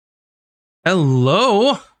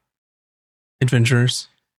Hello, adventurers.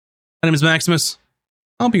 My name is Maximus.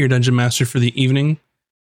 I'll be your dungeon master for the evening.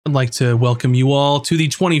 I'd like to welcome you all to the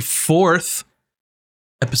 24th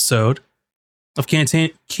episode of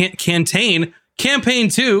Campaign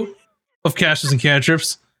 2 of Caches and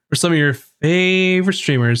Cantrips, where some of your favorite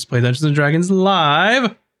streamers play Dungeons and Dragons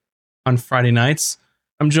live on Friday nights.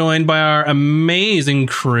 I'm joined by our amazing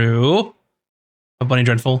crew of Bunny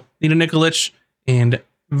Dreadful, Nina Nikolic, and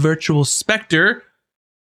Virtual Spectre.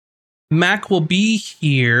 Mac will be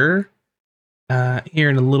here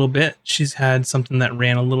in a little bit. She's had something that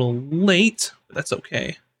ran a little late, but that's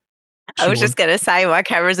okay. I was just gonna say my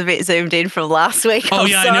camera's a bit zoomed in from last week. Oh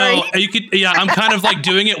yeah, sorry. I know. You could. Yeah, I'm kind of like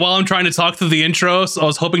doing it while I'm trying to talk through the intro, so I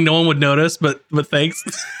was hoping no one would notice, but thanks.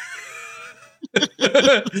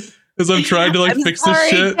 Because I'm trying to fix this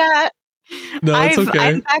shit. Kat. No, it's okay.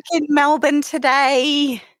 I'm back in Melbourne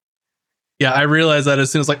today. Yeah, I realized that as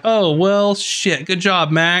soon as oh well, shit. Good job,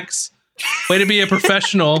 Max. Way to be a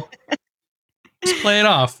professional. Just play it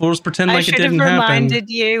off. We'll just pretend like it didn't happen. I should have reminded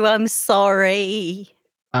you. I'm sorry.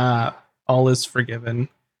 All is forgiven.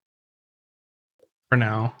 For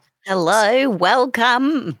now. Hello,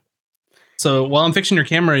 welcome. So while I'm fixing your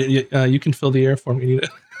camera, you can fill the air for me.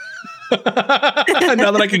 Now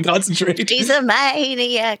that I can concentrate. She's a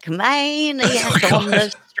maniac on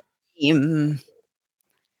the stream.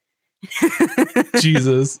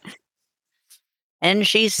 Jesus. And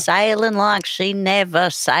she's sailing like she never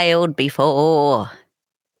sailed before.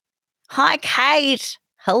 Hi, Kate.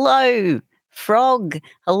 Hello, Frog.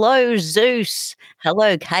 Hello, Zeus.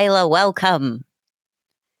 Hello, Kayla. Welcome.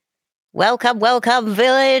 Welcome,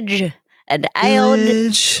 Village. And Aeon.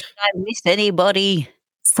 Did I miss anybody?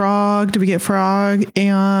 Frog. Did we get Frog?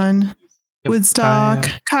 Aeon. Woodstock.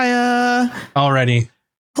 Kaya. Already.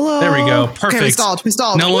 Hello. There we go. Perfect. Okay, we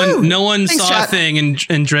stalled. No one Thanks, saw chat. A thing, and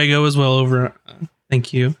Drago as well over.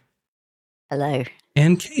 Thank you. Hello.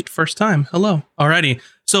 And Kate, first time. Hello. Alrighty.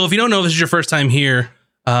 So if you don't know if this is your first time here,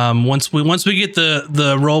 once we get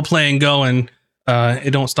the role playing going,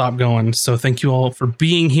 it don't stop going. So thank you all for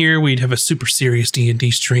being here. We'd have a super serious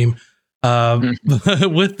D&D stream.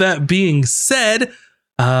 With that being said,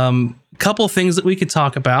 couple things that we could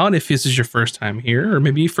talk about if this is your first time here, or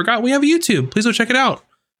maybe you forgot we have a YouTube. Please go check it out.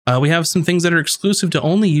 We have some things that are exclusive to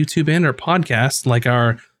only YouTube and our podcast, like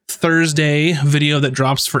our Thursday video that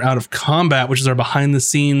drops for Out of Combat, which is our behind the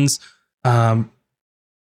scenes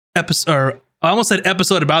episode. Or I almost said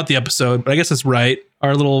episode about the episode, but I guess that's right.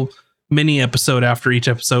 Our little mini episode after each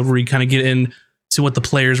episode where we kind of get into what the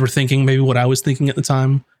players were thinking, maybe what I was thinking at the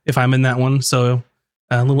time, if I'm in that one. So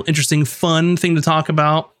a little interesting, fun thing to talk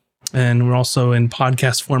about. And we're also in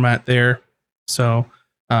podcast format there. So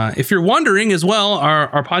if you're wondering as well,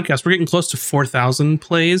 our podcast, we're getting close to 4,000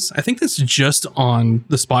 plays. I think that's just on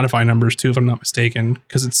the Spotify numbers too, if I'm not mistaken,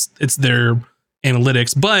 because it's their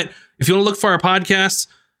analytics. But if you want to look for our podcasts,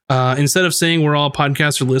 instead of saying we're all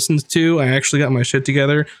podcasts are listened to, I actually got my shit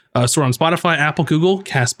together. So we're on Spotify, Apple, Google,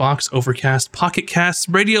 Castbox, Overcast, Pocket Casts,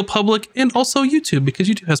 Radio Public, and also YouTube, because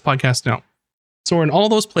YouTube has podcasts now. So we're in all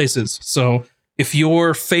those places. So if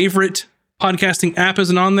your favorite podcasting app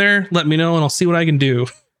isn't on there, let me know and I'll see what I can do.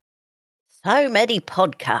 So many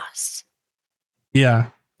podcasts. Yeah,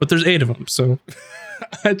 but there's 8 of them, so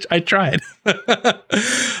I tried.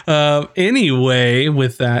 Anyway,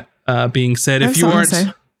 with that being said, if you aren't...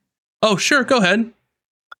 Oh, sure, go ahead.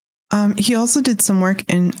 He also did some work,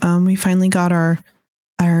 and we finally got our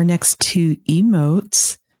next 2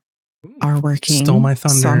 emotes are working. Stole my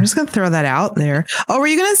thunder. So I'm just going to throw that out there. Oh, were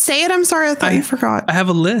you going to say it? I'm sorry. I thought you forgot. I have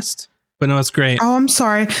a list. But no, it's great. Oh, I'm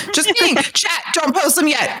sorry. Just kidding. Chat, don't post them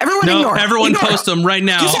yet. Everyone ignore. Everyone post them right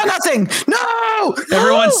now. You saw nothing. No.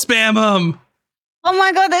 Everyone spam them. Oh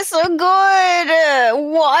my God, they're so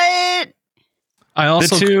good. What? I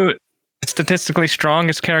also... The 2 statistically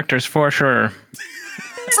strongest characters, for sure.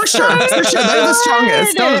 For sure. They're the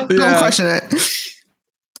strongest. Don't question it.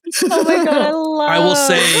 Oh my God, I will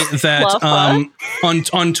say that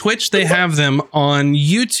on Twitch, they have them. On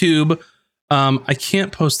YouTube, I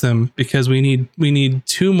can't post them because we need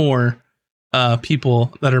 2 more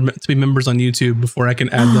people that are to be members on YouTube before I can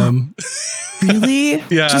add them. Really?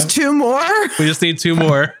 Yeah. Just 2 more? We just need 2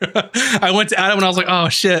 more. I went to add them and I was like, oh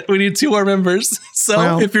shit, we need 2 more members.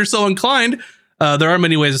 So if you're so inclined, there are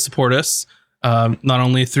many ways to support us. Not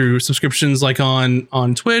only through subscriptions like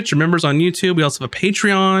on Twitch or members on YouTube, we also have a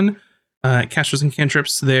Patreon, Casters and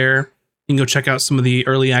Cantrips there. You can go check out some of the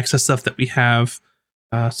early access stuff that we have.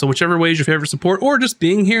 So whichever way is your favorite support, or just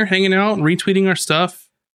being here, hanging out, retweeting our stuff,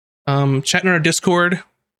 chatting on our Discord,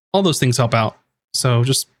 all those things help out. So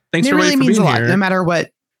just thanks for being here. It really means a lot, no matter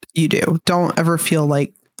what you do. Don't ever feel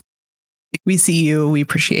like We see you. We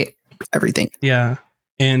appreciate everything. Yeah.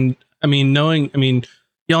 And I mean,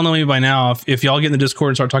 y'all know me by now. If y'all get in the Discord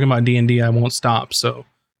and start talking about D&D, I won't stop. So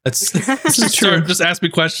that's true. Just ask me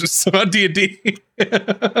questions about D&D.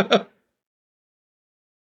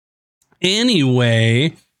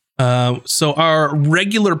 Anyway, so our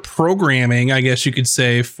regular programming, I guess you could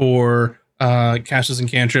say, for Caches and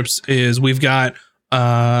Cantrips is we've got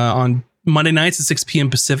on Monday nights at 6 p.m.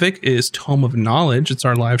 Pacific is Tome of Knowledge. It's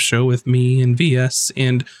our live show with me and VS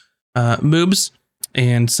and Moobs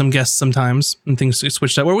and some guests sometimes, and things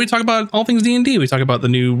switched up, where we talk about all things D&D. We talk about the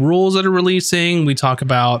new rules that are releasing. We talk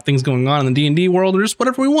about things going on in the D&D world, or just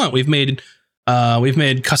whatever we want. We've made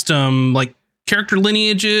custom like character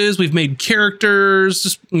lineages. We've made characters.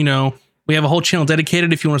 Just, you know, we have a whole channel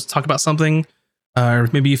dedicated if you want us to talk about something, or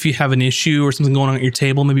maybe if you have an issue or something going on at your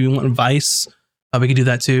table, maybe you want advice. We can do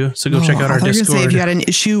that too. So go check out our Discord. Say if you had an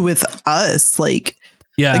issue with us, like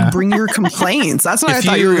bring your complaints. That's what I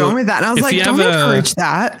thought you were going with that. And I was like, don't encourage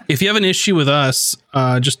that. If you have an issue with us,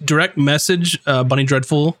 just direct message Bunny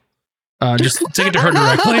Dreadful. Just take it to her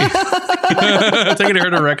directly. Take it to her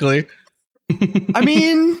directly. I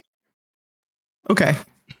mean, okay.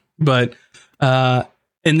 But and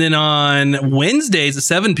then on Wednesdays at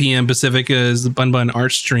 7 p.m. Pacific is the Bun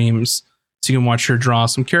art streams. So you can watch her draw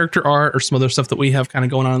some character art or some other stuff that we have kind of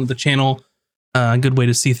going on the channel. A good way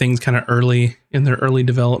to see things kind of early in their early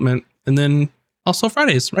development. And then also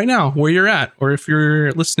Fridays right now, where you're at, or if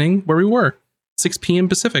you're listening where we were, 6 p.m.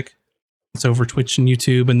 Pacific. It's over Twitch and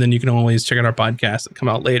YouTube. And then you can always check out our podcast that come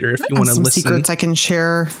out later if you want to listen. Secrets I can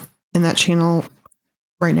share in that channel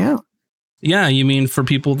right now. Yeah, you mean for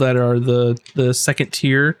people that are the second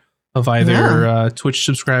tier of either Twitch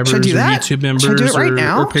subscribers or YouTube members or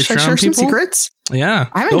Patreon Should I share some secrets? Yeah.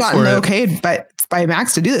 I haven't gotten okayed by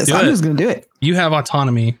Max to do this. I'm just going to do it. You have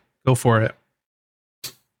autonomy. Go for it.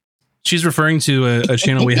 She's referring to a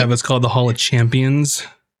channel we have that's called the Hall of Champions.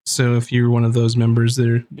 So if you're one of those members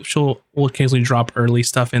there, we'll occasionally drop early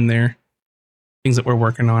stuff in there. Things that we're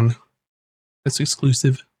working on. That's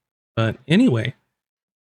exclusive. But anyway,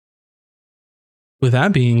 with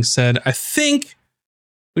that being said, I think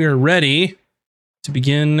we are ready to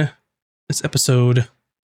begin this episode of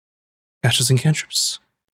Caches and Cantrips.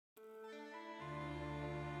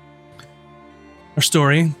 Our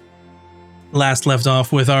story last left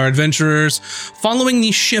off with our adventurers following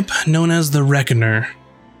the ship known as the Reckoner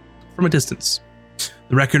from a distance.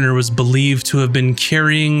 The Reckoner was believed to have been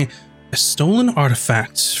carrying a stolen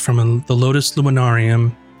artifact from the Lotus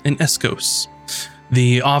Luminarium in Escos.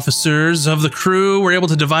 The officers of the crew were able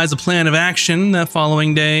to devise a plan of action that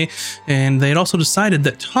following day, and they had also decided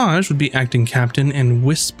that Taj would be acting captain and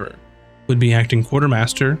Whisper would be acting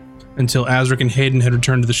quartermaster until Azric and Hayden had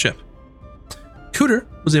returned to the ship. Cooter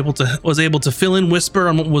was able to fill in Whisper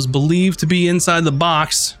on what was believed to be inside the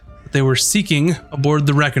box that they were seeking aboard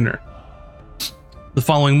the Reckoner. The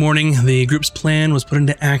following morning, the group's plan was put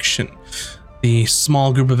into action. The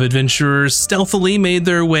small group of adventurers stealthily made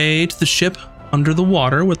their way to the ship under the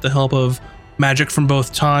water with the help of magic from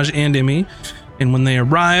both Taj and Emmy. And when they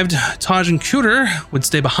arrived, Taj and Cooter would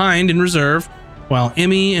stay behind in reserve, while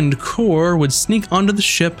Emmy and Kor would sneak onto the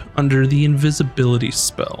ship under the invisibility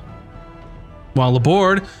spell. While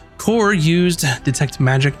aboard, Kor used detect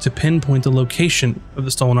magic to pinpoint the location of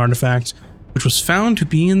the stolen artifact, which was found to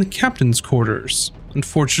be in the captain's quarters.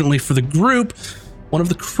 Unfortunately for the group, one of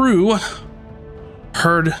the crew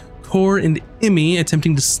heard Kor and Emmy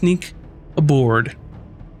attempting to sneak aboard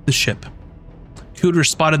the ship. Cooter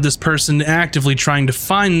spotted this person actively trying to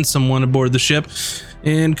find someone aboard the ship,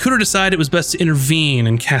 and Cooter decided it was best to intervene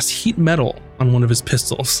and cast heat metal on one of his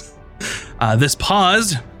pistols. This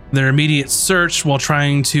paused their immediate search while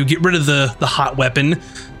trying to get rid of the hot weapon,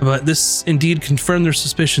 but this indeed confirmed their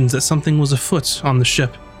suspicions that something was afoot on the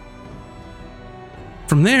ship.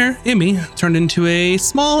 From there, Emmy turned into a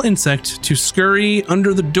small insect to scurry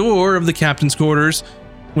under the door of the captain's quarters.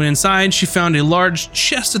 When inside, she found a large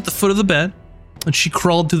chest at the foot of the bed, and she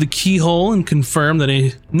crawled through the keyhole and confirmed that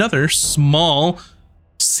another small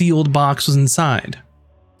sealed box was inside.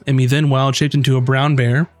 Emmy then wild-shaped into a brown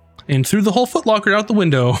bear and threw the whole footlocker out the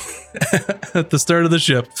window at the start of the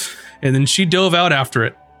ship, and then she dove out after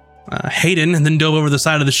it. Hayden then dove over the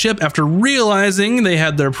side of the ship after realizing they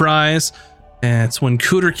had their prize. And it's when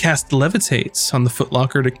Cooter cast Levitate on the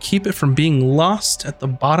footlocker to keep it from being lost at the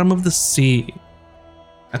bottom of the sea.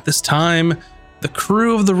 At this time, the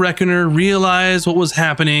crew of the Reckoner realized what was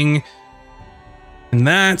happening, and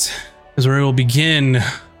that is where we will begin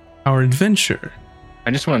our adventure.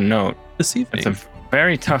 I just want to note, this evening. It's a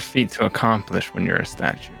very tough feat to accomplish when you're a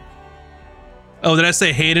statue. Oh, did I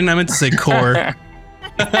say Hayden? I meant to say Kor.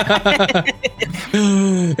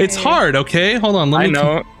 It's hard. Okay, hold on. I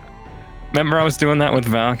know. Remember, I was doing that with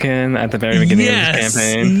Valken at the very beginning of this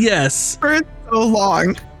campaign. Yes. For so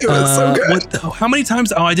long. It was so good. How many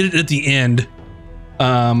times? Oh, I did it at the end.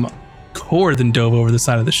 Core then dove over the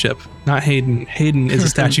side of the ship. Not Hayden. Hayden is a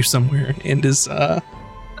statue somewhere and is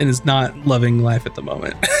not loving life at the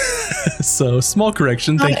moment. So small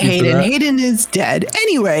correction. Thank you Hayden. for that. Hayden is dead.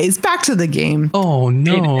 Anyways, back to the game. Oh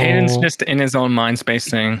no. Hayden's just in his own mind space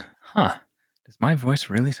saying, "Huh? Does my voice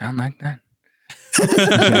really sound like that?"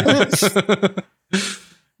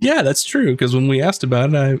 Yeah, that's true. Because when we asked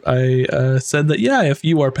about it, I said that if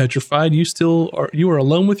you are petrified, you are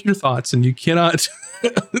alone with your thoughts, and you cannot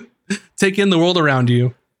take in the world around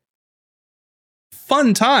you.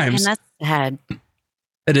 Fun times. And that's sad.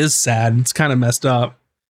 It is sad. It's kind of messed up.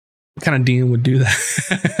 What kind of DM would do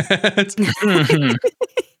that?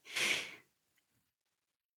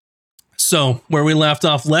 So where we left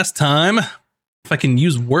off last time, if I can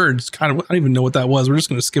use words, I don't even know what that was. We're just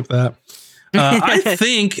going to skip that. I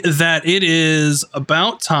think that it is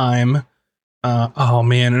about time. Oh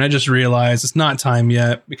man, and I just realized it's not time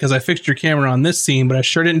yet because I fixed your camera on this scene, but I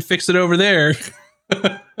sure didn't fix it over there.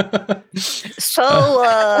 So,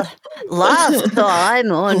 last time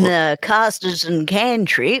on Casters and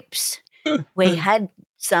Cantrips, we had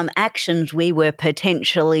some actions we were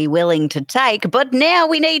potentially willing to take, but now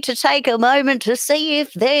we need to take a moment to see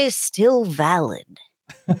if they're still valid.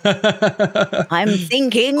 I'm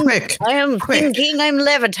thinking. Thinking. I'm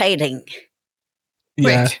levitating.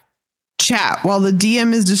 Yeah. Quick. Chat, while the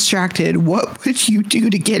DM is distracted, what would you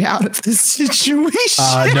do to get out of this situation?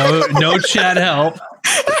 No chat help.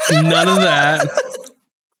 None of that.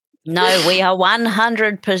 No, we are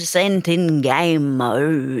 100% in game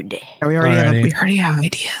mode. We already have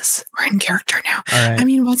ideas. We're in character now. All right. I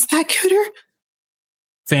mean, what's that, Cooter?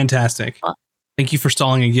 Fantastic. Thank you for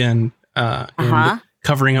stalling again and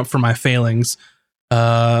covering up for my failings.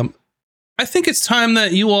 I think it's time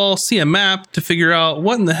that you all see a map to figure out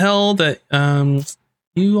what in the hell that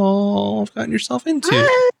you all have gotten yourself into.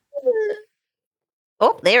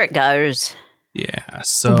 Oh, there it goes. Yeah,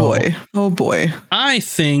 so oh boy. I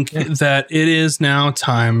think that it is now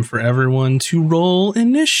time for everyone to roll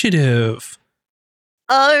initiative.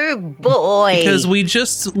 Oh boy. Because we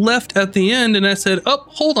just left at the end and I said, "Oh,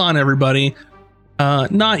 hold on everybody.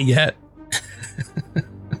 Not yet."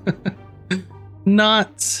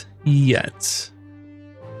 Not yet.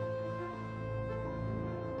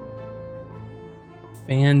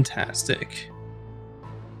 Fantastic.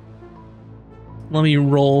 Let me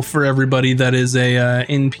roll for everybody that is a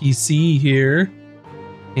NPC here.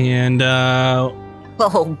 And oh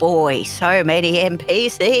boy, so many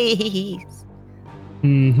NPCs.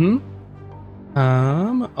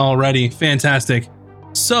 Alrighty, fantastic.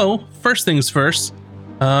 So, first things first,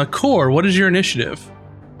 Core, what is your initiative?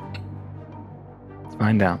 Let's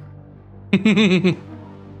find out.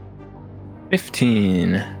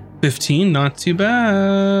 15. 15, not too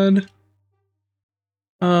bad.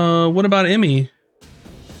 What about Emmy?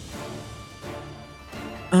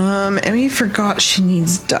 Emmy forgot she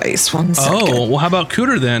needs dice. 1 second. Oh, well, how about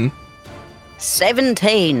Cooter then?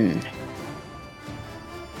 17.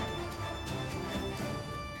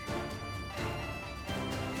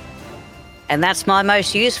 And that's my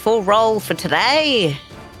most useful roll for today.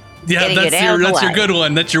 Yeah, that's your good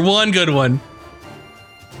one. That's your one good one.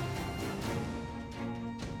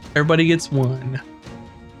 Everybody gets one.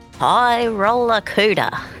 High roller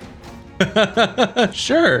cooter.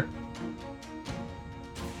 Sure.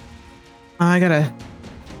 I got a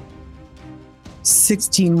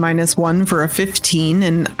 16 minus 1 for a 15,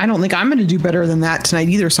 and I don't think I'm going to do better than that tonight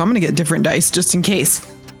either, so I'm going to get different dice just in case.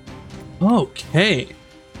 Okay.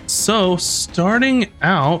 So, starting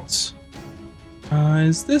out,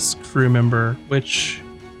 is this crew member, which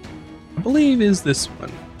I believe is this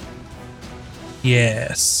one.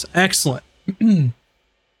 Yes. Excellent.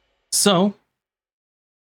 So,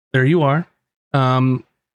 there you are.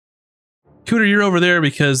 Cooter, you're over there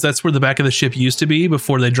because that's where the back of the ship used to be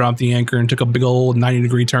before they dropped the anchor and took a big old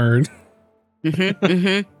 90-degree turn.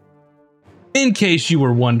 In case you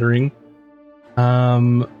were wondering.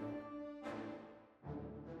 Oh,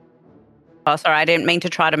 sorry, I didn't mean to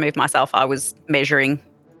try to move myself. I was measuring.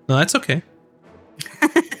 No, that's okay.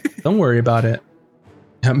 Don't worry about it.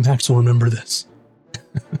 Max will remember this.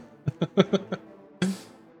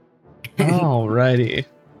 Alrighty.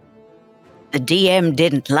 The DM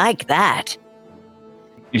didn't like that.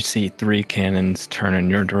 You see 3 cannons turn in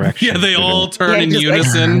your direction. Yeah, they all turn in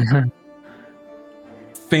unison.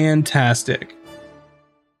 Fantastic.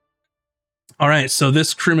 All right, so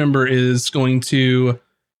this crew member is going to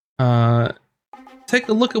take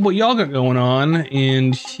a look at what y'all got going on,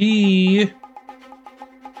 and he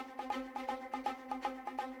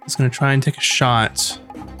is going to try and take a shot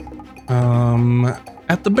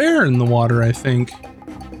at the bear in the water, I think.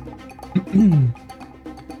 And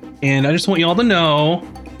I just want y'all to know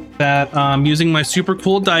that I'm using my super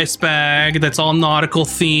cool dice bag that's all nautical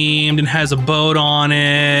themed and has a boat on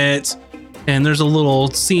it. And there's a little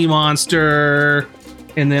sea monster.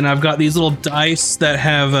 And then I've got these little dice that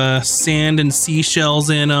have sand and seashells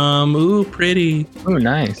in them. Ooh, pretty. Oh,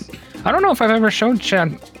 nice. I don't know if I've ever showed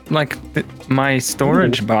Chad, like, my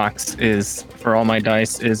storage box is, for all my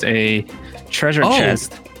dice, is a treasure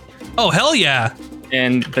chest. Oh, hell yeah.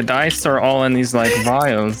 And the dice are all in these, like,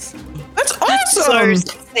 vials. That's So awesome.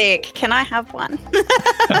 sick. Can I have one?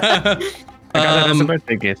 I got that as a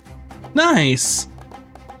birthday gift. Nice.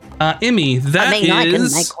 Emmy, that is I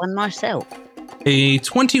can make one myself. a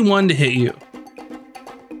 21 to hit you.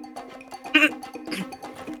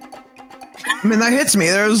 I mean, that hits me.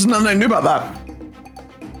 There's nothing I knew about that.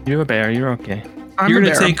 You're a bear. You're okay. I'm You're a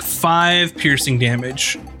going to bear. take 5 piercing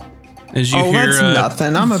damage as you Oh, hear that's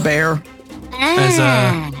nothing. I'm a bear.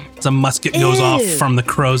 as a musket goes off from the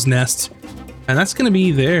crow's nest. And that's going to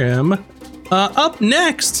be them. Up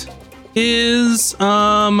next is,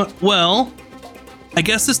 well, I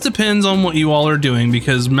guess this depends on what you all are doing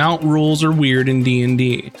because mount rules are weird in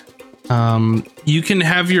D&D. You can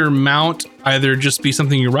have your mount either just be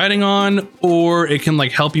something you're riding on, or it can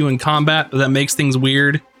like help you in combat. That makes things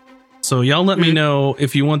weird. So y'all let me know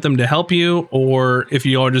if you want them to help you or if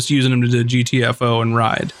you are just using them to do GTFO and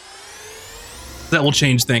ride. That will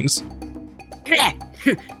change things.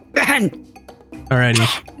 Alrighty.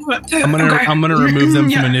 I'm gonna remove them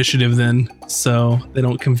from initiative then, so they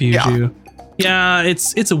don't confuse you. Yeah,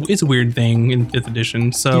 it's a weird thing in 5th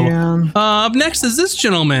edition. So up next is this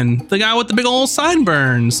gentleman, the guy with the big old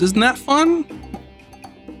sideburns. Isn't that fun?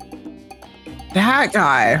 That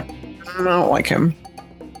guy. I don't like him.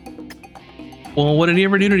 Well, what did he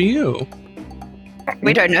ever do to you?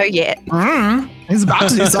 We don't know yet. He's about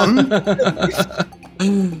to do something.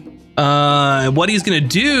 What he's gonna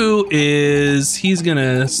do is he's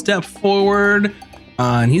gonna step forward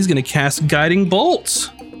and he's gonna cast Guiding Bolt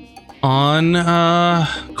on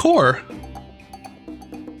Core.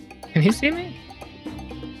 Can he see me?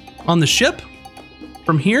 On the ship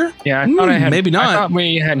from here? Yeah, I thought I had. Maybe not. I thought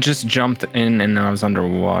we had just jumped in and I was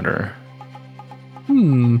underwater.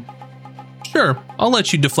 Sure, I'll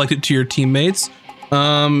let you deflect it to your teammates.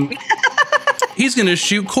 He's gonna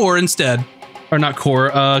shoot Core instead, or not Core,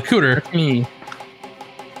 Cooter. Me.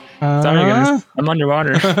 Sorry guys, I'm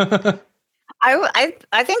underwater.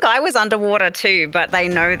 I think I was underwater too, but they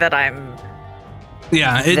know that I'm.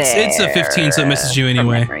 Yeah, it's a 15, so it misses you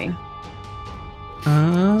anyway.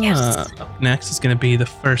 Yes. Up next is gonna be the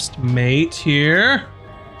first mate here.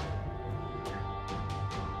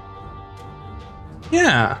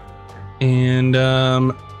 Yeah, and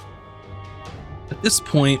at this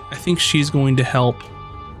point, I think she's going to help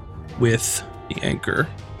with the anchor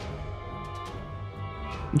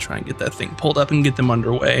and try and get that thing pulled up and get them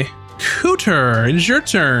underway. Cooter, it is your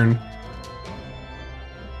turn.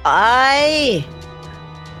 I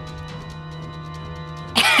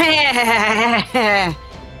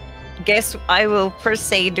guess I will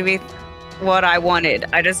proceed with what I wanted.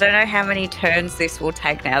 I just don't know how many turns this will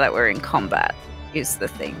take now that we're in combat, is the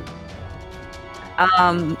thing.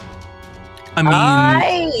 I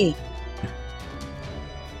mean,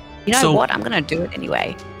 you know so- what? I'm gonna do it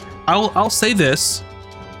anyway. I'll say this.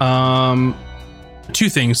 2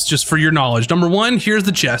 things just for your knowledge. Number 1, here's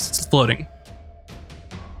the chest. It's floating.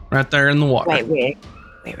 Right there in the water. Wait,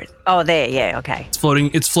 where is? Oh, there. Yeah. Okay. It's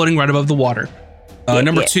floating right above the water.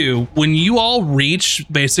 Number 2, when you all reach,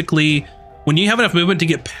 basically, when you have enough movement to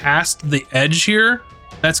get past the edge here,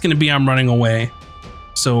 that's going to be I'm running away.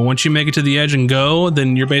 So once you make it to the edge and go,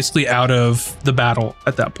 then you're basically out of the battle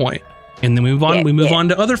at that point. And then we move on. We move on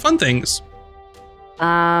to other fun things.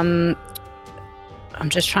 I'm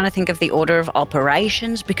just trying to think of the order of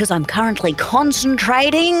operations because I'm currently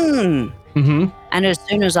concentrating. Mm-hmm. And as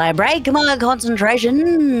soon as I break my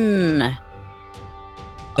concentration,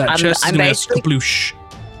 That chest is I'm going to basically- skaploosh.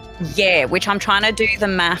 yeah, which I'm trying to do the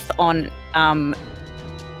math on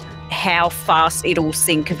how fast it'll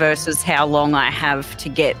sink versus how long I have to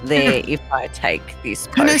get there if I take this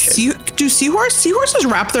And potion. do seahorses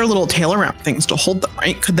wrap their little tail around things to hold them,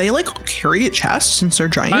 right? Could they like carry a chest since they're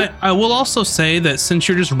giant? I will also say that since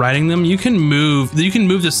you're just riding them, you can move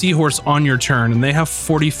the seahorse on your turn, and they have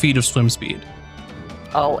 40 feet of swim speed.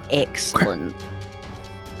 Oh, excellent.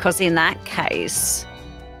 Because in that case,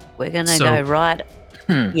 we're going to So- go right.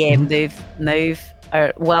 Yeah, move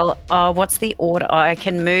What's the order? Oh, I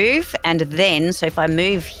can move, and then, so if I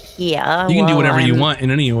move here... You can do whatever you want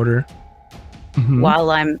in any order. Mhm. While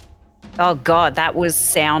I'm... Oh, God, that was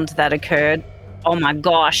sound that occurred. Oh, my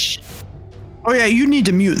gosh. Oh yeah, you need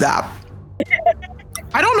to mute that.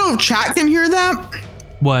 I don't know if chat can hear that.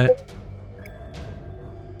 What?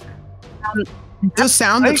 The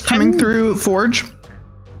sound that's coming through Forge.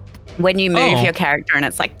 When you move Oh. your character and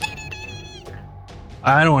it's like...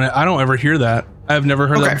 I don't ever hear that. I've never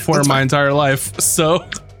heard that Okay, before in that's my fine. entire life. So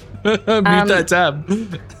mute that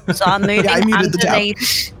tab. So I'm moving I muted the tab.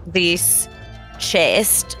 underneath this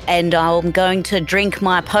chest, and I'm going to drink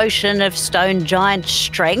my potion of stone giant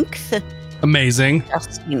strength, Amazing.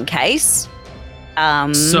 just in case.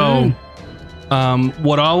 So,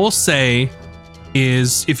 what I will say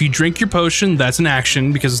is, if you drink your potion, that's an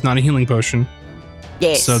action because it's not a healing potion.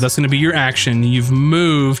 yes. So that's going to be your action. You've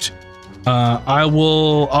moved.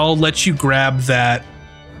 I'll let you grab that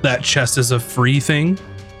chest as a free thing,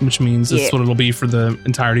 which means that's Yeah. what it'll be for the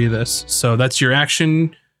entirety of this. So that's your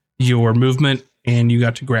action, your movement, and you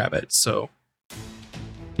got to grab it. So,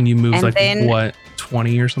 and you move And like then- what,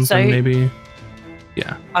 20 or something, So- maybe?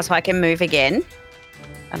 Yeah. So I can move again.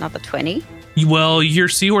 Another 20. Well, your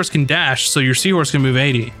seahorse can dash, so your seahorse can move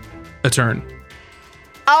 80 a turn.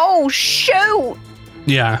 Oh, shoot!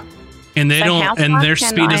 Yeah. And they So how don't, and far their can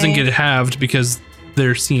speed doesn't I- get halved because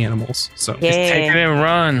they're sea animals. So Just take it Yeah. and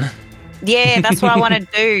run. Yeah, that's what I want to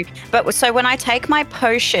do. But so when I take my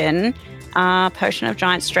potion of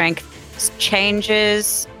giant strength,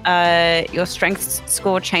 changes, your strength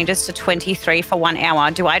score changes to 23 for 1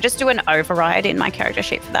 hour. Do I just do an override in my character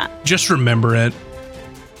sheet for that? just remember it,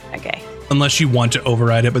 Okay. unless you want to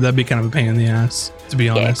override it, but that'd be kind of a pain in the ass, to be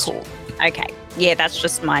honest. Yeah, cool. Okay. Yeah, that's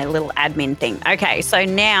just my little admin thing. Okay, so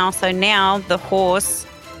now the horse,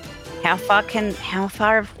 how far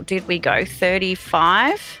did we go?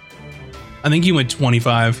 35? I think you went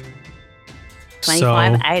 25.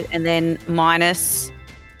 25, So, 8, and then minus,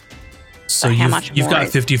 so how you've, much you've more got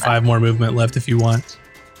is 55 more movement left if you want.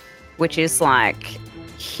 which is like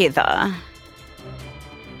hither.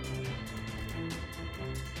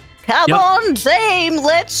 Come Yep. on, team,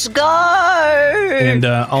 let's go! And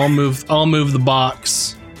I'll move the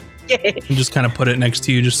box Yeah. and just kind of put it next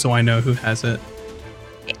to you just so I know who has it.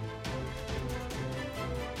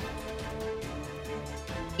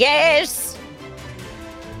 Yes!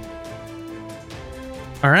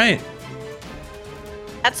 All right.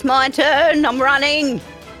 That's my turn. I'm running.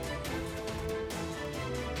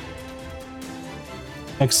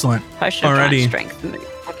 Excellent. Potion of Alrighty. giant strength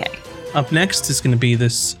move. Okay. Up next is going to be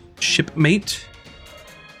this shipmate.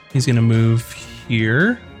 He's going to move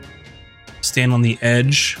here, stand on the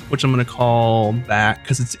edge, which I'm going to call that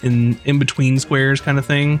because it's in between squares kind of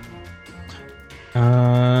thing.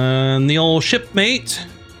 And the old shipmate.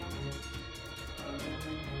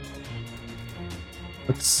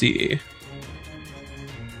 Let's see.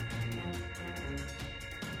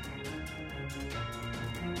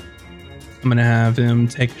 I'm going to have him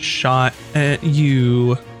take a shot at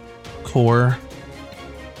you, Core.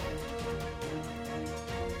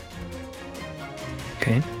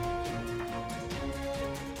 Okay.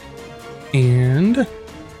 And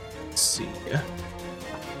let's see.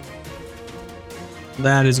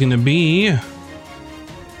 That is going to be.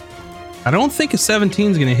 I don't think a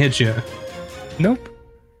 17 is going to hit you. Nope.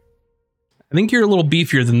 I think you're a little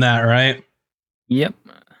beefier than that, right? Yep.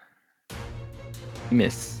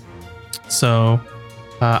 Miss. So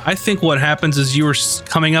I think what happens is you were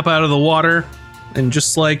coming up out of the water, and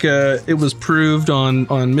just like it was proved on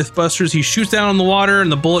Mythbusters, he shoots down on the water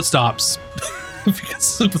and the bullet stops.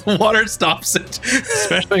 Because the water stops it.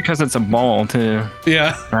 Especially because it's a ball, too.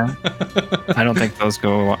 Yeah. Right? I don't think those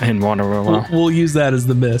go in water real well. We'll use that as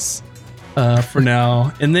the miss for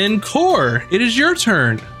now. And then Core, it is your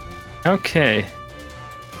turn. Okay.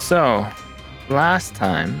 So, last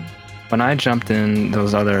time, when I jumped in,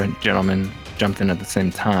 those other gentlemen jumped in at the same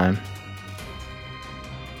time.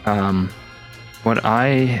 What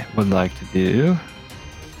I would like to do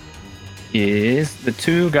is the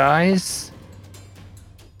two guys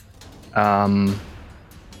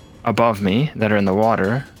above me that are in the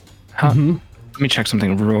water. Let me check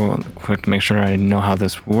something real quick to make sure I know how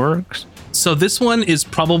this works. So this one is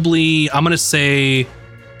probably, I'm going to say,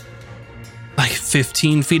 like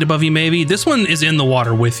 15 feet above you, maybe. This one is in the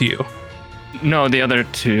water with you. No, the other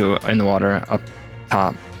two in the water up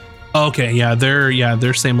top. Okay, yeah,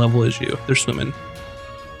 they're same level as you. They're swimming.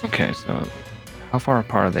 Okay, so how far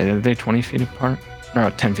apart are they? Are they 20 feet apart? No,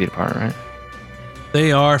 10 feet apart, right?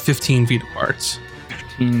 They are 15 feet apart.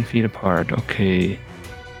 15 feet apart, okay.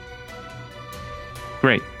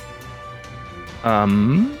 Great.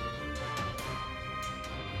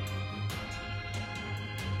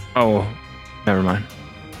 Oh, never mind.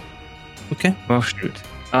 Okay. Well, shoot.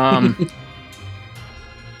 Aw.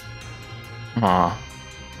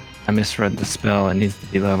 I misread the spell. It needs to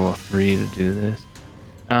be level 3 to do this.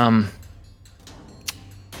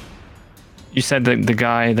 You said that the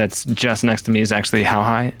guy that's just next to me is actually how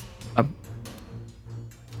high? Up?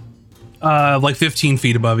 Like 15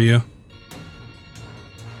 feet above you.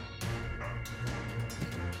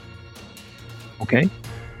 Okay.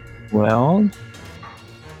 Well.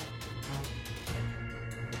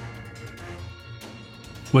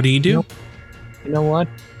 What do you do? You know what?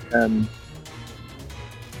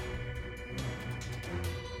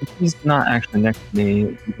 If he's not actually next to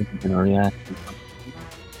me, he's going to react.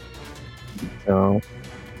 So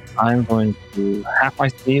I'm going to half my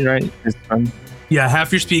speed, right? Yeah,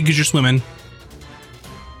 half your speed because you're swimming.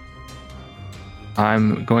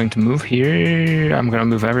 I'm going to move here. I'm going to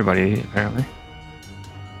move everybody, apparently.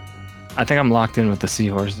 I think I'm locked in with the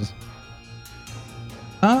seahorses.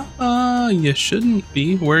 You shouldn't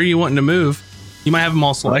be. Where are you wanting to move? You might have them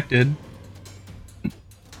all selected.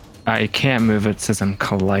 I can't move it since I'm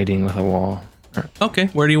colliding with a wall. Okay,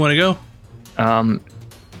 where do you want to go?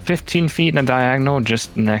 15 feet in a diagonal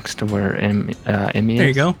just next to where Emmy is. There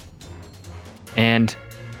you go. And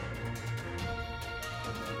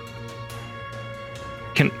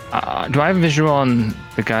do I have a visual on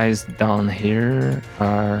the guys down here?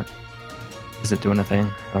 Or is it doing a thing?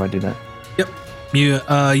 How do I do that? Yep.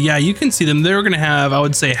 Yeah, you can see them. They're gonna have, I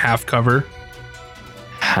would say, half cover.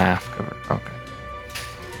 Half cover. Okay.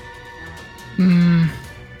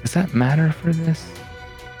 Does that matter for this?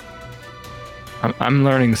 I'm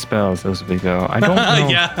learning spells as we go. I don't know.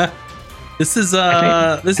 Yeah. This is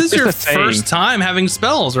your first time having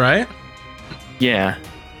spells, right? Yeah.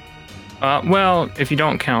 Well, if you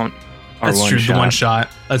don't count our That's true, the one shot.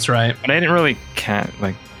 That's right. But I didn't really count,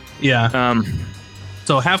 like. Yeah.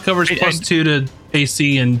 So half coverage plus 2 to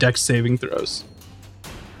AC and Dex saving throws.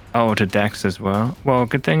 Oh, to Dex as well. Well,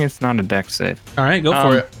 good thing it's not a Dex save. All right, go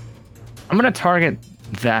for it. I'm gonna target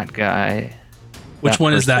that guy. Which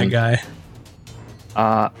one is that guy?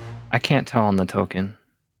 I can't tell on the token.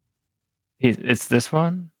 It's this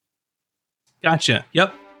one. Gotcha.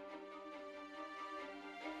 Yep.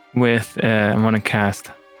 With I'm gonna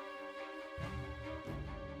cast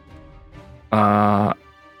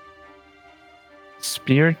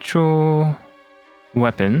spiritual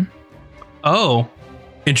weapon. Oh,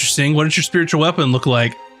 interesting. What does your spiritual weapon look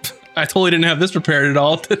like? I totally didn't have this prepared at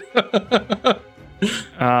all.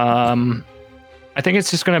 I think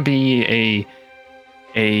it's just gonna be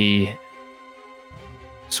a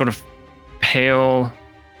sort of pale,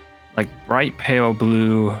 like bright pale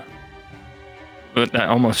blue, but that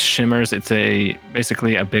almost shimmers. It's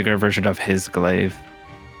basically a bigger version of his glaive.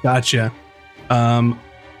 Gotcha. And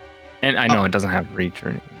I know it doesn't have reach or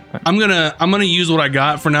anything. I'm gonna use what I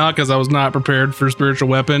got for now because I was not prepared for spiritual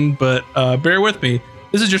weapon, but bear with me.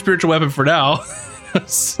 This is your spiritual weapon for now.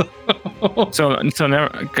 so never,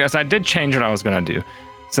 because I did change what I was gonna do.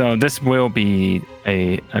 So this will be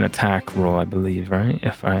an attack roll, I believe, right?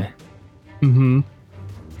 If I do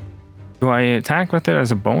I attack with it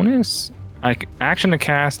as a bonus? I action to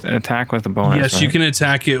cast an attack with a bonus. Yes, right? You can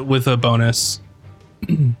attack it with a bonus.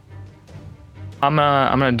 I'm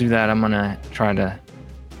gonna do that. I'm gonna try to.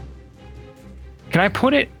 Can I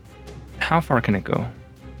put it? How far can it go?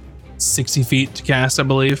 60 feet to cast, I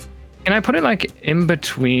believe. Can I put it like in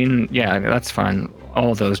between? Yeah, that's fine.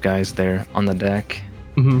 All those guys there on the deck.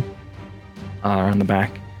 On the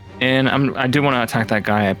back, and I do want to attack that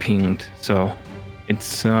guy I pinged. So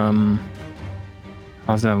it's how's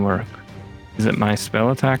that work? Is it my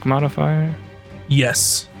spell attack modifier?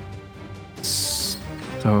 Yes.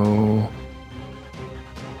 So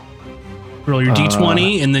roll your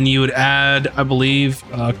d20, and then you would add, I believe,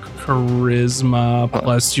 charisma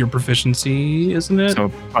plus your proficiency, isn't it? So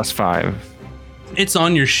 +5. It's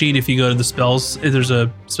on your sheet if you go to the spells. There's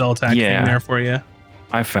a spell attack thing there for you.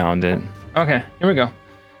 I found it. Okay, here we go.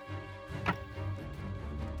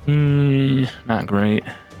 Not great.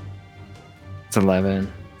 It's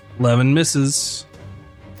 11. 11 misses.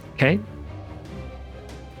 Okay.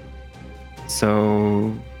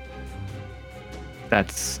 So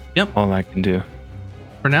that's all I can do.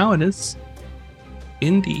 For now, it is.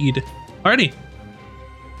 Indeed. Alrighty.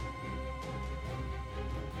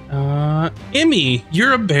 Emmy,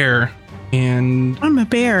 you're a bear. And I'm a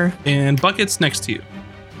bear. And Bucket's next to you.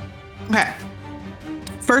 Okay.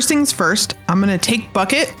 First things first, I'm going to take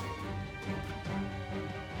Bucket.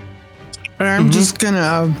 And I'm just going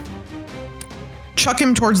to chuck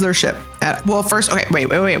him towards their ship. Well, first, okay,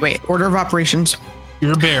 wait. Order of operations.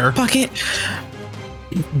 You're a bear. Bucket.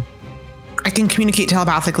 I can communicate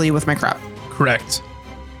telepathically with my crab. Correct.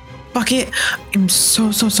 Bucket, I'm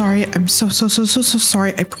so sorry. I'm so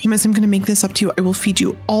sorry. I promise I'm going to make this up to you. I will feed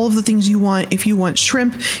you all of the things you want. If you want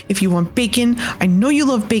shrimp, if you want bacon, I know you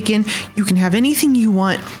love bacon. You can have anything you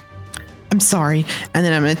want. I'm sorry. And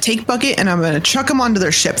then I'm going to take Bucket and I'm going to chuck him onto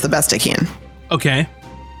their ship the best I can. Okay.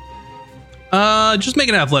 Just make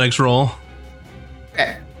an athletics roll.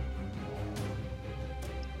 Okay.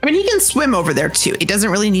 I mean, he can swim over there too. It doesn't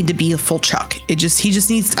really need to be a full chuck. He just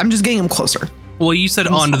needs, I'm just getting him closer. Well, you said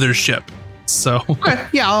onto their ship, so. Okay,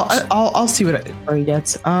 yeah, I'll see what he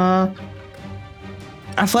gets.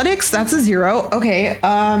 Athletics, that's a 0. Okay,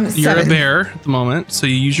 You're 7. a bear at the moment, so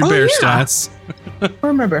you use your bear stats. Where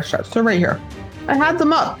are my bear stats? They're right here. I had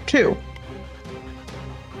them up too.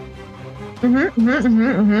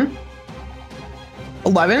 11.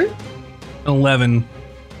 11.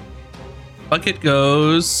 Bucket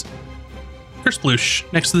goes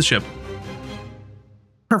kersploosh next to the ship.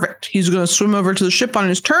 Perfect. He's going to swim over to the ship on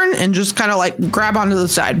his turn and just kind of like grab onto the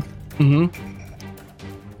side. And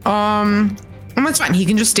that's fine. He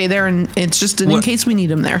can just stay there, and it's just in case we need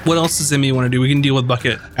him there. What else does Emmy want to do? We can deal with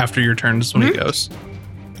Bucket after your turn. Just when he goes.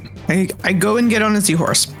 I go and get on a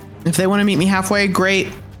seahorse. If they want to meet me halfway, great.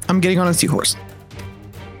 I'm getting on a seahorse.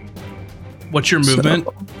 What's your movement?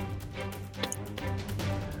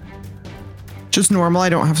 Just normal. I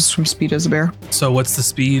don't have a swim speed as a bear. So what's the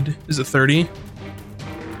speed? Is it 30?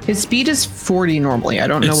 His speed is 40 normally. I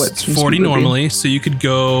don't know what swim 40 speed would be. normally. So you could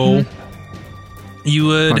go. You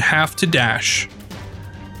would have to dash.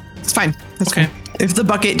 It's fine. That's Okay. fine. If the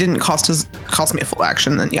bucket didn't cost me a full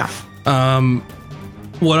action, then yeah.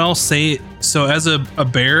 What I'll say. So as a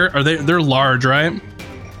bear, they're large, right?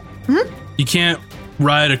 You can't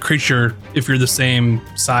ride a creature if you're the same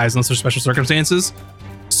size unless there's special circumstances.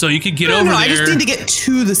 So you could get over there. I just need to get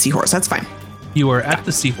to the seahorse. That's fine. You are at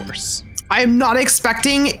the seahorse. I am not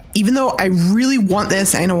expecting, even though I really want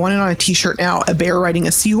this and I want it on a t-shirt now, a bear riding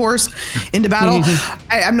a seahorse into battle.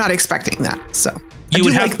 I'm not expecting that. So I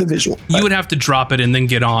would like the visual. You would have to drop it and then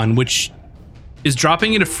get on, which is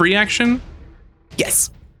dropping it a free action.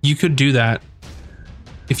 Yes. You could do that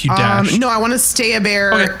if you dash. No, I want to stay a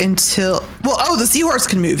bear until, the seahorse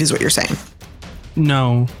can move is what you're saying.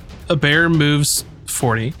 No, a bear moves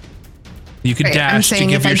 40. You could dash. I'm saying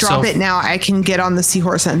to give if I yourself, drop it now, I can get on the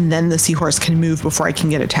seahorse and then the seahorse can move before I can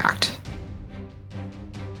get attacked.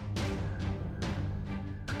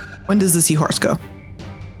 When does the seahorse go?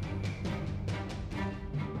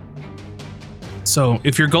 So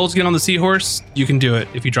if your goal is to get on the seahorse, you can do it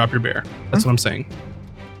if you drop your bear. That's what I'm saying.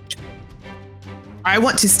 I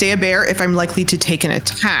want to stay a bear if I'm likely to take an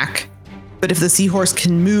attack. But if the seahorse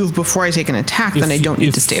can move before I take an attack, then I don't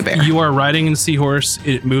need to stay a bear. You are riding a seahorse,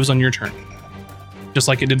 it moves on your turn. Just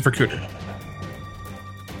like it did for Cooter.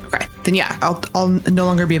 Okay, then yeah, I'll no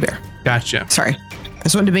longer be a bear. Gotcha. Sorry. I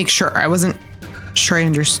just wanted to make sure. I wasn't sure I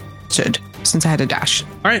understood since I had a dash.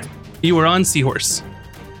 All right, you are on seahorse.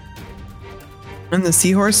 And the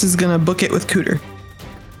seahorse is gonna book it with Cooter.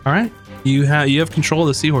 All right, you have control of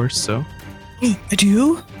the seahorse, so. I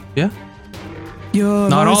do? Yeah. Yo,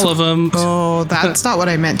 Not all of them. Oh, that's not what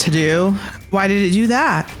I meant to do. Why did it do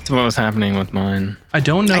that? That's what was happening with mine. I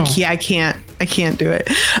don't know. I can't do it.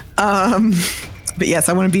 But yes,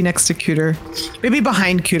 I want to be next to Cooter. Maybe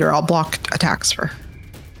behind Cooter. I'll block attacks for.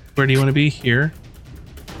 Where do you want to be? Here?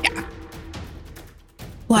 Yeah.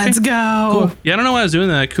 Let's go. Cool. Yeah, I don't know why I was doing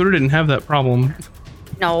that. Cooter didn't have that problem.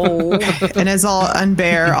 No. And as I'll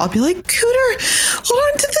unbear, I'll be like, Cooter, hold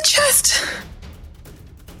on to the chest.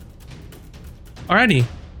 Alrighty.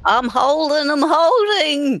 I'm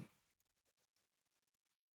holding.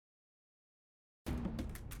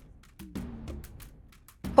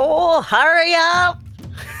 Oh, hurry up.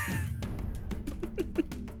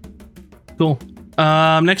 Cool.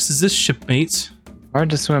 Next is this shipmate. Hard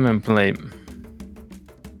to swim and play.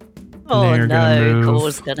 Oh They're gonna no, move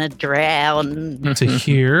Core's gonna drown. to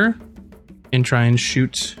here and try and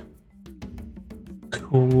shoot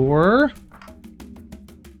Core.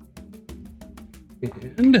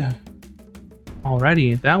 And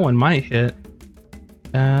alrighty, that one might hit.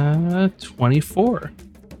 24.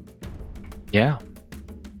 Yeah.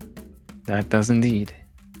 That does indeed.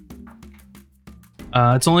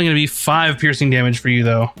 It's only going to be 5 piercing damage for you,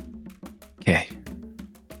 though, Okay.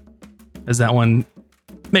 as that one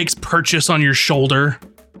makes purchase on your shoulder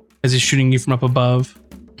as he's shooting you from up above.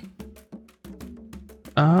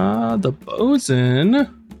 The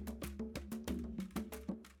bosun.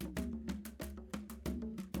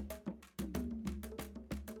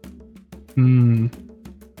 Hmm.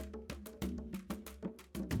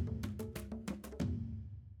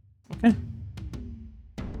 Okay.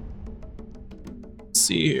 Let's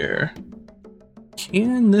see here.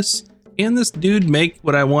 Can this dude make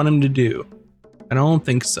what I want him to do? I don't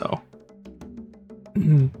think so. All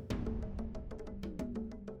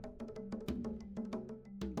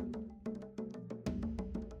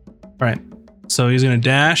right. So he's gonna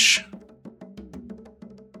dash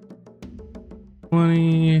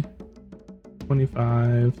 20,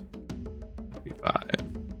 25, 55,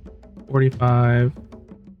 45,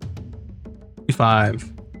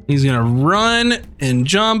 55. He's gonna run and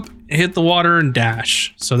jump, hit the water, and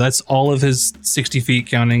dash. So that's all of his 60 feet,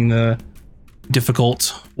 counting the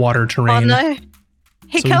difficult water terrain. Oh no.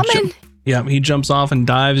 He coming. Yeah, he jumps off and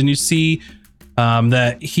dives, and you see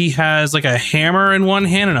that he has like a hammer in one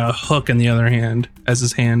hand and a hook in the other hand, as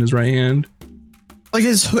his hand is right hand. Like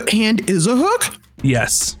his hand is a hook?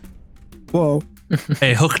 Yes. Whoa.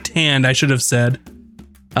 A hooked hand, I should have said.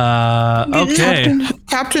 Okay.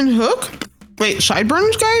 Captain Hook? Wait,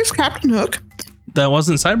 Sideburns guys? Captain Hook? That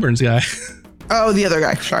wasn't Sideburns guy. Oh, the other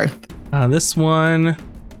guy. Sorry. This one.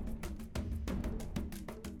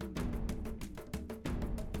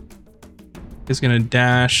 Is gonna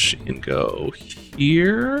dash and go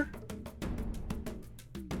here.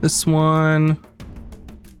 This one.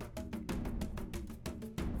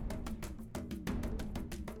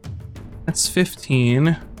 That's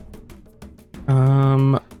 15.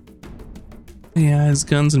 Yeah, his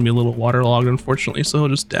gun's gonna be a little waterlogged, unfortunately, so he'll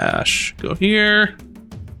just dash. Go here.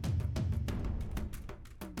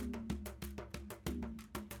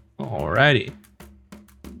 Alrighty.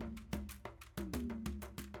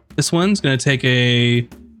 This one's gonna take a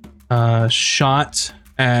shot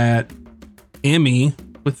at Emmy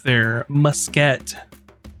with their musket.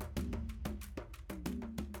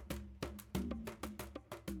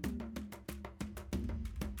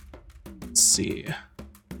 Let's see.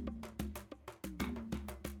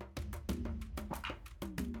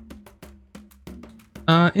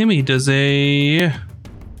 Emmy, does a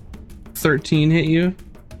 13 hit you?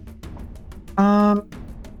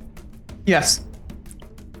 Yes.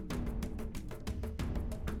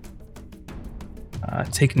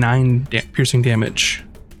 Take 9 piercing damage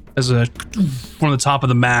as from the top of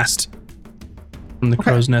the mast from the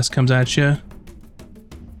crow's nest comes at you.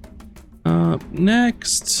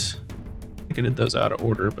 Next, I think I did those out of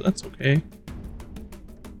order, but that's okay.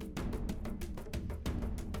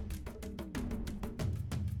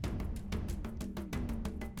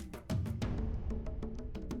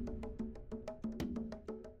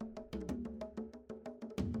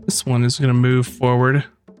 This one is going to move forward.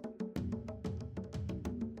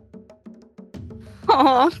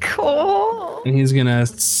 Oh, cool. And he's going to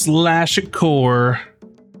slash at core.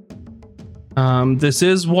 This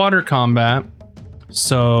is water combat,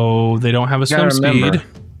 so they don't have a swim speed.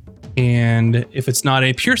 And if it's not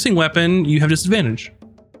a piercing weapon, you have disadvantage.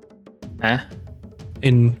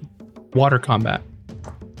 In water combat.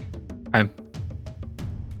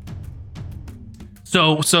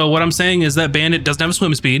 So what I'm saying is that bandit doesn't have a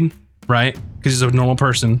swim speed, right? Because he's a normal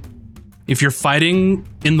person. If you're fighting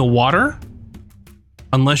in the water,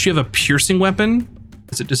 unless you have a piercing weapon,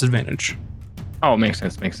 it's a disadvantage. Oh, makes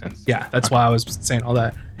sense. Makes sense. Yeah, that's why I was saying all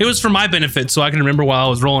that. It was for my benefit, so I can remember while I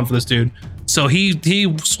was rolling for this dude. So he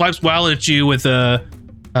swipes wild at you with a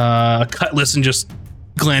cutlass and just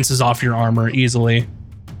glances off your armor easily.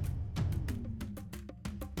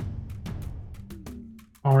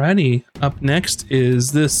 Alrighty, up next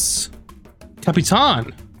is this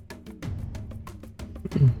Capitan.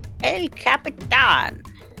 El Capitan.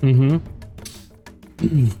 Mm-hmm.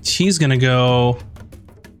 He's gonna go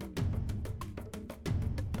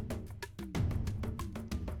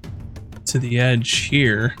to the edge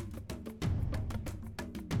here.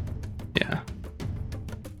 Yeah.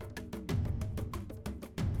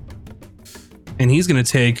 And he's gonna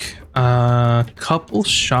take a couple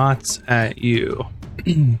shots at you.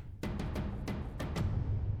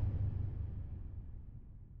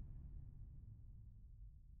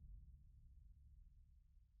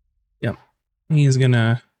 Yep. He's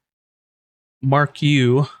gonna mark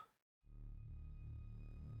you,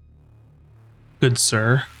 good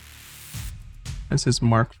sir. That's his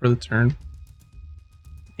mark for the turn.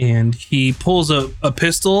 And he pulls a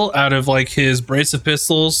pistol out of like his brace of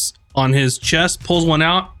pistols on his chest, pulls one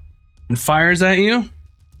out and fires at you.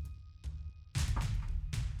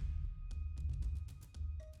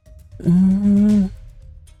 And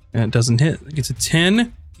it doesn't hit. It gets a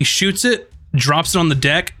 10. He shoots it, drops it on the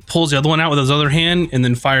deck, pulls the other one out with his other hand, and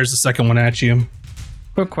then fires the second one at you.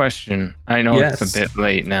 Quick question. I know it's a bit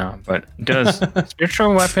late now, but does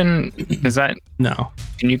spiritual weapon, No.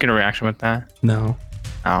 Can you get a reaction with that? No.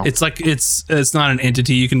 Oh. It's like, it's not an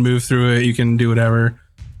entity. You can move through it. You can do whatever.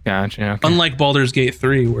 Gotcha. Okay. Unlike Baldur's Gate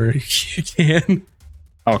 3, where you can.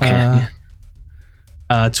 Okay.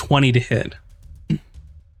 20 to hit.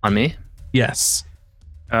 On me? Yes.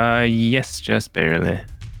 Yes, just barely.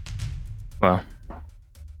 Well.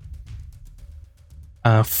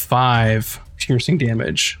 5 piercing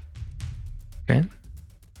damage. Okay.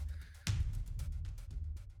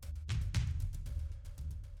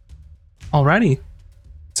 Alrighty.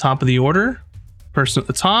 Top of the order. Person at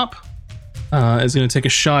the top is going to take a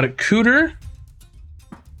shot at Cooter.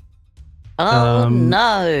 Oh,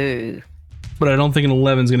 no. But I don't think an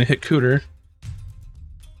 11 is going to hit Cooter.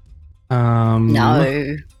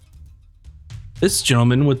 No. This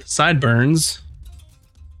gentleman with the sideburns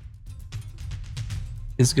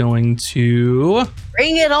is going to...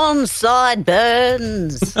 Bring it on,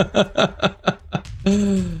 sideburns.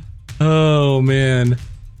 Oh, man.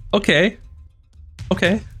 Okay.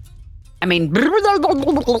 I mean...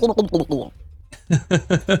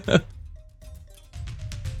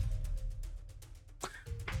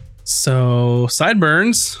 So,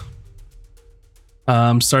 Sideburns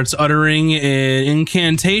starts uttering an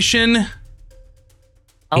incantation.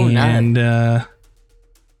 Oh, and, no.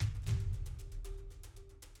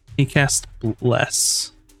 he casts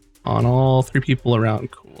Bless on all 3 people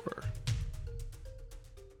around Core.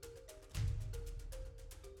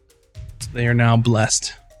 So they are now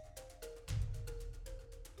blessed.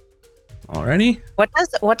 Alrighty. What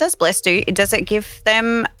does bless do? Does it give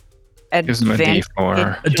them Gives them a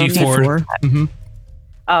D4. A D4. Mm-hmm.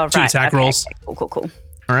 Oh, right. 2 attack rolls. Okay, cool.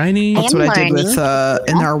 Alrighty. That's what I did with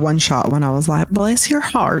in our one shot when I was like, bless your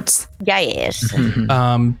hearts. Yes.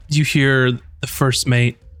 You hear the first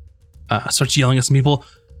mate starts yelling at some people.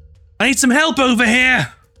 I need some help over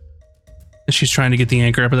here. And she's trying to get the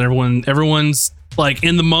anchor up, and everyone's like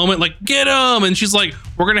in the moment, like, get him. And she's like,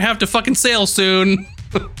 we're gonna have to fucking sail soon.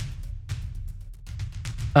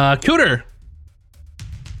 Cooter.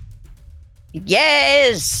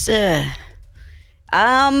 Yes.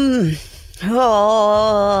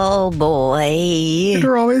 Oh boy.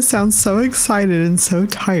 Peter always sounds so excited and so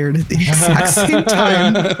tired at the exact same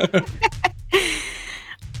time.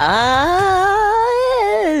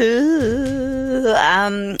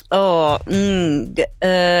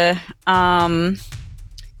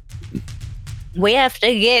 We have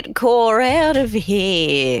to get Core out of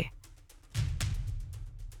here.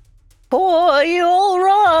 Core, you all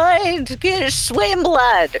right? Get a swim,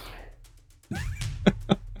 blood.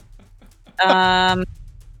 Where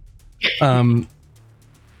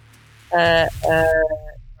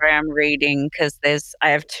I'm reading because I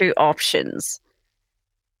have 2 options.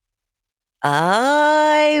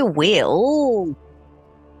 I will.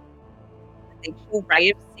 The full ray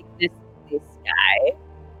of sickness to this guy.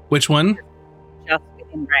 Which one? Just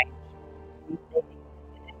within range.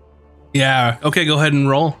 Yeah. Okay, go ahead and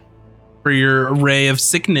roll for your ray of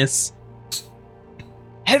sickness.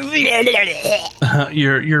 Your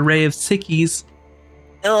ray of sickies.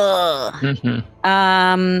 Ugh.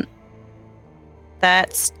 Mm-hmm.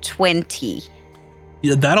 That's 20.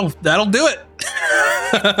 Yeah, that'll do it.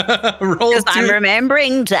 Roll Because I'm 2.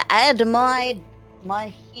 remembering to add my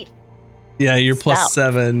hit Yeah, you're plus Stop.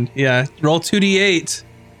 7. Yeah, roll 2d8.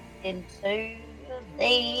 into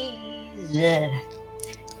these.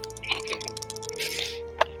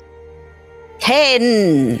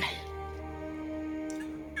 10.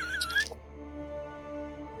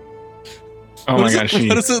 Oh my gosh.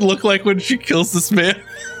 What does it look like when she kills this man?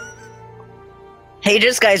 He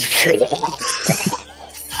just goes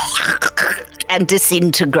and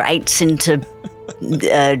disintegrates into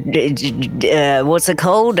what's it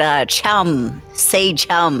called? Sea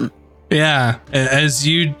chum. Yeah, as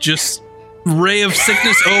you just ray of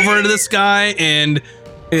sickness over to this guy, and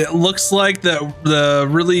it looks like the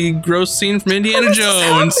really gross scene from Indiana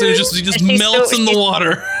Jones. It just melts in the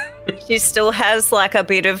water. She still has like a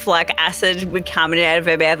bit of like acid coming out of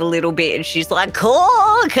her mouth a little bit, and she's like,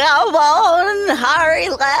 "Oh, come on, hurry,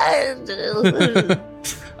 lad."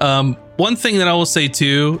 One thing that I will say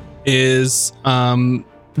too is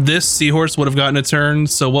this seahorse would have gotten a turn.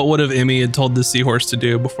 So what would have Emmy had told this seahorse to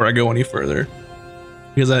do before I go any further?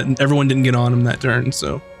 Because everyone didn't get on him that turn.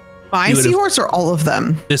 So My seahorse or all of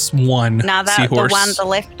them? this one No, that seahorse. the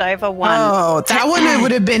leftover one. Oh, that one it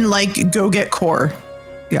would have been like, go get Core.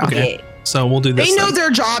 Yeah. Okay. Yeah. So we'll do this. They know then. their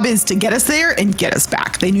job is to get us there and get us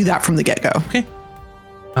back. They knew that from the get-go. Okay.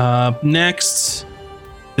 Next,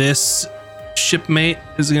 this shipmate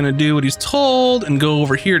is going to do what he's told and go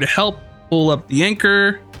over here to help pull up the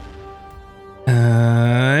anchor.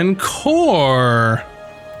 And Core.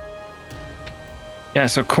 Yeah,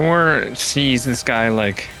 so Core sees this guy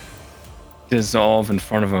like dissolve in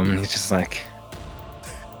front of him, and he's just like,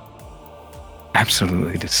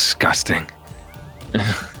 absolutely disgusting.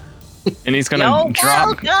 And he's gonna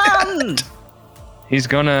drop. Welcome! He's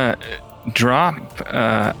gonna drop.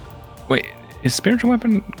 Wait, is spiritual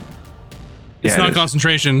weapon? It's not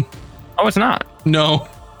concentration. Oh, it's not. No.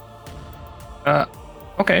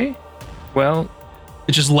 Okay. Well,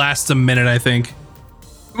 it just lasts a minute, I think.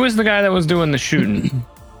 Who was the guy that was doing the shooting?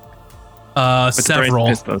 Several.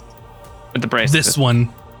 With the brace. This one.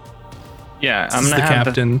 Yeah, I'm gonna have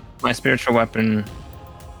captain. My spiritual weapon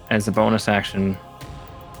as a bonus action.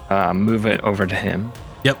 Move it over to him.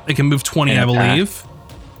 Yep, it can move 20, I believe.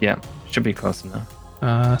 Yep, should be close enough.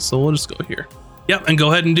 So we'll just go here. Yep, and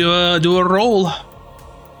go ahead and do a roll.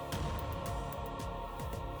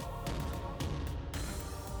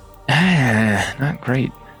 Not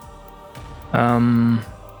great.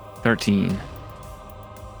 13.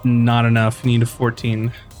 Not enough. You need a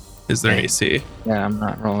 14. Is their AC? Yeah, I'm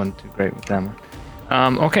not rolling too great with that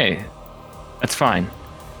one. Okay, that's fine.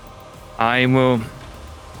 I will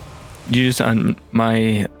use on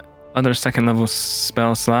my other second level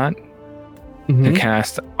spell slot to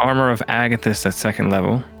cast Armor of Agathis at second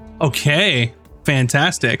level. Okay,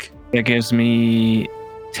 fantastic. That gives me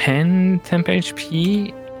 10 temp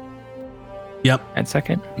HP. Yep. At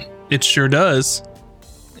second. It sure does.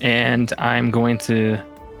 And I'm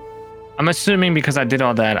assuming because I did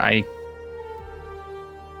all that, I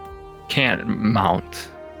can't mount.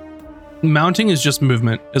 Mounting is just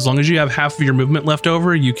movement. As long as you have half of your movement left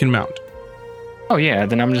over, you can mount. Oh yeah,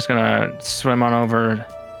 then I'm just gonna swim on over.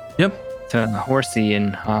 Yep. To Horsey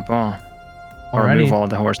and hop on. Or Alrighty. move all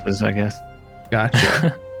the horses, I guess.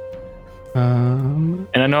 Gotcha. And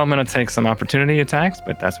I know I'm gonna take some opportunity attacks,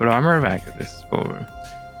 but that's what Armor of Agathis is for.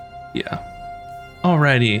 Yeah.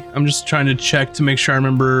 Alrighty. I'm just trying to check to make sure I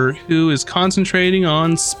remember who is concentrating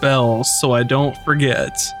on spells so I don't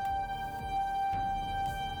forget.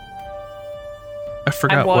 I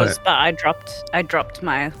forgot what. But I dropped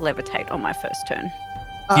my levitate on my first turn.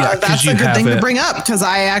 Yeah, that's a good thing to bring up because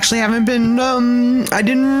I actually haven't been.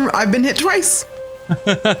 I've been hit twice.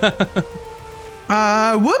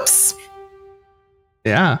 Whoops.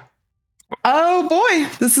 Yeah. Oh boy,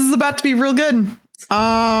 this is about to be real good.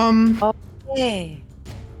 Okay.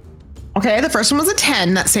 Okay, the first one was a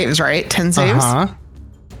 10. That saves, right? 10 saves.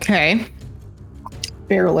 Okay.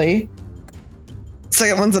 Barely.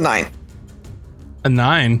 Second one's a 9. A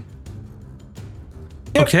 9.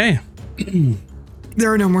 Yep. Okay.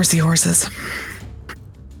 There are no more seahorses.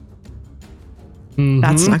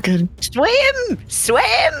 That's not good. Swim!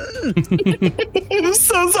 I'm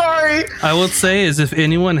so sorry. I would say is if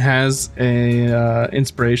anyone has a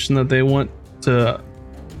inspiration that they want to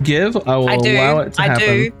give, I will allow it to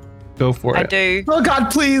happen. Go for it. I do. Oh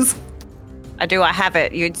God, please. I do. I have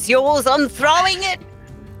it. It's yours. I'm throwing it.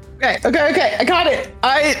 Okay. I got it.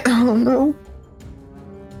 Oh no.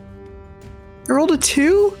 I rolled a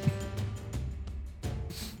 2.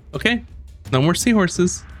 Okay. No more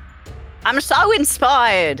seahorses. I'm so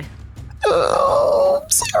inspired. Oh,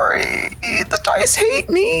 sorry. The dice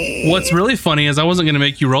hate me. What's really funny is I wasn't going to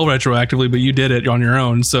make you roll retroactively, but you did it on your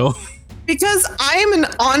own. So because I am an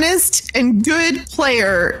honest and good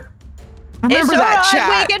player. Remember that,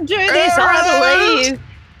 chat. We can do this, I believe.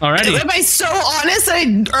 alrighty. Am I so honest that I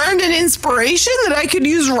earned an inspiration that I could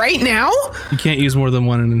use right now? You can't use more than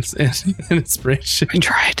one in inspiration. I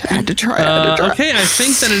tried. I had to try. Okay, I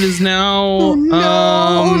think that it is now. Oh,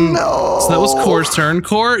 no. So that was Core's turn.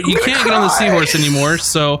 Core, you can't get on the seahorse anymore.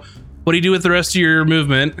 So what do you do with the rest of your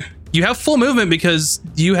movement? You have full movement because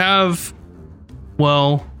you have.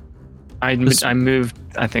 Well, I moved,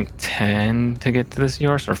 I think 10 to get to the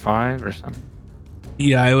seahorse, or 5 or something.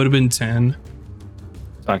 Yeah, it would have been 10.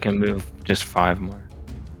 So I can move just 5 more.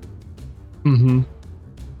 Mm-hmm.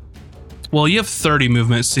 Well, you have 30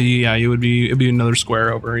 movement, so yeah, it'd be another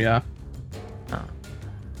square over, yeah. Oh,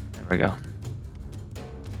 there we go.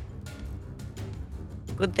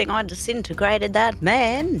 Good thing I disintegrated that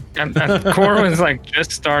man. And Core was like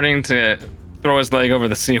just starting to throw his leg over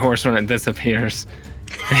the seahorse when it disappears.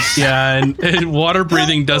 Yeah, and water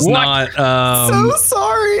breathing does not. So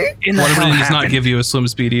sorry. Water breathing does not give you a swim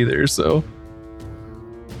speed either. So.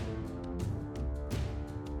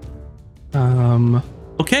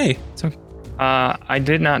 Okay. So, I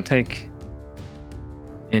did not take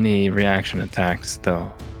any reaction attacks,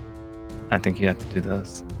 though. I think you have to do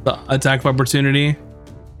those. The attack of opportunity.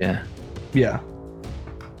 Yeah. Yeah.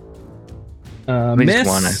 At least Miss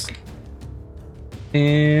one, I think.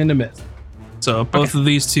 and a miss. So both of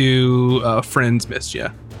these two friends missed you.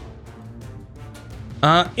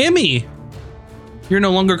 Emmy, you're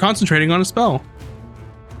no longer concentrating on a spell.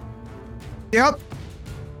 Yep.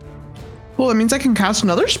 Well, that means I can cast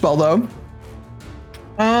another spell though.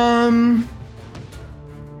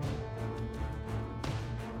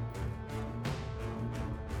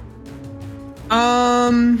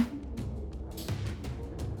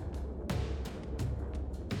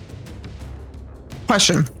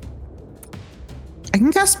 Question. I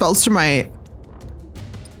can cast spells through my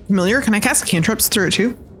familiar. Can I cast cantrips through it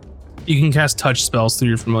too? You can cast touch spells through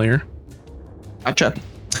your familiar. Gotcha.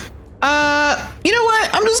 You know what?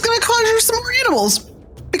 I'm just gonna conjure some more animals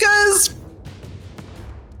because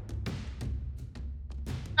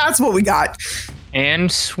that's what we got.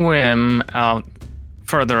 And swim out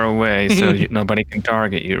further away so nobody can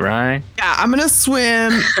target you, right? Yeah, I'm gonna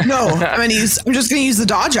swim. No, I'm just gonna use the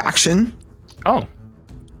dodge action. Oh.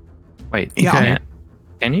 Wait. Yeah. Okay.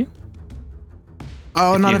 Can you?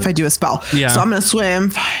 Oh, not if I do a spell. Yeah. So I'm gonna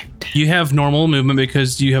swim. You have normal movement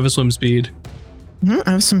because you have a swim speed. I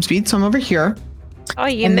have some speed, so I'm over here. Oh,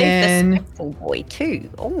 you And moved then- the spectral boy too.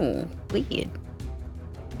 Oh, weird.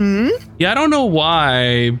 Yeah, I don't know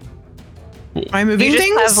why. Am I moving You just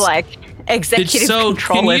things? have like executive control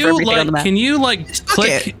can over you everything on the map. can you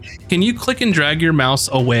click? Can you click and drag your mouse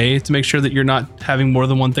away to make sure that you're not having more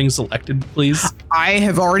than one thing selected, please? I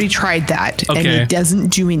have already tried that, and Okay. it doesn't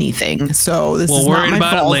do anything. So this We'll is worry not my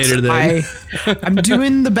about it fault. later then. I'm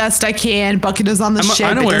doing the best I can. Bucket is on the ship.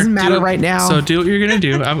 I'm It aware. doesn't matter Do it. right now. So do what you're gonna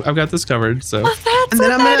do. I've got this covered. So That's And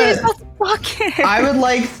then what I'm that gonna- is. That's bucket. I would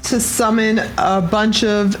like to summon a bunch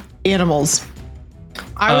of animals.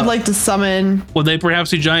 I would like to summon. will they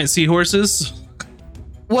perhaps be giant seahorses?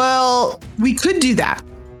 Well, we could do that.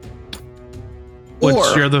 What's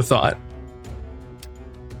Or- your other thought?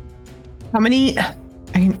 How many?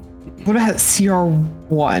 What about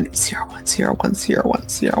CR1?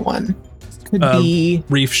 CR1. Could be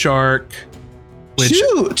Reef shark. Which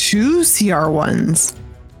two CR1s.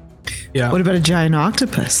 yeah. What about a giant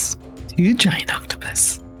octopus? 2 giant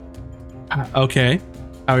octopus. Okay.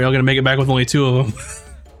 How are y'all gonna make it back with only 2 of them?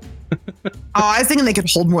 Oh, I was thinking they could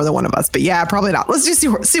hold more than one of us, but yeah, probably not. Let's do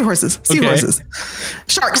seahorses. Seahorses.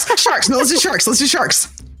 Sharks. No, let's do sharks.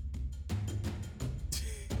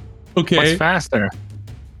 Okay. What's faster?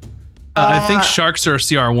 I think sharks are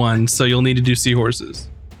CR1, so you'll need to do seahorses.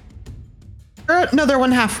 No, they're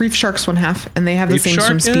 1/2. Reef sharks 1/2, and they have the Reef same shark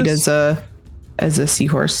swim speed is? as a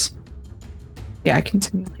seahorse. Yeah, I can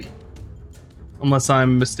simulate. Unless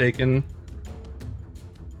I'm mistaken.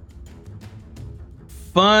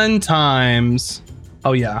 Fun times.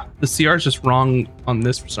 Oh yeah, the CR is just wrong on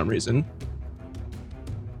this for some reason.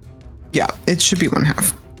 Yeah, it should be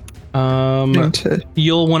 1/2.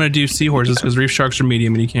 You'll want to do seahorses because reef sharks are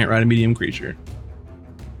medium and you can't ride a medium creature.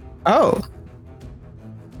 Oh.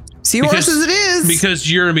 Seahorses it is.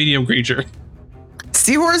 Because you're a medium creature.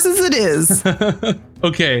 Seahorses it is.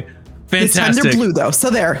 Okay, This time fantastic. they're blue though. So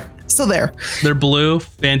there. They're blue.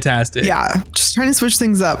 Fantastic. Yeah, just trying to switch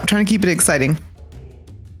things up. Trying to keep it exciting.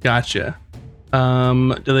 Gotcha.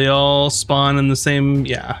 Do they all spawn in the same?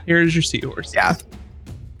 Yeah. Here's your seahorse. Yeah.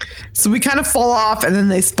 So we kind of fall off and then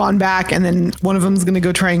they spawn back and then one of them's going to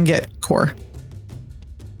go try and get core.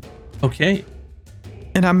 Okay.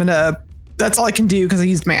 And that's all I can do because I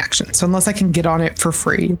used my action. So unless I can get on it for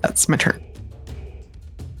free, that's my turn.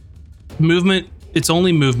 Movement. It's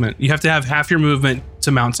only movement. You have to have half your movement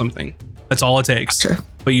to mount something. That's all it takes. Gotcha.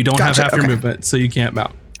 But you don't have Gotcha, half your okay. movement, so you can't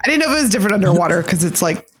mount. I didn't know if it was different underwater because it's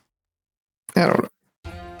like, I don't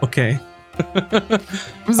know. Okay.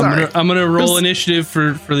 I'm sorry. I'm gonna roll Just- initiative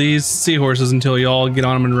for these seahorses until y'all get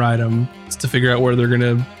on them and ride them, just to figure out where they're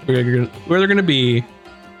gonna be.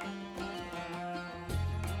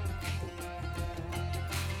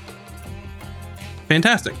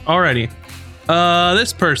 Fantastic. Alrighty.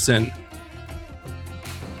 This person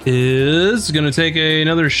is gonna take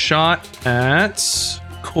another shot at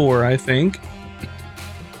Core, I think.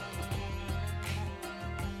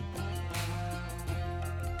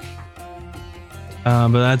 But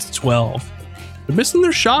that's 12. They're missing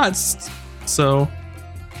their shots. So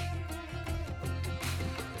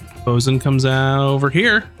Bosun comes out over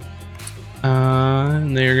here.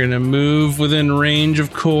 And they're going to move within range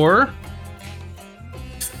of Core.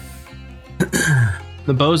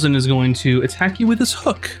 The Bosun is going to attack you with his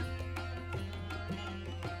hook.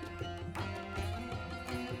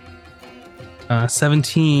 Uh,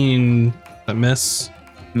 17. A miss.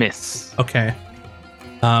 Miss. Okay.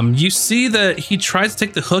 You see that he tries to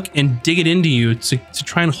take the hook and dig it into you to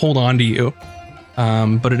try and hold on to you,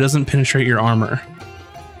 but it doesn't penetrate your armor.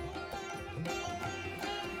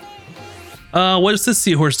 What is this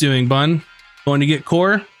seahorse doing, Bun? Going to get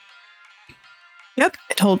Core? Yep.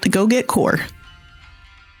 I told to go get Core.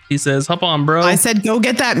 He says, hop on, bro. I said, go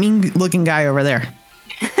get that mean looking guy over there.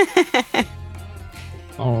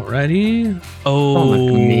 Alrighty.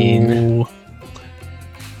 look mean.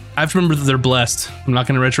 I have to remember that they're blessed. I'm not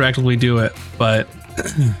going to retroactively do it, but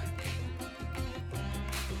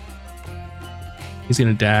he's going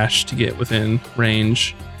to dash to get within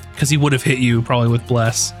range because he would have hit you probably with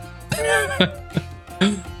bless.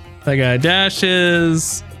 That guy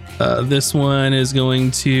dashes. This one is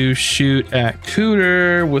going to shoot at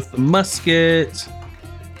Cooter with the musket.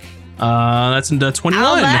 That's into 21.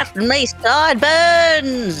 Oh, that's me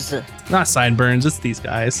sideburns. Not sideburns, it's these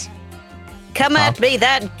guys. Come at me,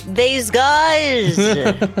 these guys.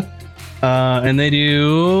 And they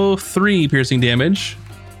do 3 piercing damage.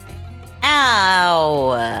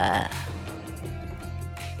 Ow.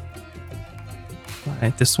 All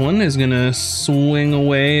right, this one is gonna swing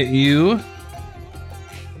away at you,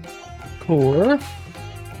 Core,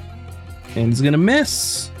 and he's gonna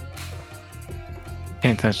miss.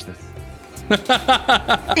 Can't touch this.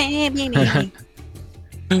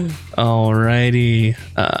 Alrighty,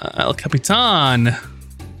 El Capitan.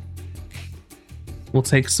 We'll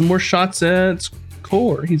take some more shots at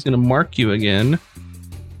Core. He's gonna mark you again.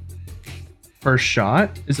 First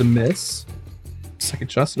shot is a miss.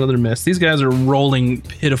 Second shot's another miss. These guys are rolling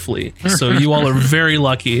pitifully, so you all are very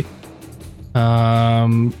lucky.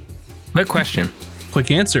 Quick question.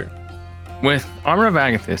 Quick answer. With Armor of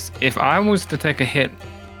Agathis, if I was to take a hit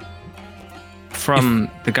from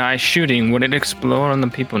the guy shooting, would it explode on the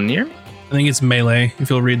people near me? I think it's melee,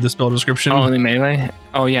 if you'll read the spell description. Oh, the melee?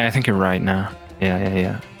 Oh, yeah, I think you're right now.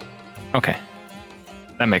 Yeah. Okay.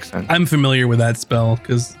 That makes sense. I'm familiar with that spell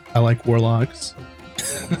because I like warlocks.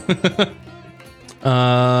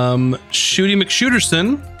 Shooty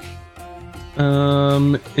McShooterson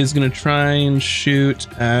is gonna try and shoot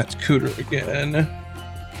at Cooter again.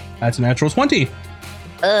 That's a natural 20.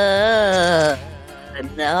 No.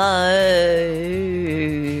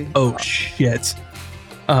 Oh shit.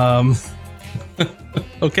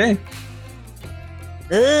 Okay.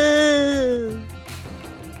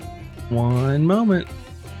 One moment.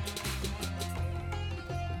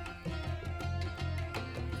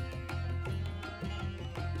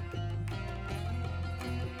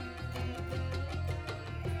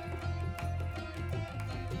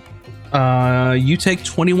 You take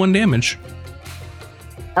 21 damage.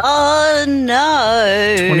 Oh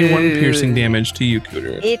no. 21 piercing damage to you,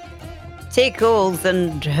 Cooter. It tickles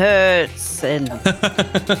and hurts and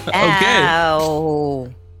Okay. ow.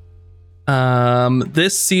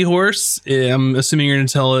 This seahorse, I'm assuming you're gonna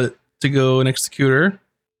tell it to go next to Cooter.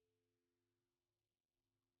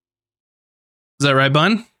 Is that right,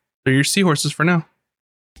 Bun? They're your seahorses for now.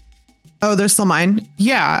 Oh, they're still mine.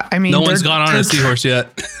 Yeah, I mean, No one's gone on a seahorse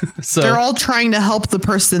yet. So they're all trying to help the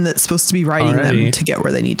person that's supposed to be riding them to get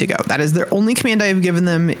where they need to go. That is their only command I have given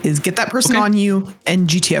them: is get that person on you and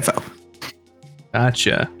GTFO.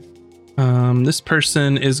 Gotcha. This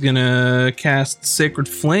person is gonna cast Sacred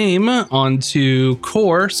Flame onto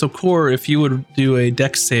Core. So Core, if you would do a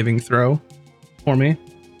Dex saving throw for me.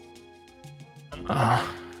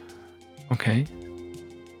 Okay.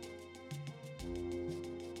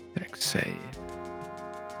 Dex save.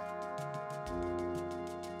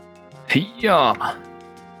 Hey-ya.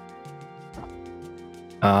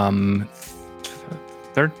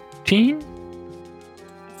 13?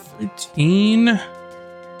 13.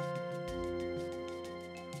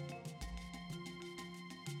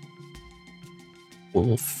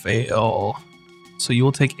 Will fail. So you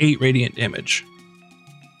will take 8 radiant damage.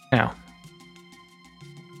 Now.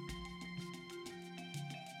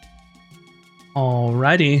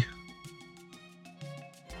 Alrighty.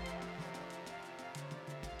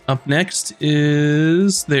 Up next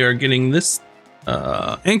is they are getting this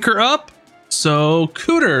anchor up. So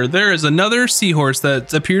Cooter, there is another seahorse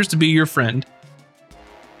that appears to be your friend.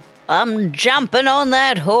 I'm jumping on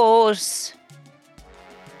that horse.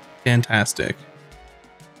 Fantastic.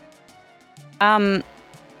 And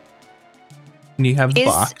you have the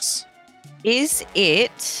box. Is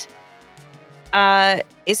it an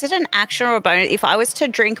action or a bonus? If I was to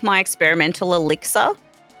drink my experimental elixir,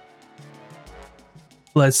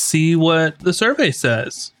 Let's see what the survey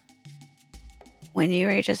says. when you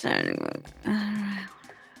reach a certain,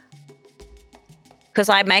 because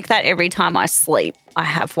I make that every time I sleep. I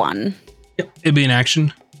have one. Yep, it'd be an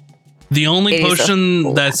action. The only It is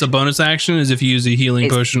potion that's a bonus action is if you use a healing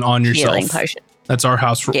potion on yourself. Healing potion. That's our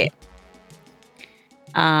house rule. Yeah.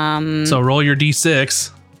 So roll your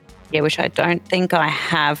d6. Yeah, which I don't think I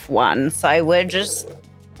have one. So we're just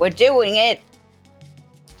We're doing it.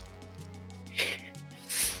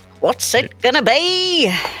 What's it gonna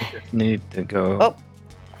be? Need to go.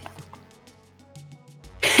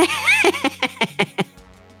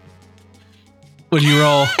 Would you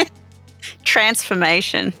roll?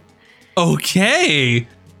 Transformation. Okay.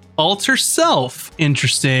 Alter self.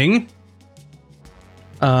 Interesting.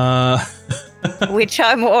 Which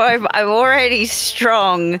I'm already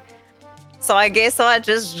strong. So I guess I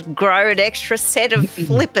just grow an extra set of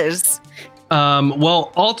flippers.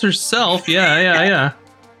 Well, alter self. Yeah.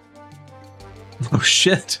 Oh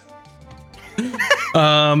shit.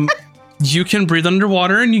 You can breathe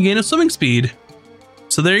underwater and you gain a swimming speed.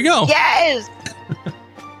 So there you go. Yes.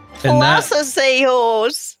 And Plus a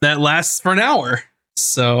seahorse. that lasts for an hour.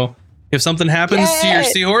 So if something happens to your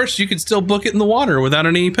seahorse, you can still book it in the water without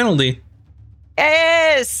any penalty.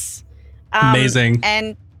 Yes. Amazing.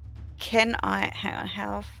 And can I?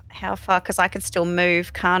 How far? Because I can still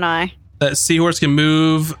move, can't I? That seahorse can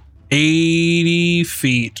move 80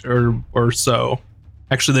 feet or so.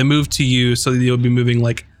 Actually, they move to you, so you'll be moving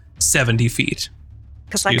like 70 feet.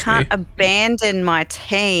 Because I can't abandon my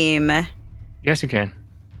team. Yes, you can.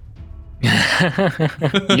 You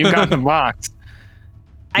got the box.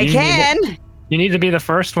 I can. You need to be the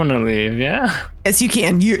first one to leave, yeah? Yes, you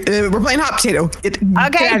can. We're playing hot potato.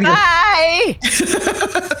 Okay, bye.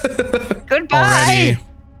 Goodbye. Alrighty.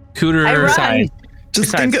 Cooter. I run. Besides,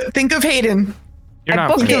 Just think of Hayden. you're I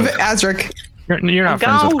not book Think it. of Azric. You're not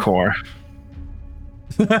friends with Core.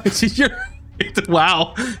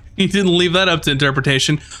 Wow. You didn't leave that up to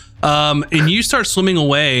interpretation. And you start swimming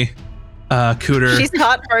away, Cooter. She's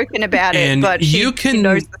heartbroken about it, And but she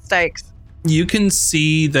knows the stakes. You can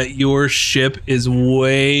see that your ship is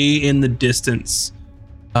way in the distance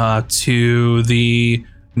to the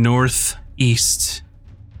northeast.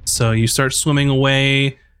 So you start swimming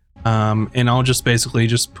away, and I'll just basically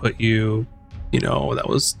just put you, that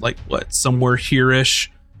was like somewhere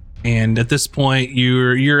here-ish. And at this point,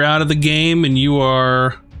 you're out of the game, and you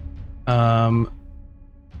are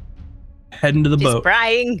heading to the boat.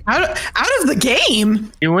 Spraying. Out of the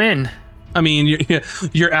game. You win. I mean,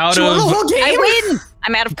 you're out So of. the whole game. I win.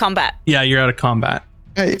 I'm out of combat. Yeah, you're out of combat.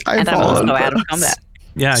 I And I'm followed, also out of but combat.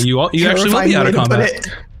 Yeah, you actually will be out of combat.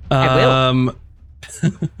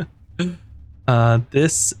 I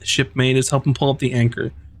This shipmate is helping pull up the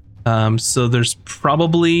anchor. So there's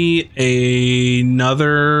probably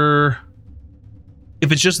another.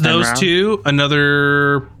 If it's just those two,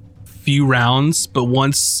 another few rounds. But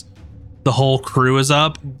once the whole crew is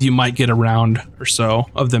up, you might get a round or so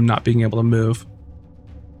of them not being able to move.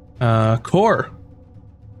 Core.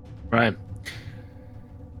 Right.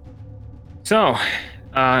 So,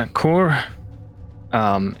 Core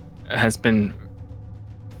has been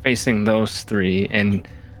facing those three, and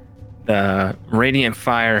the radiant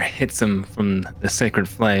fire hits him from the sacred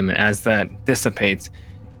flame. And as that dissipates,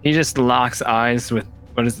 he just locks eyes with,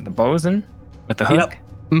 what is it, the bosun? With the hook? Yep.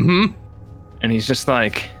 Mm-hmm. And he's just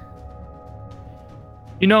like,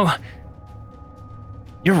 you're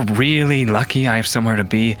really lucky I have somewhere to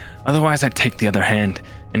be. Otherwise, I'd take the other hand.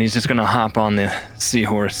 And he's just going to hop on the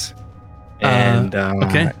seahorse and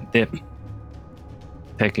dip,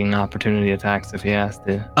 taking opportunity attacks if he has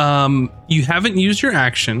to. You haven't used your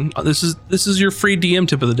action. This is your free DM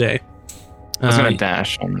tip of the day. I was going to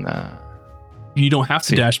dash on the... You don't have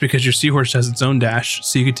to dash because your seahorse has its own dash.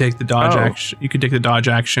 So you could take the dodge action. You could take the dodge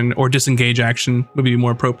action, or disengage action would be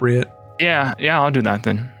more appropriate. Yeah, I'll do that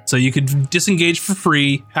then. So you could disengage for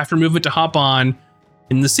free, have your movement to hop on,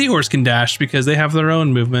 and the seahorse can dash because they have their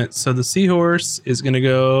own movement. So the seahorse is going to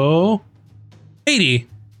go 80.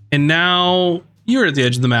 And now you're at the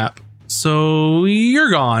edge of the map. So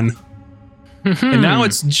you're gone. And now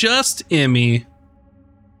it's just Emmy.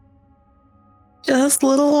 Just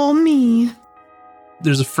little old me.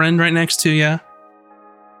 There's a friend right next to you.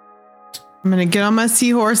 I'm gonna get on my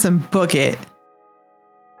seahorse and book it.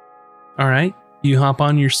 All right. You hop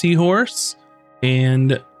on your seahorse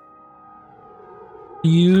and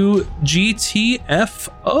you GTFO.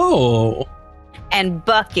 And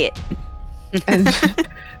Bucket.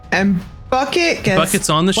 And Bucket gets Bucket's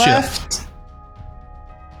on the left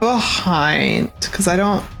behind because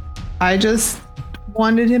I just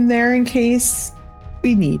wanted him there in case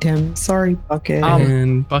we need him. Sorry, Bucket.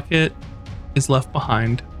 And Bucket is left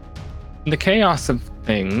behind. The chaos of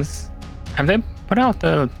things. Have they put out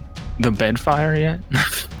the bed fire yet?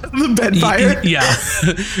 The bed fire. Yeah.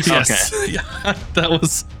 Yes. Okay. Yeah.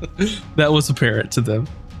 That was apparent to them.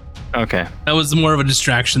 Okay. That was more of a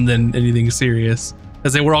distraction than anything serious,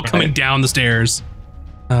 as they were all coming down the stairs,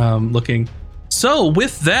 looking. So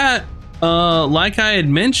with that, like I had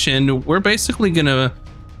mentioned, we're basically gonna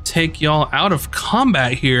take y'all out of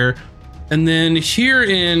combat here. And then here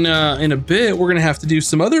in a bit, we're going to have to do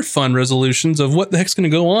some other fun resolutions of what the heck's going to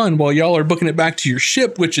go on while y'all are booking it back to your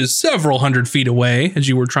ship, which is several hundred feet away as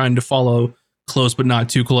you were trying to follow close, but not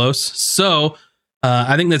too close. So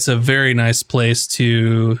I think that's a very nice place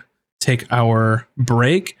to take our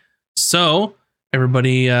break. So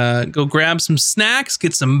everybody go grab some snacks,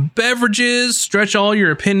 get some beverages, stretch all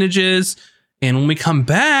your appendages. And when we come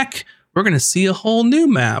back, we're going to see a whole new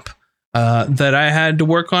map. That I had to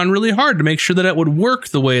work on really hard to make sure that it would work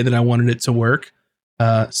the way that I wanted it to work.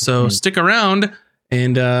 So stick around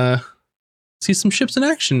and see some ships in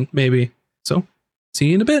action, maybe. So see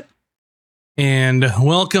you in a bit. And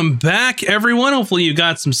welcome back, everyone. Hopefully you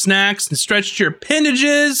got some snacks and stretched your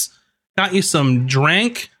appendages, got you some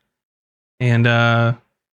drink. And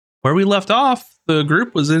where we left off, the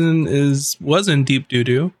group was in deep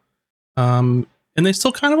doo-doo. And they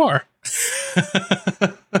still kind of are.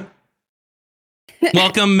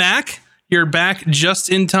 Welcome, Mac. You're back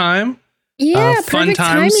just in time. Yeah, fun perfect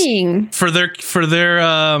times timing for their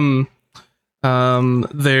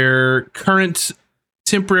current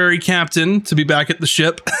temporary captain to be back at the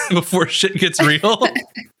ship before shit gets real.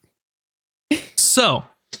 So,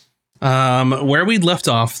 where we'd left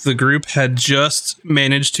off, the group had just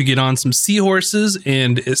managed to get on some seahorses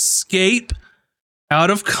and escape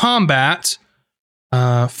out of combat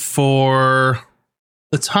for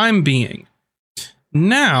the time being.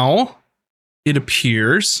 Now, it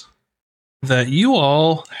appears that you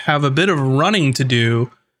all have a bit of running to do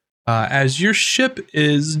as your ship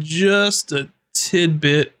is just a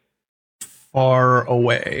tidbit far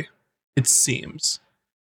away, it seems.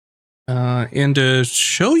 And to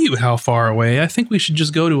show you how far away, I think we should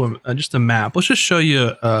just go to just a map. Let's just show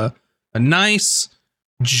you a nice,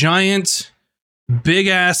 giant,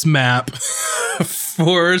 big-ass map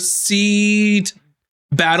for sea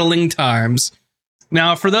battling times.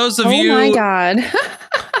 Now, for those of you, oh my god,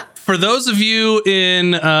 for those of you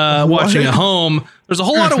in watching at home, there's a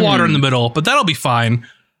whole lot of water in the middle, but that'll be fine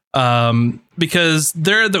because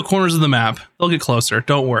they're at the corners of the map. They'll get closer.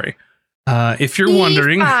 Don't worry. If you're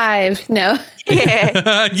wondering, E5. No, Yeah.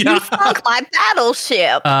 yeah. You sunk my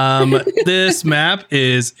battleship. This map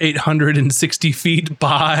is 860 feet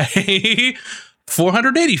by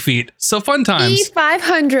 480 feet. So fun times.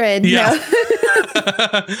 E500. Yeah.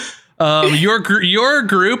 No. Your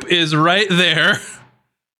group is right there,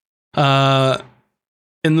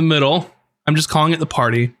 in the middle. I'm just calling it the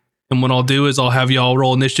party, and what I'll do is I'll have y'all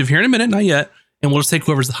roll initiative here in a minute, not yet, and we'll just take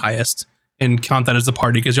whoever's the highest and count that as the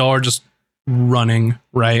party because y'all are just running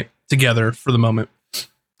right together for the moment.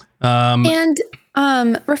 And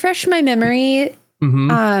refresh my memory.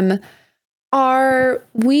 Mhm. Are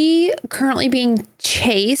we currently being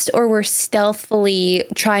chased, or we're stealthily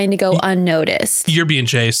trying to go unnoticed? You're being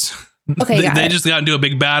chased. Okay, they just got into a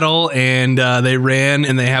big battle and they ran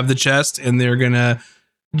and they have the chest and they're gonna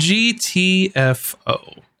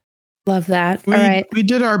GTFO. Love that. All right. We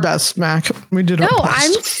did our best, Mac. We did our No, best.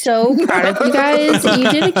 I'm so proud of you guys.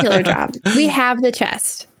 You did a killer job. We have the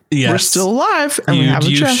chest. Yes, We're still alive, and we have a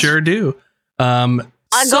you chest. sure do. I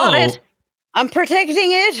got it. I'm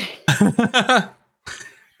protecting it.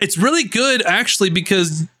 It's really good actually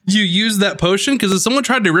because you use that potion, because if someone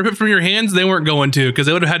tried to rip it from your hands, they weren't going to, because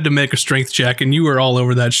they would have had to make a strength check and you were all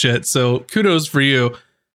over that shit. So kudos for you.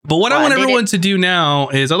 But what I want everyone to do now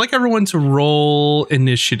is I'd like everyone to roll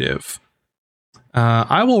initiative.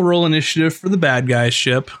 I will roll initiative for the bad guy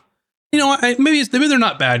ship. You know, maybe they're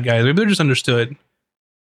not bad guys. Maybe they're just understood.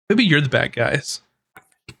 Maybe you're the bad guys.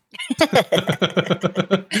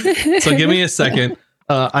 So give me a second.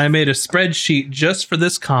 I made a spreadsheet just for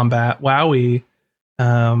this combat. Wowee.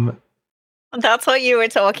 That's what you were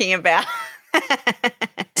talking about.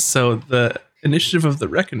 So the initiative of the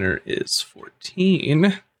Reckoner is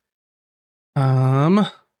 14. All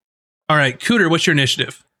right, Cooter, what's your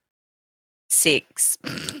initiative? 6.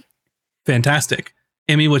 Fantastic.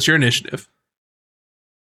 Emmy, what's your initiative?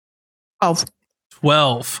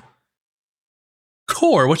 12.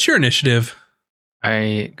 Core, what's your initiative?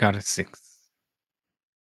 I got a 6.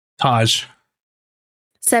 Taj.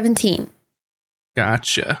 17.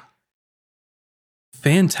 Gotcha.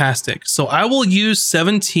 Fantastic. So I will use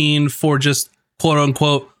 17 for just quote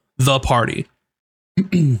unquote the party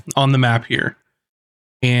on the map here.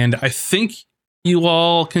 And I think you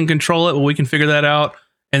all can control it, but we can figure that out.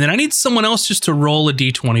 And then I need someone else just to roll a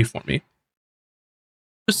d20 for me.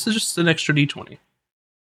 Just an extra d20.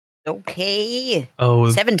 Okay.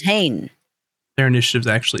 Oh, 17. their initiative's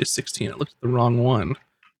actually a 16. I looked at the wrong one.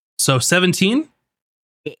 So 17?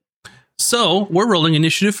 Yeah. So we're rolling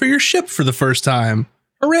initiative for your ship for the first time.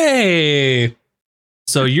 Hooray!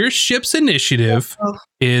 So your ship's initiative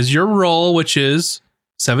is your roll, which is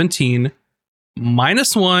 17,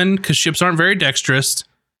 -1, because ships aren't very dexterous.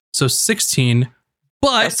 So 16.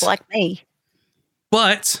 Just like me.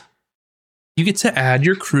 But you get to add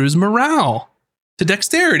your crew's morale to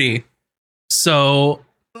dexterity. So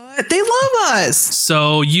They love us.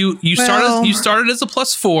 So you started as a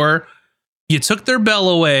 +4. You took their bell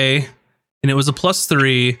away, and it was a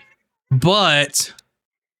 +3. But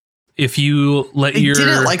if you let They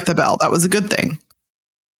didn't like the bell. That was a good thing.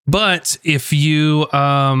 But if you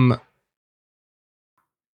the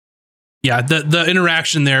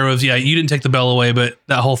interaction there was you didn't take the bell away, but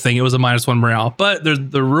that whole thing, it was a -1 morale. But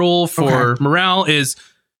the rule for morale is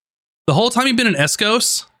the whole time you've been in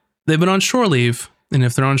Escos, they've been on shore leave. And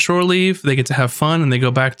if they're on shore leave, they get to have fun and they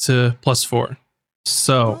go back to +4.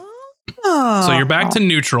 So you're back to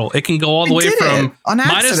neutral. It can go all the way from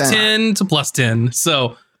 -10 to +10.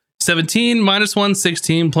 So 17 -1,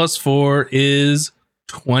 16 +4 is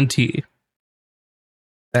 20.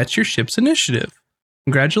 That's your ship's initiative.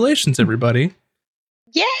 Congratulations, everybody.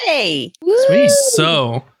 Yay! Sweet.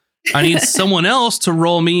 So I need someone else to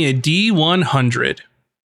roll me a D100.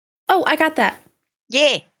 Oh, I got that.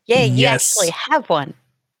 Yeah, you Yes. actually have one.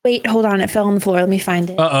 Wait, hold on. It fell on the floor. Let me find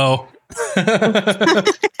it. Uh-oh.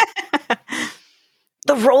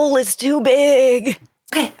 The roll is too big.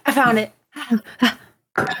 Okay, I found it.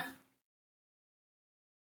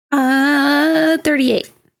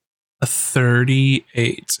 38. A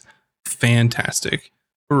 38. Fantastic.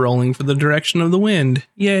 Rolling for the direction of the wind.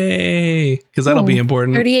 Yay. Because that'll be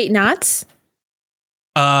important. 38 knots?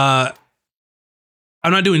 I'm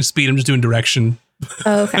not doing speed. I'm just doing direction.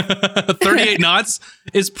 Oh, okay. 38 knots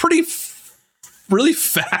is really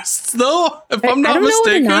fast, though, if I'm not I don't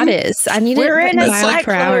mistaken. know what a knot is. I need We're it in a miles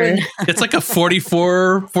per hour. cyclone. It's like a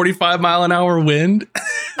 45 mile an hour wind.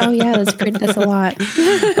 Oh, yeah, that's a lot.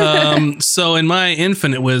 So in my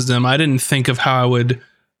infinite wisdom, I didn't think of how I would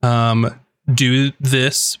do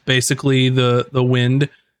this, basically the wind.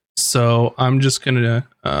 So I'm just gonna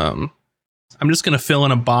fill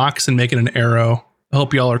in a box and make it an arrow. I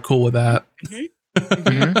hope y'all are cool with that.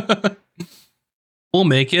 We'll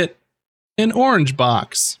make it an orange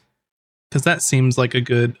box because that seems like a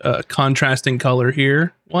good contrasting color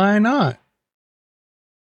here. Why not?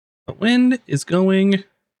 The wind is going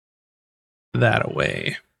that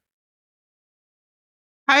way.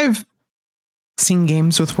 I've seen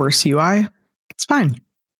games with worse UI. It's fine.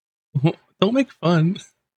 Don't make fun.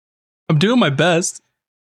 I'm doing my best.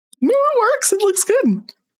 No, it works. It looks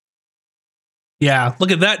good. Yeah,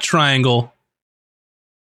 look at that triangle.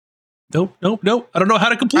 Nope. I don't know how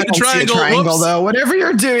to complete a triangle. See a triangle Whoops. though. Whatever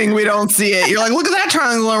you're doing, we don't see it. You're like, look at that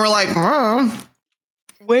triangle, and we're like, oh.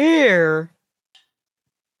 Where?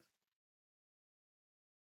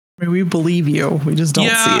 I mean, we believe you. We just don't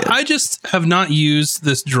see it. I just have not used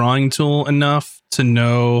this drawing tool enough to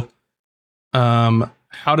know how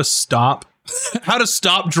to stop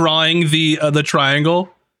drawing the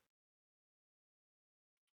triangle.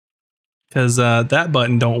 Because that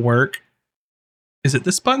button don't work. Is it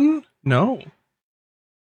this button? No.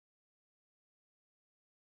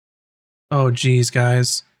 Oh, geez,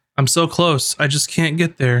 guys. I'm so close. I just can't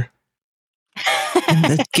get there. And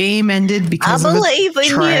the game ended because I of believe a in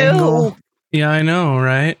triangle. Yeah, I know,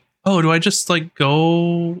 right? Oh, do I just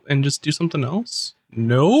go and just do something else?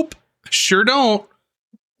 Nope. Sure don't.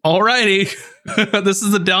 Alrighty. This is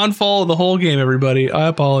the downfall of the whole game, everybody. I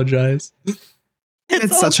apologize.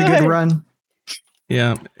 It's such a good run.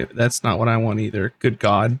 Yeah, that's not what I want either. Good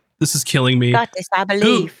God. This is killing me. Got this, I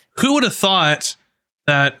believe. Who would have thought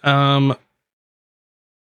that my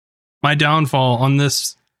downfall on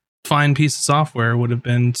this fine piece of software would have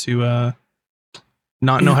been to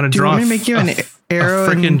not know how to draw. Do you want me to make you an arrow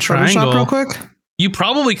freaking in triangle Photoshop real quick? You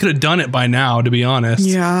probably could have done it by now, to be honest.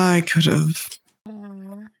 Yeah, I could have.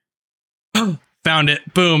 Found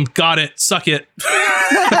it. Boom. Got it. Suck it. Your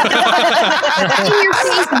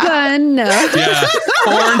face gun. No. Yeah.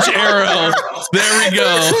 Orange arrow. There we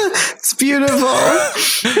go. It's beautiful.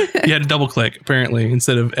 You had to double click, apparently,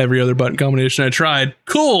 instead of every other button combination I tried.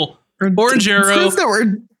 Cool. Orange arrow.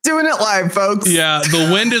 We're doing it live, folks. Yeah, the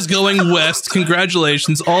wind is going west.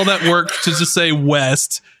 Congratulations. All that work to just say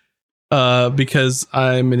west because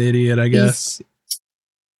I'm an idiot, I guess.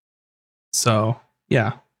 So,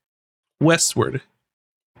 yeah. Westward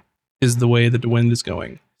is the way that the wind is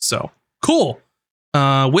going. So, cool.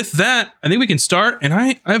 With that, I think we can start. And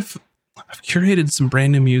I've curated some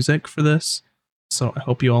brand new music for this. So, I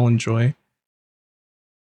hope you all enjoy.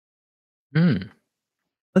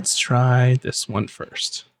 Let's try this one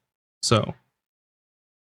first. So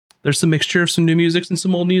there's a mixture of some new musics and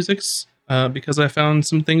some old musics. because I found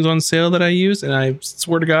some things on sale that I use, and I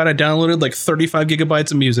swear to God, I downloaded like 35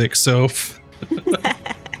 gigabytes of music. So,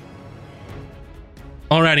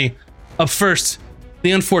 alrighty. Up first,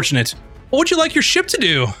 the unfortunate. What would you like your ship to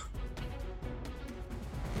do?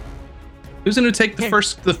 Who's going to take the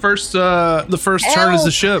first turn as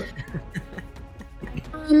the ship?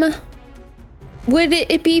 Would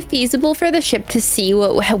it be feasible for the ship to see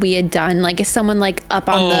what we had done? Like, is someone like up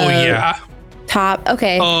on the top?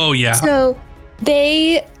 Okay. Oh yeah. So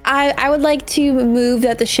I would like to move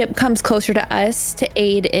that the ship comes closer to us to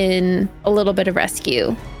aid in a little bit of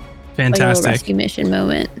rescue. Fantastic. Like a little rescue mission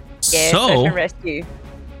moment. Yeah, So search and rescue.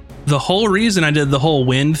 the whole reason I did the whole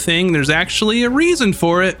wind thing, there's actually a reason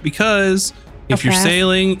for it, because if you're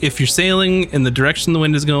sailing in the direction the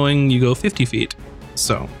wind is going, you go 50 feet.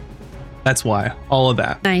 So that's why, all of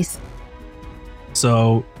that. Nice.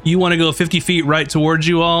 So you want to go 50 feet right towards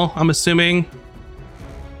you all, I'm assuming?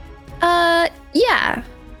 Yeah.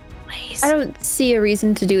 Nice. I don't see a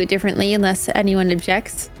reason to do it differently unless anyone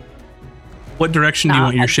objects. What direction do you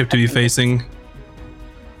want your ship to be facing?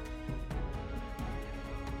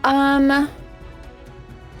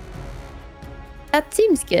 That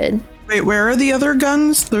seems good. Wait, where are the other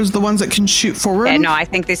guns? There's the ones that can shoot forward? Yeah, no, I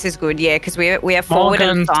think this is good. Yeah, because we have Small forward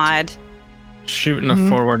and guns. side. Shooting a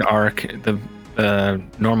forward arc. The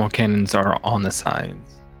normal cannons are on the sides.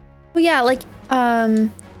 Well, yeah, like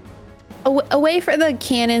a way for the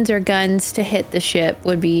cannons or guns to hit the ship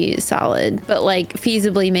would be solid, but like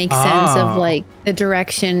feasibly makes sense of like the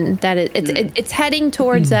direction that it's heading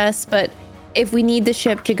towards us. But if we need the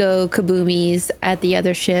ship to go kaboomies at the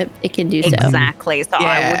other ship, it can do so. Exactly. So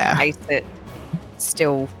I Yeah. would face it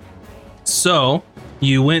still. So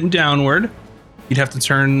you went downward. You'd have to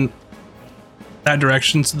turn that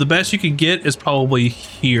direction. So the best you could get is probably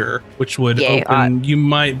here, which would open. You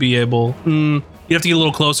might be able. You have to get a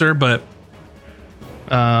little closer, but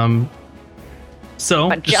But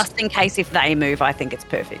just in case if they move, I think it's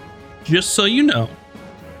perfect. Just so you know,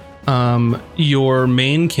 your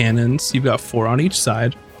main cannons, you've got 4 on each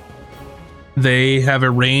side. They have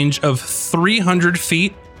a range of 300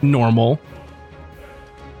 feet normal,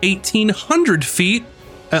 1,800 feet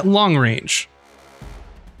at long range.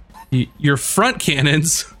 Your front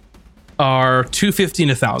cannons are 250 and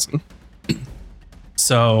 1,000.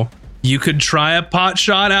 So you could try a pot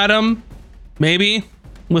shot at them, maybe,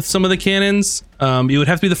 with some of the cannons. You would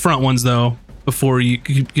have to be the front ones, though, because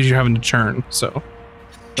you're having to turn. So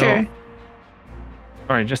Sure.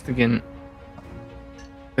 All right, just again,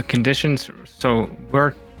 the conditions. So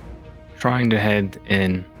we're trying to head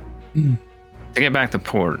in to get back to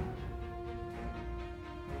port.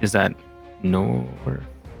 Is that north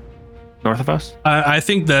of us? I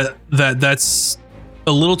think that's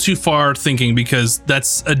a little too far thinking, because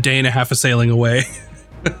that's a day and a half of sailing away.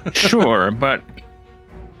 Sure, but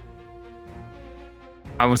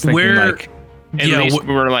I was thinking like at least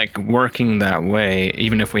we're like working that way,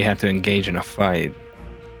 even if we have to engage in a fight.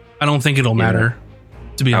 I don't think it'll matter,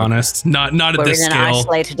 to be honest. Not at this We're in scale. an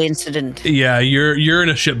isolated incident. Yeah, you're in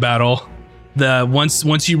a ship battle.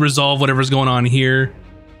 Once you resolve whatever's going on here,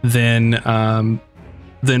 then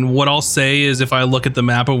what I'll say is, if I look at the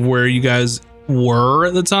map of where you guys were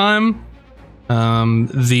at the time,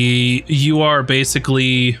 you are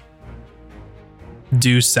basically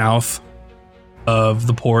due south of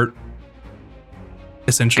the port,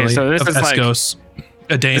 essentially. Okay, so this of is Escos,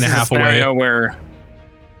 a day and a half away. Where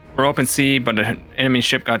we're open sea, but an enemy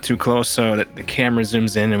ship got too close, so that the camera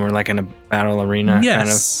zooms in and we're like in a battle arena.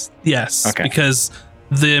 Yes, kind of. yes. Okay. Because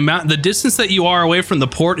the distance that you are away from the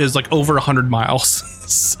port is like over 100 miles.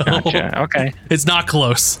 So Gotcha. Okay. it's not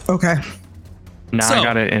close. Okay. Now So- I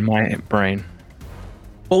got it in my brain.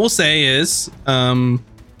 What we'll say is, we'll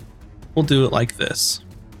do it like this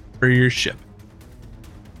for your ship.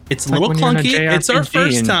 It's a like little when you're in a clunky. It's our JRPG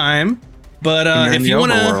first and time, but you're in if the you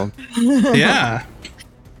want overworld. to, yeah,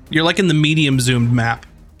 you're like in the medium zoomed map.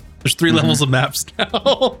 There's 3 levels of maps now.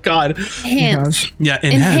 Oh God. Enhance. Yeah,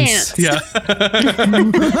 enhance. Enhanced. Yeah.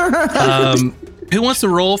 Who wants to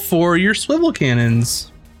roll for your swivel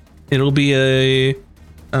cannons? It'll be a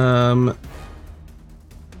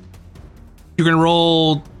you're gonna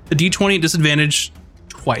roll a d20 at disadvantage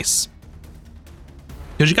twice,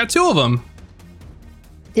 because you got 2 of them.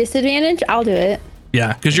 Disadvantage? I'll do it.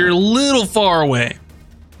 Yeah, because you're a little far away.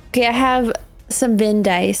 Okay, I have some Vin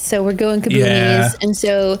dice, so we're going kaboonies, Yeah. and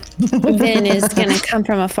so Vin is gonna come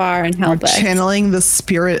from afar and We're help us. channeling the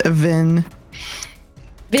spirit of Vin.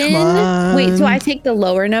 Vin, Come wait, so on. I take the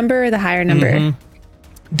lower number or the higher number? Mhm.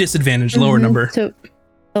 Disadvantage, lower number. So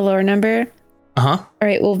the lower number. Uh huh. All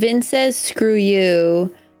right. Well, Vin says, "Screw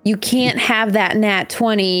you," you can't have that nat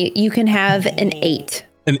 20. You can have an 8.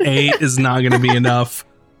 An 8 is not going to be enough.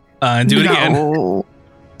 Do it again.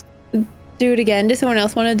 Do it again. Does someone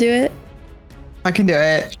else want to do it? I can do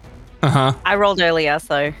it. I rolled earlier,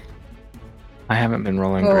 so. I haven't been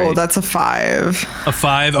rolling Oh, great. that's a 5. A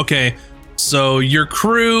 5. Okay. So your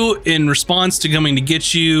crew, in response to coming to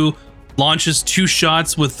get you, launches 2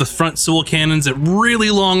 shots with the front civil cannons at really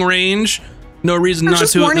long range. No reason not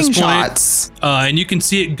Just to at this warning point. shots. And you can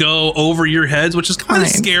see it go over your heads, which is kind of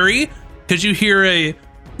Fine. scary because you hear a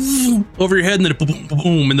over your head and then a boom, boom,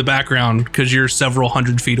 boom in the background because you're several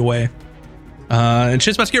hundred feet away. And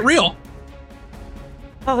shit's about to get real.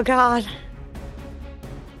 Oh, God.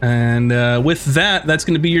 And with that, that's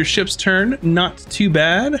going to be your ship's turn. Not too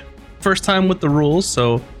bad. First time with the rules,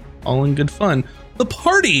 so all in good fun. The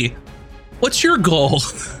party. What's your goal?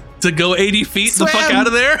 To go 80 feet the fuck Swim. out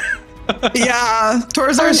of there? Yeah,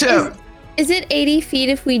 towards our ship. Is it 80 feet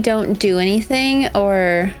if we don't do anything,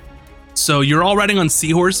 or? So you're all riding on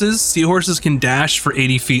seahorses. Seahorses can dash for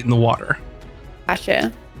 80 feet in the water.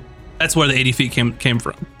 Gotcha. That's where the 80 feet came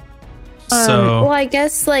from. Well, I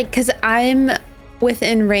guess because I'm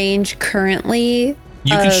within range currently.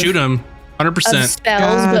 You can of- shoot them Of 100%. spells,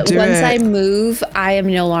 Yeah, but do once it. I move, I am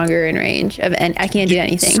no longer in range of, and I can't do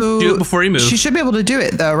anything. So Do it before you move. She should be able to do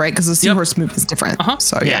it though, right? Because the seahorse move is different.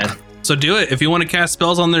 So yeah. So do it. If you want to cast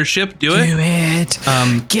spells on their ship, do it. Do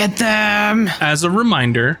it. Get them. As a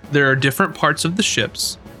reminder, there are different parts of the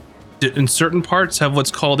ships. And certain parts have what's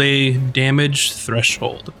called a damage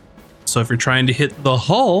threshold. So if you're trying to hit the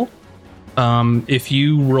hull, if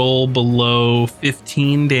you roll below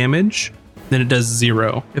 15 damage, then it does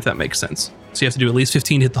 0, if that makes sense. So you have to do at least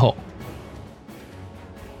 15 to hit the hull.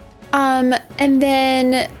 And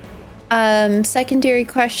then secondary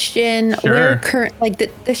question, Sure. where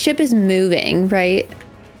the ship is moving, right?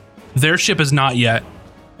 Their ship is not yet.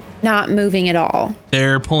 Not moving at all.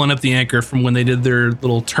 They're pulling up the anchor from when they did their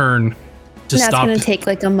little turn to And that's stop. going to take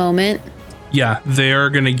like a moment. Yeah, they're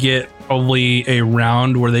going to get probably a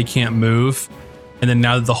round where they can't move. And then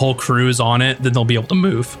now that the whole crew is on it, then they'll be able to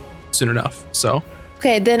move soon enough. So,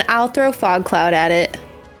 Okay, then I'll throw fog cloud at it.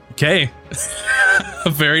 okay.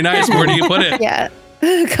 Very nice. Where do you put it? Yeah.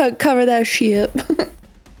 Cover that ship.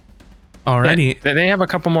 Alrighty. They have a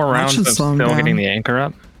couple more rounds should of slow still 'em getting down. the anchor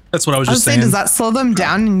up. That's what I was I was just saying, saying. does that slow them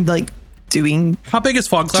down and like doing How big is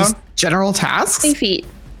Fog Cloud? just general tasks? 20 feet.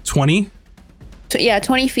 20? Yeah,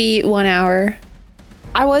 20 feet, 1 hour.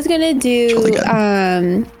 I was gonna do really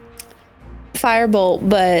good. firebolt,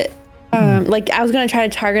 but like I was gonna try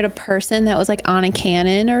to target a person that was like on a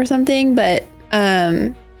cannon or something, but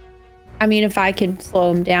I mean, if I could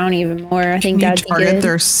slow them down even more, I think Can you that'd be target good.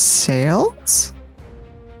 their sails?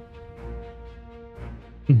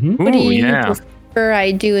 Mm-hmm. What do Ooh, you yeah. prefer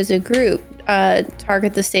I do as a group?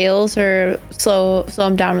 Target the sails or slow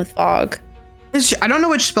them down with fog? I don't know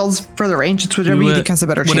which spells further range. It's whatever Do you it. think has a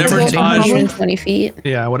better chance Whatever of Both hitting. Taj- probably. 120 feet.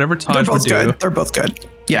 Yeah, whatever They're Taj would both do. good. They're both good.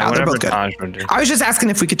 Yeah, they're Whatever both good. Taj would do. I was just asking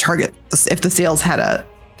if we could target this, if the sails had a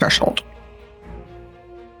threshold.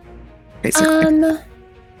 Basically.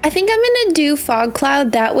 I think I'm gonna do fog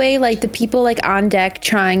cloud. That way, like the people like on deck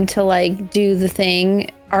trying to like do the thing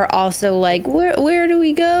are also like, where do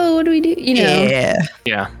we go? What do we do? You know? Yeah.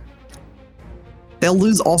 Yeah. They'll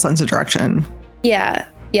lose all sense of direction. Yeah.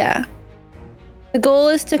 The goal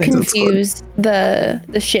is to Think that's good. confuse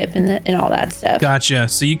the ship and all that stuff. Gotcha.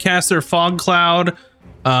 So you cast their Fog Cloud.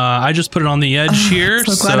 I just put it on the edge here.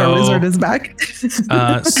 So glad our wizard is back.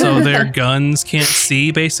 So their guns can't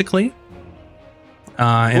see, basically.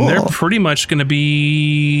 And they're Cool. pretty much going to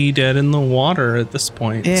be dead in the water at this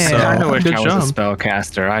point. Yeah. So, I I wish good I was job. a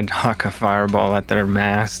spellcaster. I'd huck a fireball at their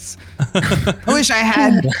masts. I wish I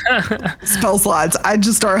had spell slots. I'd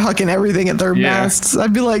just start hucking everything at their Yeah. masts.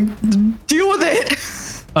 I'd be like, deal with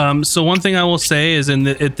it. So one thing I will say is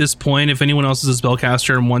at this point, if anyone else is a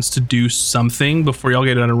spellcaster and wants to do something before y'all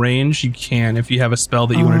get out of range, you can if you have a spell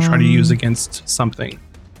that you want to try to use against something.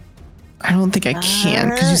 I don't think I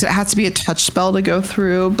can because you said it has to be a touch spell to go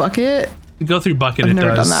through bucket. Go through bucket, I've it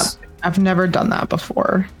never does. done that. I've never done that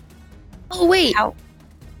before. Oh wait. How-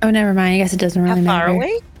 Oh, never mind. I guess it doesn't How really far matter.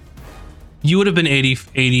 away? You would have been 80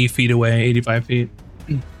 feet away, 85 feet.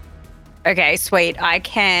 Okay, sweet. I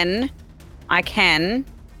can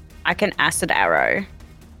acid arrow.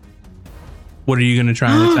 What are you going to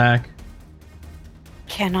try and attack?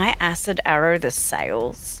 Can I acid arrow the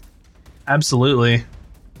sails? Absolutely.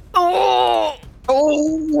 Oh,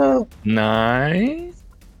 Nice.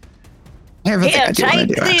 I have a thing here, I do want to take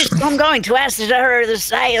do, this. actually. I'm going to acid arrow the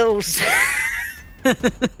sails.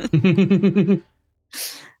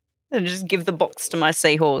 And just give the box to my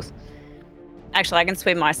seahorse. Actually, I can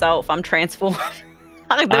swim myself. I'm transformed.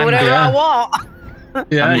 I can do I'm- whatever yeah. I want.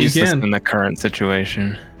 Yeah, I'm you useless can. in the current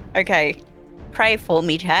situation. Okay. Pray for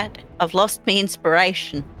me, chat. I've lost me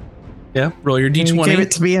inspiration. Yeah, roll your You gave it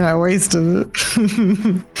d20. to me and I wasted it.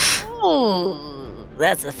 Ooh,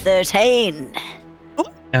 that's a 13.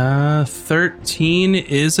 13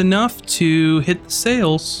 is enough to hit the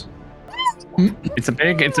sails. It's a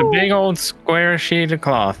big old square sheet of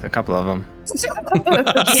cloth. A couple of them.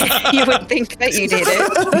 You would think that you did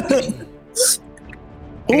it.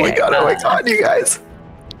 Oh my god, you guys.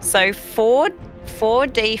 So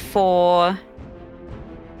 4d4,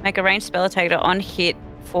 make a ranged spell attack on hit,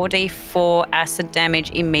 4d4 acid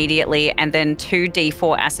damage immediately, and then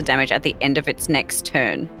 2d4 acid damage at the end of its next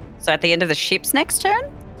turn. So at the end of the ship's next turn?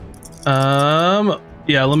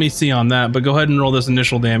 Yeah, let me see on that, but go ahead and roll this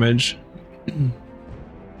initial damage.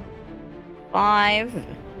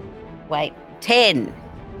 10.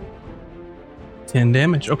 10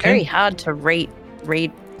 damage. Okay. Very hard to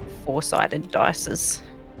read four-sided dices.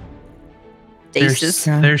 Dices.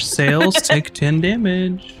 Their sails take 10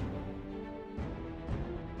 damage.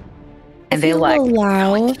 And If they're you like,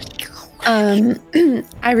 allow,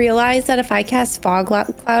 I realize that if I cast fog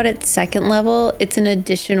cloud at second level, it's an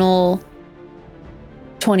additional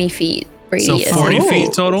 20 feet radius. So 40 Oh.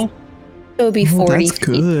 feet total. So it would be 40 that's feet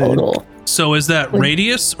good. total. So is that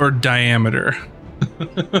radius or diameter?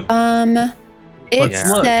 It Let's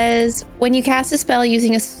look. says when you cast a spell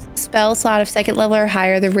using a spell slot of second level or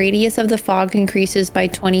higher, the radius of the fog increases by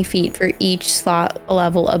 20 feet for each slot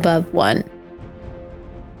level above 1.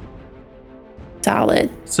 Solid.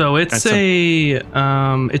 So it's That's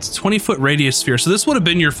it's 20-foot radius sphere. So this would have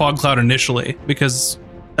been your fog cloud initially because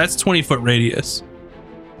that's 20-foot radius.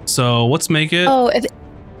 So let's make it. Oh, if,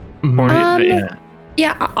 Mhm. 40, yeah.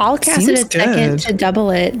 Yeah, I'll cast Seems it a second good. to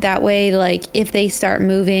double it. That way, like, if they start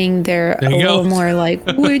moving, they're There a you go. little more like,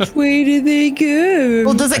 which way did they go?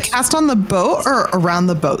 Well, does it cast on the boat or around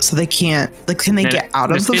the boat so they can't, like, can they get out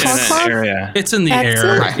of the Just in fog that cloud? area. It's in the That's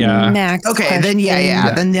air. a Yeah. max Okay, then yeah.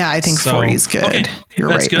 question. Then I think So, 40 is good. okay, You're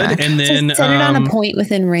that's right. good. Mac. And then Just set it on a point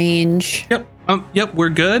within range. Yep, we're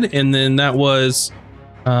good. And then that was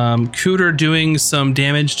Cooter doing some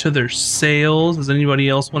damage to their sails. Does anybody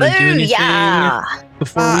else want to do anything booyah!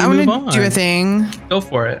 before I we move want on? to do a thing. Go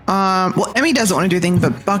for it. Well, Emmy doesn't want to do a thing,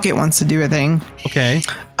 but Bucket wants to do a thing. Okay.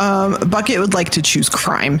 Bucket would like to choose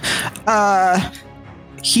crime.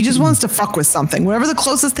 He just wants to fuck with something. Whatever the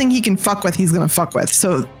closest thing he can fuck with, he's gonna fuck with.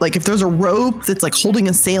 So, like, if there's a rope that's like holding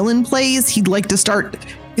a sail in place, he'd like to start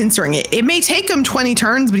pincering it. It may take him 20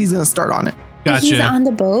 turns, but he's gonna start on it. He's Gotcha. on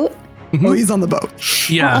the boat. Oh, he's on the boat.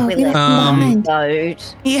 Yeah. Oh, We we left left Um, him behind.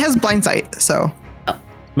 Boat. He has blind sight, so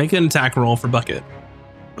Make an attack roll for Bucket.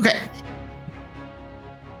 okay.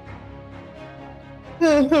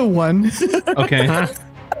 1. Okay.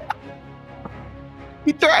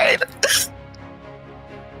 He tried.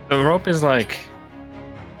 The rope is like,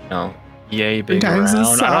 yay 3 big times around.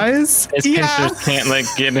 his size. His Yeah. pincers can't like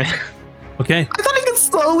get in. Okay. I thought I could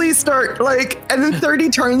slowly start, like, and then 30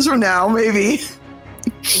 turns from now, maybe.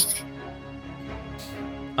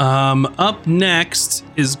 Up next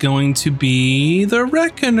is going to be the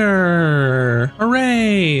Reckoner.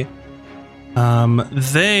 Hooray!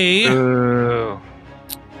 Ooh.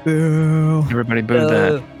 Boo. Everybody booed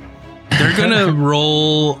that. They're gonna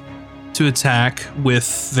roll to attack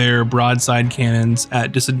with their broadside cannons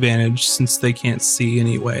at disadvantage since they can't see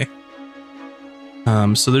anyway.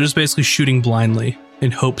 So they're just basically shooting blindly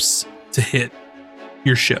in hopes to hit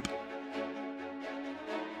your ship.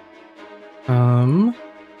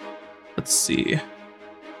 Let's see.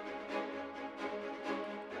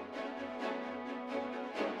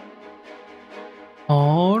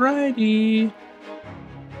 Alrighty.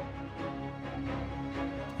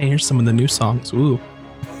 Hey, here's some of the new songs. Ooh.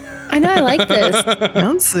 I know, I like this.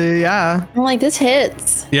 Let's see, yeah. I'm like, this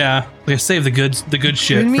hits. Yeah, like save the good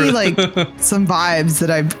shit. Giving me, for- like, some vibes that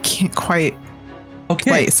I can't quite okay.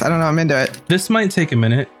 place. I don't know, I'm into it. This might take a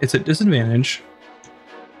minute. It's at disadvantage.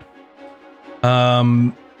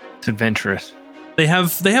 It's adventurous. They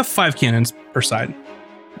have 5 cannons per side,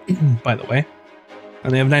 by the way,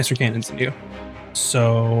 and they have nicer cannons than you.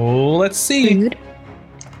 So let's see. Rude.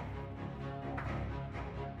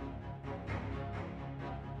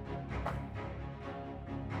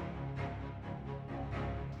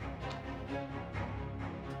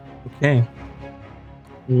 Okay,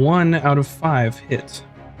 1 out of 5 hit,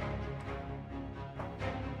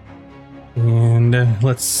 and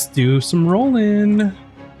let's do some rolling.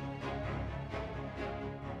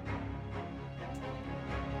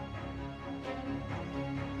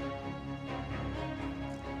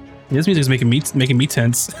 This music's making me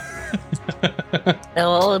tense.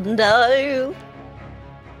 Oh no.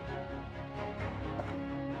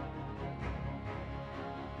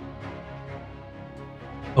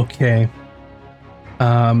 Okay.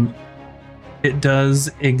 It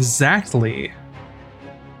does exactly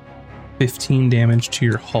 15 damage to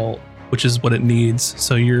your hull, which is what it needs.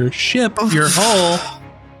 So your ship, your hull,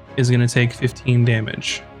 is going to take 15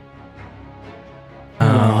 damage.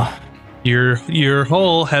 Your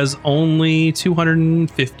hull has only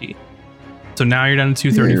 250. So now you're down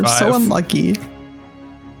to 235. You're so unlucky.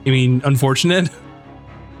 You mean unfortunate?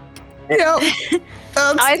 Yeah.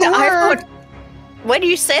 I thought, when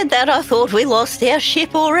you said that, I thought we lost our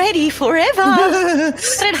ship already forever. But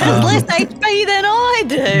it has less HP than I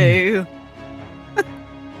do.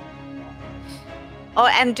 Oh,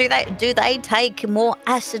 and do they take more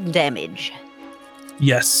acid damage?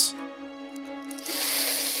 Yes.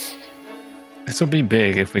 This will be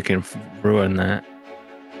big if we can ruin that.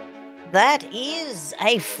 That is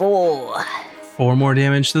a 4. 4 more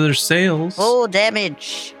damage to their sails. 4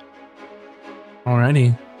 damage.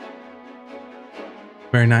 Alrighty.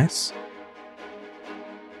 Very nice.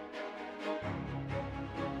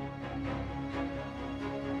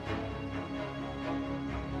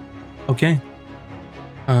 Okay.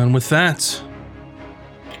 And with that,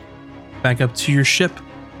 back up to your ship.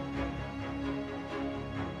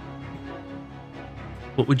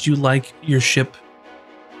 What would you like your ship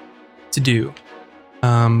to do?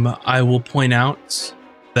 I will point out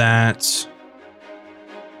that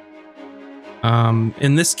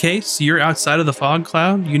in this case, you're outside of the fog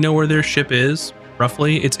cloud. You know where their ship is,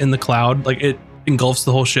 roughly. It's in the cloud, like it engulfs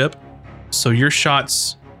the whole ship. So your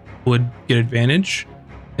shots would get advantage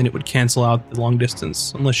and it would cancel out the long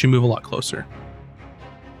distance unless you move a lot closer.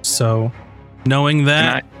 So knowing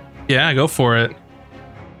that, yeah, go for it.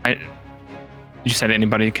 You said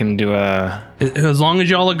anybody can do a... As long as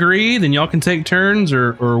y'all agree, then y'all can take turns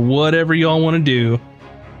or whatever y'all want to do.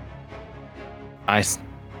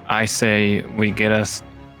 I say we get us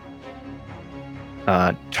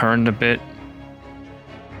turned a bit,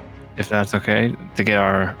 if that's okay, to get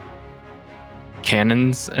our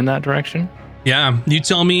cannons in that direction. Yeah, you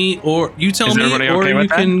tell me, or you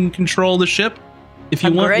can control the ship if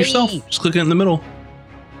you want yourself. Just click it in the middle,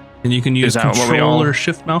 and you can use control or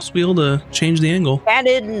shift mouse wheel to change the angle.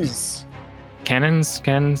 Cannons,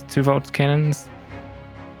 2 volts cannons.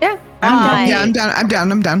 Yeah, I'm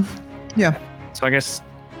down. Yeah. So I guess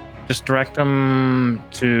just direct them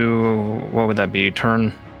to, what would that be?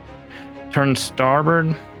 Turn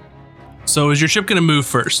starboard. So is your ship going to move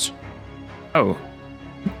first? Oh.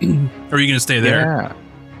 Or are you going to stay there?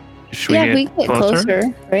 Yeah. We get closer,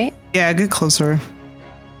 right? Yeah, get closer.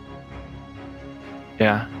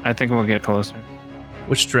 Yeah, I think we'll get closer.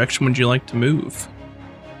 Which direction would you like to move?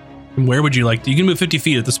 And where would you like to? You can move 50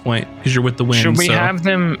 feet at this point because you're with the wind. Should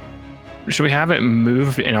we have it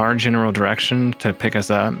move in our general direction to pick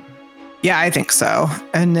us up? Yeah, I think so.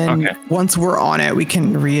 And then once we're on it, we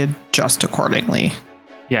can readjust accordingly.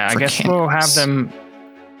 Yeah, I guess we'll have them.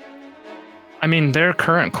 I mean, their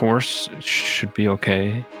current course should be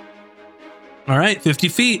okay. All right, 50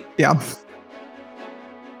 feet. Yeah.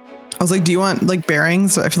 I was like, do you want like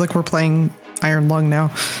bearings? I feel like we're playing Iron Lung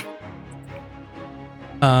now.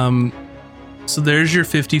 So there's your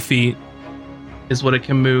 50 feet is what it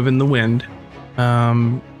can move in the wind.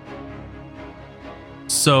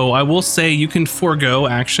 So I will say you can forego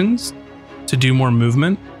actions to do more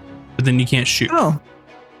movement, but then you can't shoot. Oh.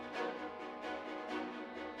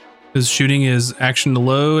 Because shooting is action to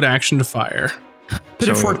load, action to fire. But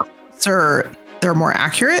if we're closer, they're more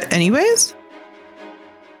accurate anyways?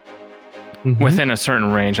 Mm-hmm. Within a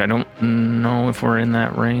certain range. I don't know if we're in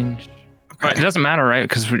that range. Okay. But it doesn't matter, right?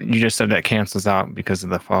 Because you just said that cancels out because of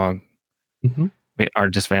the fog. Mm-hmm. We are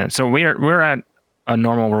disadvantaged. So we're at a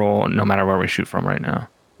normal roll no matter where we shoot from right now.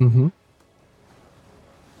 Mm-hmm.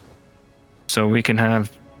 So we can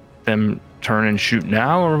have them turn and shoot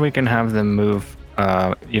now, or we can have them move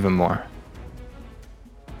even more.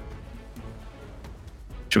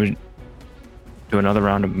 Should we do another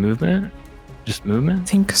round of movement? Just movement? I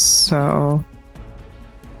think so.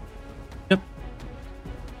 Yep.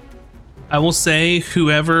 I will say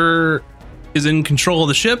whoever is in control of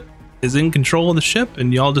the ship is in control of the ship,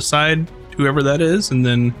 and y'all decide whoever that is, and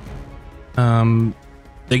then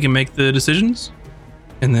they can make the decisions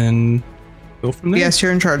and then go from there. Yes,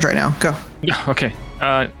 you're in charge right now. Go. Okay.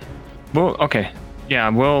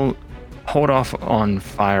 We'll hold off on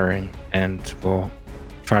firing and we'll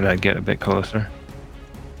try to get a bit closer.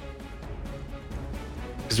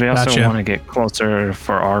 Because we also want to get closer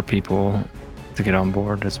for our people to get on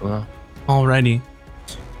board as well. Alrighty.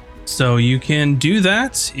 So you can do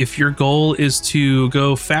that if your goal is to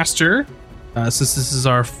go faster. Since this is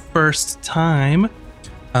our first time,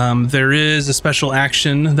 there is a special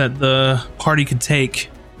action that the party could take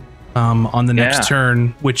on the next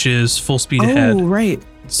turn, which is full speed ahead. Oh, right.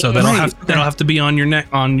 So that'll have to be on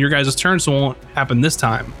your guys' turn, so it won't happen this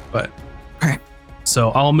time. But okay.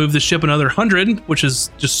 So I'll move the ship another 100, which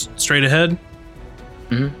is just straight ahead.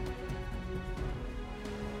 Mm-hmm.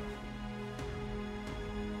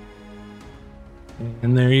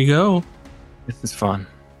 And there you go. This is fun.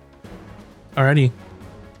 Alrighty.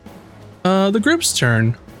 The group's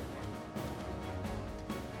turn.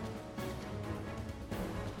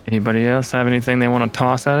 Anybody else have anything they want to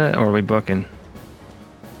toss at it, or are we booking?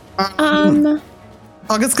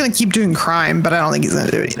 August's gonna keep doing crime, but I don't think he's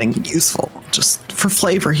gonna do anything useful. Just for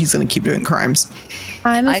flavor, he's gonna keep doing crimes.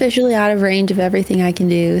 I'm officially out of range of everything I can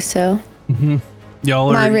do, so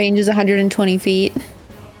my range is 120 feet.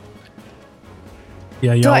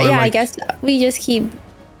 Yeah, y'all so, are I guess we just keep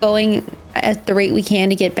going at the rate we can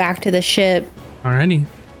to get back to the ship. Alrighty.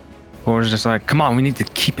 Or it's just like, come on, we need to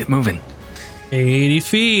keep it moving. 80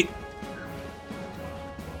 feet.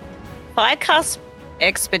 If I cast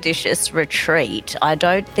Expeditious Retreat, I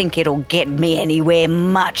don't think it'll get me anywhere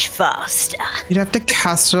much faster. You'd have to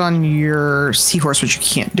cast it on your seahorse, which you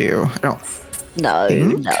can't do. I don't. No.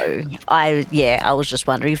 I was just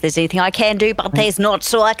wondering if there's anything I can do, but there's not,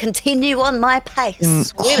 so I continue on my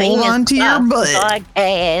pace. Hold on to your butt. I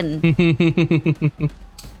can.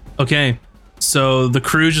 Okay, so the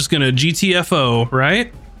crew's just gonna GTFO,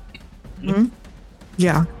 right? Mm-hmm.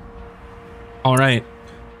 Yeah. All right.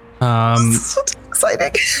 So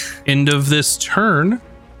exciting. End of this turn,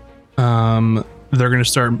 they're gonna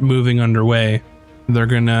start moving underway. They're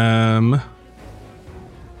gonna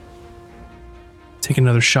take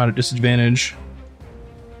another shot at disadvantage.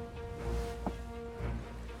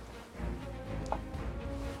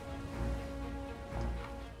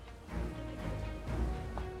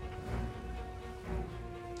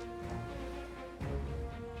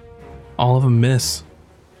 All of them miss.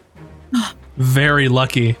 Very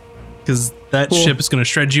lucky, because that ship is going to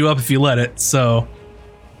shred you up if you let it. So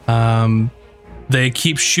they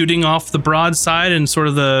keep shooting off the broadside and sort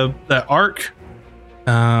of the arc,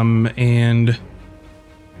 and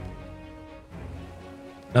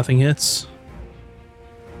nothing hits.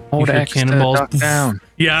 Hold X cannonballs to duck down.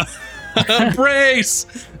 Yeah. Brace.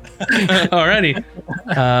 Alrighty.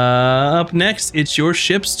 Up next, it's your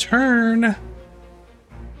ship's turn.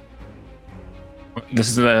 This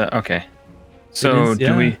is okay. So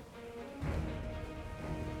do we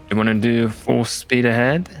want to do full speed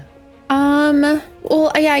ahead?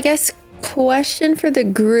 Well, yeah, I guess question for the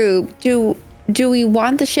group. Do we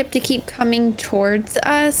want the ship to keep coming towards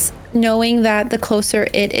us, knowing that the closer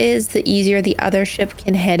it is, the easier the other ship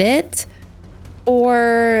can hit it?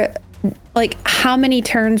 Or like how many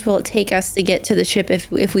turns will it take us to get to the ship if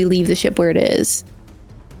we leave the ship where it is?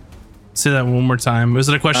 Say that one more time. Was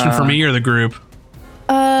it a question for me or the group?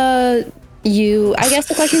 I guess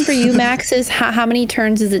the question for you, Max, is how many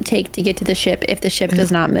turns does it take to get to the ship if the ship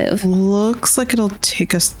does not move? Looks like it'll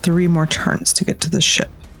take us 3 more turns to get to the ship.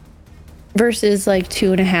 Versus like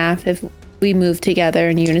 2.5 if we move together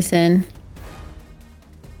in unison.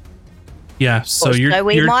 Yeah, so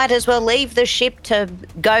we might as well leave the ship to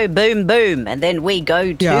go boom boom, and then we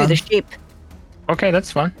go to the ship. Okay,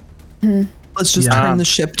 that's fine. Mm-hmm. Let's just turn the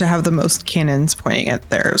ship to have the most cannons pointing at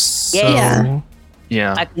theirs. Yeah.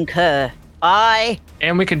 I concur. Bye.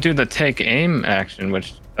 And we could do the take aim action,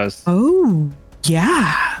 which does. Oh,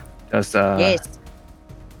 yeah. Does yes.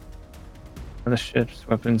 For the ship's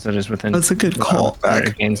weapons that is within. That's a good call back.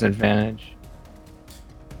 It gains advantage.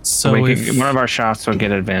 So one of our shots will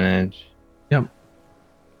get advantage. Yep.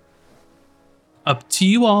 Up to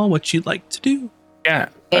you all what you'd like to do. Yeah,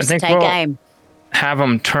 Yes, I think take we'll aim. have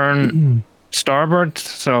them turn starboard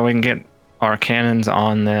so we can get our cannons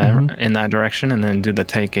on there in that direction, and then do the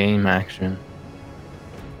take aim action.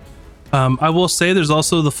 I will say there's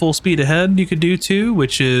also the full speed ahead you could do too,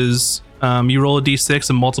 which is you roll a d6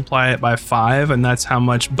 and multiply it by 5, and that's how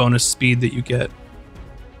much bonus speed that you get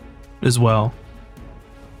as well.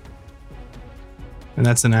 And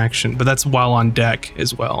that's an action, but that's while on deck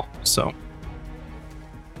as well. So,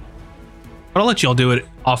 but I'll let y'all do it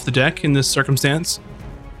off the deck in this circumstance.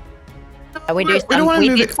 We did some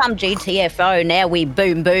GTFO. Now we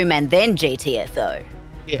boom boom and then GTFO.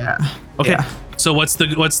 Yeah. Okay. Yeah. So what's the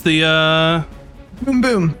Boom, boom.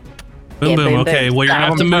 boom Yeah, boom? boom, Okay. boom. Well, you're gonna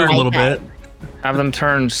have to move a little bit. Have them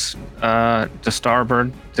turn to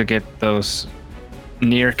starboard to get those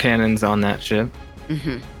near cannons on that ship.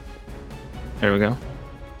 Mm-hmm. There we go.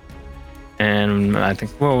 And I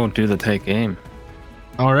think we'll do the take aim.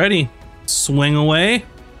 Alrighty. Swing away.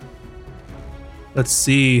 Let's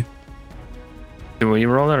see. Do we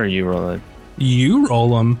roll it or you roll it? You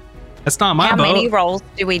roll them. That's not my How boat. many rolls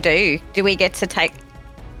do we do? Do we get to take?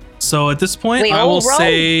 So at this point, We I all will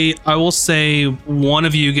roll? say one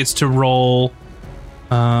of you gets to roll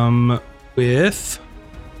with.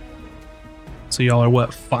 So y'all are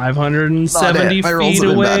what, 570 My rolls feet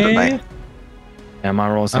have been bad away? tonight. Yeah, my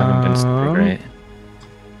rolls haven't been super great.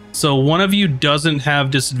 So one of you doesn't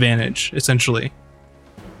have disadvantage, essentially.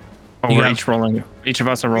 Oh, You we're got- each of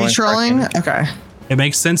us are rolling. Each for our rolling? cannon. Okay. It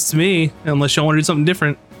makes sense to me, unless y'all want to do something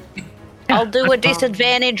different. I'll do a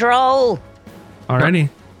disadvantage roll. Alrighty.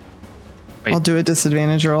 Wait. I'll do a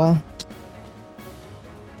disadvantage roll.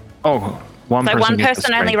 Oh, one So person one gets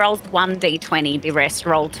person the only strength. rolls 1d20, the rest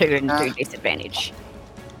roll 2 and do disadvantage.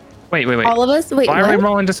 Wait. All of us? Wait, Why are we what?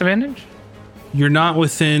 rolling disadvantage? You're not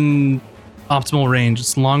within optimal range.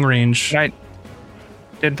 It's long range.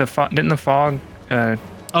 Didn't the fog?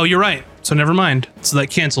 Oh, you're right. So never mind. So that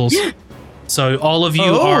cancels. So all of you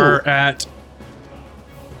Oh. are at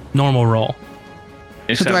normal roll.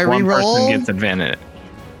 Except do I one re-roll? person gets advantage.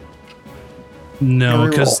 No, Reroll.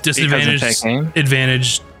 because Because disadvantage of take aim?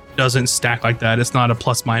 advantage doesn't stack like that. It's not a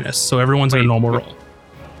plus minus. So everyone's at a Wait. normal roll.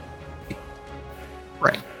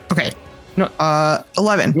 Right. Okay. No.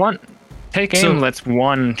 11. One take aim So- lets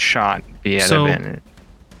one shot be at So- advantage.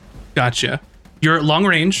 Gotcha. You're at long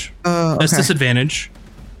range. That's Okay. disadvantage.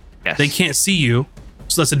 Yes. They can't see you,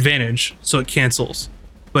 so that's advantage. So it cancels.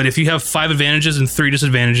 But if you have 5 advantages and 3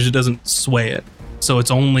 disadvantages, it doesn't sway it. So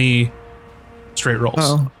it's only straight rolls.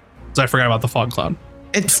 Oh. So I forgot about the fog cloud.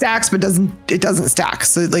 It stacks, but it doesn't stack.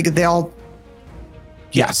 So like they all.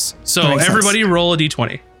 Yes. So That makes sense. everybody roll a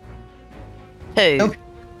d20. 2. Nope.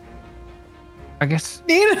 I guess.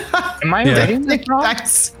 Nina. Am I Yeah. reading this wrong?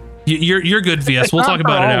 That's- You're good, VS. It's We'll not talk for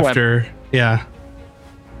about it all after. Yeah.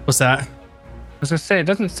 What's that? I was gonna say it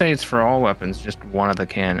doesn't say it's for all weapons, just one of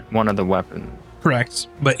the weapons. Correct.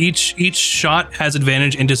 But each shot has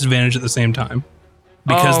advantage and disadvantage at the same time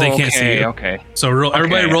because they can't see you. Okay, So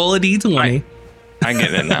everybody Okay. roll a d20. I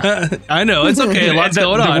get it now. I know it's okay. A lot's The-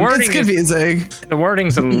 going the on. word- It's confusing. The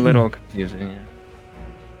wording's a little confusing. Yeah.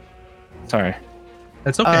 Sorry.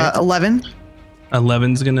 That's okay. 11.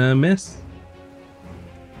 11's gonna miss.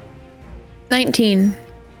 19.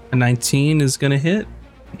 A 19 is gonna hit.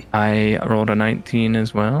 I rolled a 19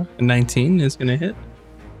 as well. A 19 is gonna hit.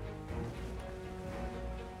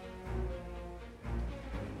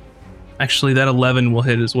 Actually, that 11 will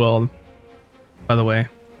hit as well. By the way,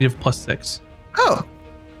 you have +6. Oh.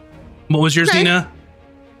 What was yours, Okay. Nina?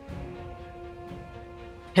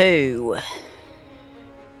 2.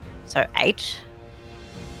 So 8.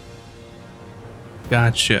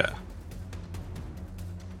 Gotcha.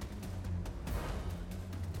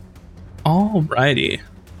 Alrighty.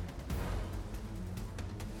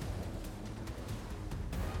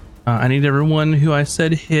 I need everyone who I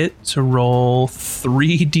said hit to roll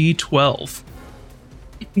 3d12.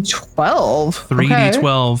 12.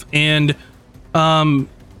 3d12. And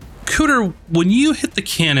Cooter, when you hit the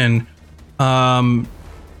cannon,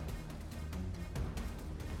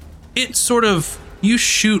 it sort of, you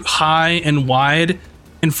shoot high and wide,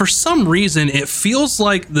 and for some reason it feels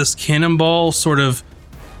like this cannonball sort of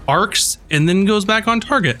arcs and then goes back on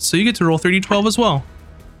target. So you get to roll 3d12 as well.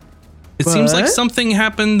 It seems like What? something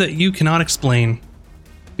happened that you cannot explain,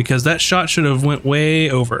 because that shot should have went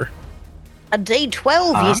way over. A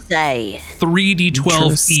d12, you say?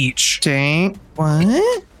 3d12 each. Dang. What?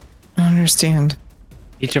 I don't understand.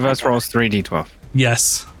 Each of us rolls 3d12.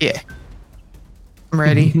 Yes. Yeah. I'm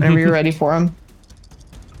ready. Whenever you're ready for them.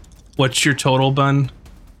 What's your total, Bun?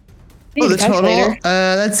 Oh, the total? Calculator.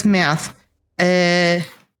 That's math.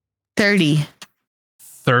 30.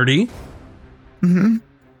 30. Mm-hmm.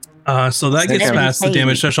 So that gets Seventeen. past the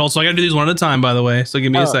damage threshold. So I gotta do these one at a time, by the way. So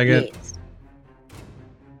give me a second. Yes.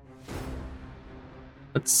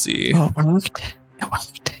 Let's see. Oh, it worked. It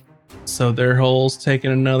worked. So their hole's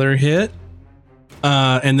taking another hit.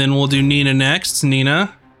 And then we'll do Nina next.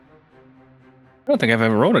 Nina. I don't think I've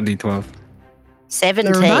ever rolled a d12.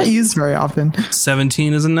 17. They're not used very often.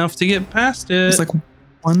 17 is enough to get past it. There's like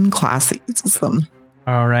one class that uses them.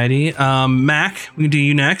 Alrighty. Mac, we can do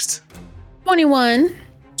you next. 21.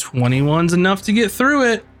 21's enough to get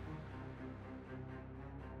through it.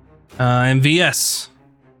 And VS.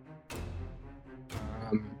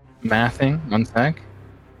 Mathing, one sec.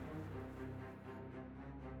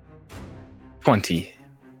 20.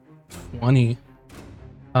 20.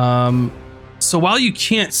 So while you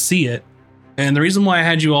can't see it, and the reason why I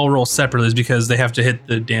had you all roll separately is because they have to hit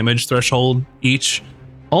the damage threshold each.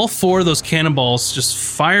 all 4 of those cannonballs just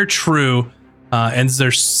fire true, and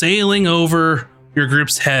they're sailing over your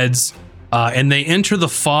group's heads, and they enter the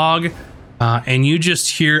fog, and you just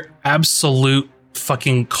hear absolute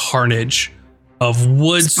fucking carnage of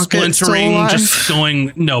wood splintering, just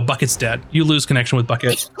going. No, Bucket's dead. You lose connection with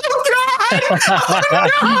Bucket.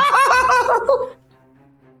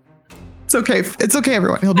 It's okay. It's okay,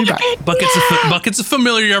 everyone. He'll be back. Bucket's a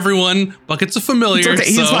familiar, everyone. Bucket's a familiar. It's okay.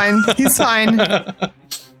 He's fine. He's fine.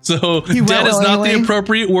 So dead is not the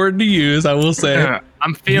appropriate word to use, I will say.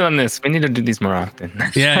 I'm feeling this. We need to do these more often.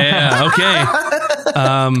 Yeah.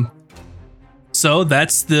 Okay. So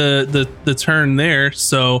that's the turn there.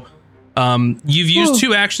 So you've used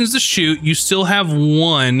 2 actions to shoot. You still have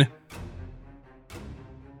 1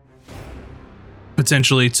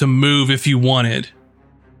 potentially to move if you wanted.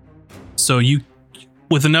 So you,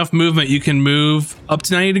 with enough movement, you can move up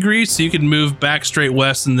to 90 degrees. So you can move back straight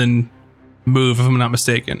west and then move, if I'm not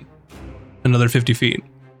mistaken, another 50 feet.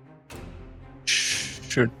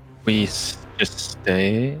 Should we just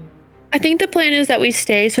stay? I think the plan is that we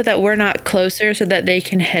stay so that we're not closer so that they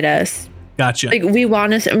can hit us. Gotcha. Like, we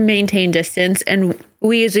want to maintain distance, and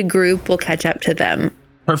we as a group will catch up to them.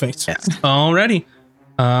 Perfect. Yeah. Alrighty.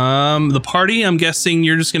 The party, I'm guessing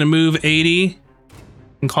you're just going to move 80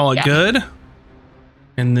 and call it good.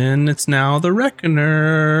 And then it's now the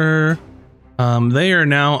Reckoner. They are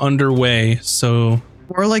now underway. So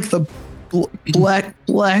we're like the Blackener.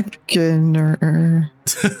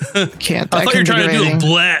 Can't. I thought you were trying to do a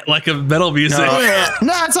blat like a metal music. No,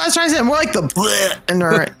 that's what I was trying to say. More like the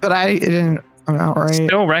Blackener, but I didn't. I'm not right.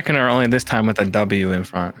 Still Reckoner, only this time with a W in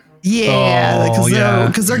front. Yeah,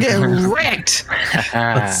 because they're getting wrecked.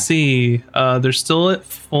 Let's see. They're still at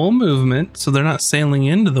full movement, so they're not sailing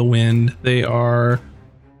into the wind. They are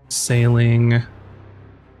sailing.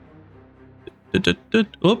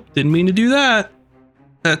 Oh, didn't mean to do that.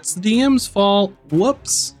 That's the DM's fault.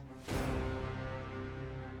 Whoops.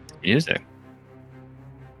 Music.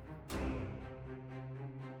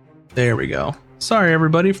 There we go. Sorry,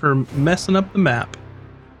 everybody, for messing up the map.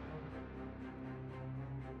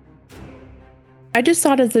 I just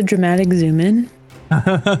thought of the dramatic zoom in.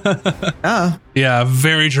 Yeah,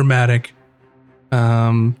 very dramatic.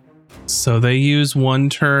 So they use 1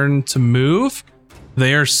 turn to move.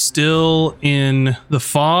 They are still in the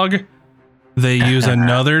fog. They use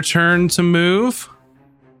another turn to move.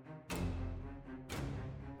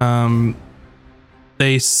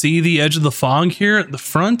 They see the edge of the fog here at the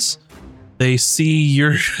front. They see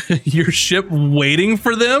your ship waiting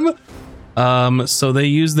for them. So they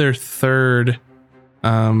use their 3rd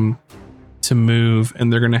to move,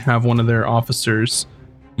 and they're going to have one of their officers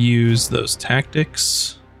use those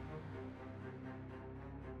tactics,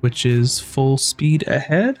 which is full speed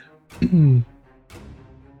ahead. They're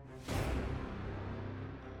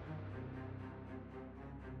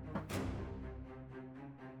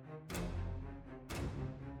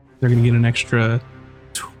going to get an extra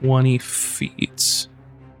 20 feet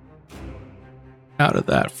out of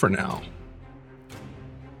that for now.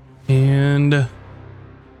 And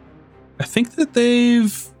I think that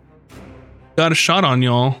they've got a shot on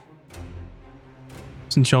y'all,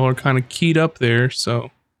 since y'all are kind of keyed up there.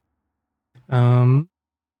 So how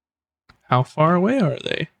far away are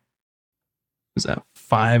they? Is that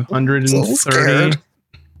 530?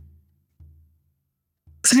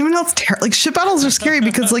 Does anyone else like ship battles are scary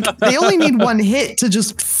because like they only need 1 hit to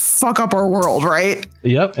just fuck up our world, right?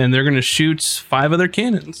 Yep, and they're gonna shoot 5 of their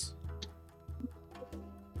cannons.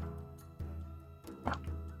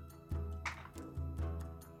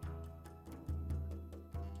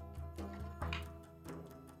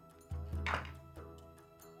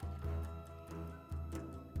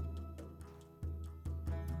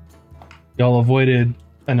 Y'all avoided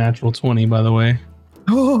a natural 20, by the way.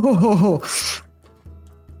 Oh.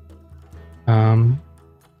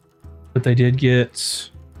 But they did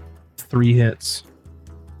get 3 hits.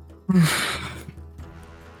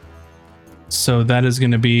 So that is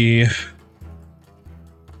going to be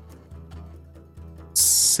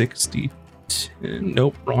 60.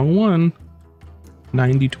 Nope, wrong one.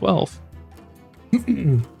 90-12.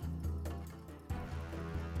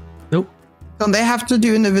 Nope. Don't they have to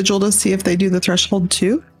do individual to see if they do the threshold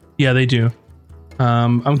too? Yeah, they do.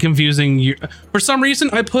 I'm confusing you. For some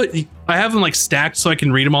reason, I have them like stacked so I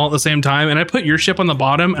can read them all at the same time, and I put your ship on the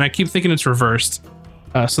bottom, and I keep thinking it's reversed.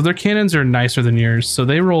 So their cannons are nicer than yours, so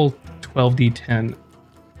they roll 12d10.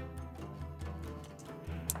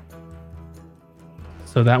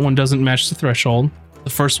 So that one doesn't match the threshold.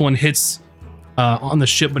 The first one hits on the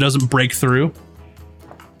ship but doesn't break through.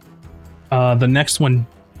 The next one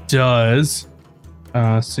does.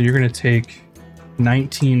 So you're going to take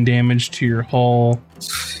 19 damage to your hull.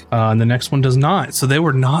 And the next one does not. So they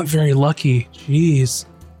were not very lucky. Jeez.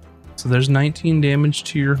 So there's 19 damage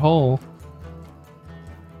to your hull.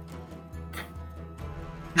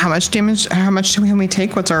 How much damage? How much can we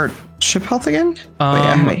take? What's our ship health again?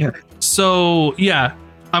 Right here. So yeah,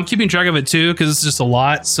 I'm keeping track of it too because it's just a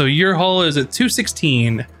lot. So your hull is at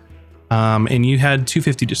 216, and you had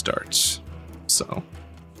 250 to start. So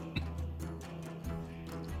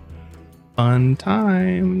fun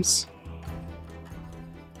times.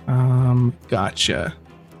 Gotcha.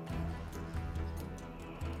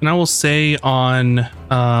 And I will say on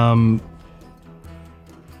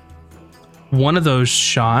one of those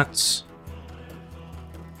shots,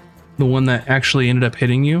 the one that actually ended up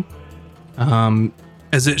hitting you,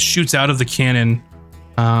 as it shoots out of the cannon,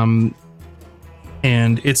 and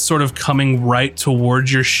it's sort of coming right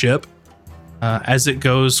towards your ship. As it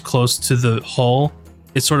goes close to the hull,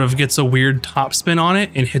 it sort of gets a weird topspin on it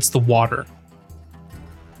and hits the water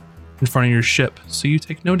in front of your ship. So you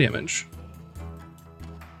take no damage.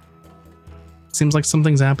 Seems like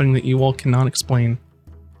something's happening that you all cannot explain.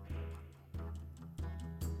 I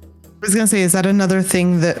was gonna say, is that another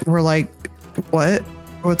thing that we're like, what?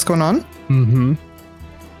 What's going on? Mm-hmm.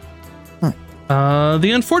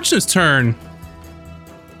 The Unfortunate's turn.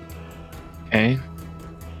 Okay.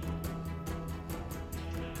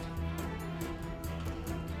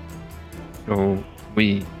 So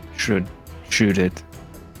we should shoot it.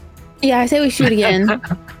 Yeah, I say we shoot again.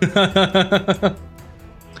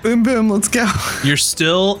 Boom, boom, let's go. You're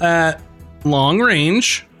still at long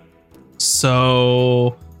range,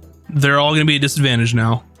 so they're all going to be at disadvantage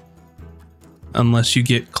now, unless you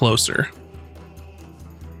get closer.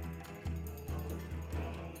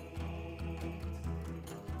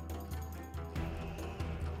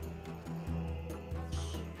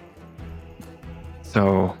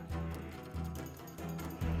 So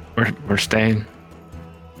we're staying,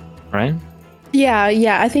 right?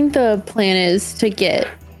 Yeah. I think the plan is to get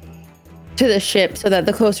to the ship so that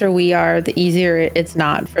the closer we are, the easier it's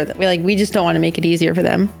not for them. We just don't want to make it easier for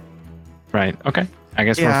them. Right. Okay. I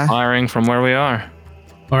guess Yeah. we're firing from where we are.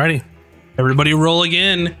 Alrighty. Everybody roll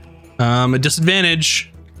again. A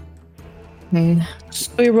disadvantage.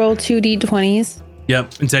 We roll 2d20s.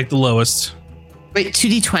 Yep, and take the lowest. Wait,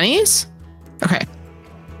 2d20s? Okay.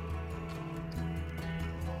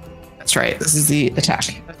 That's right. This is the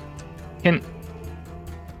attack.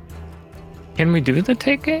 Can we do the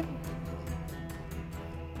take it?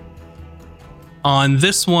 On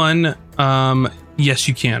this one, yes,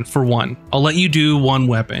 you can for one. I'll let you do one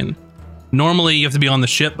weapon. Normally, you have to be on the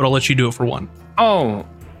ship, but I'll let you do it for one. Oh,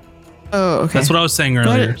 Okay. That's what I was saying Go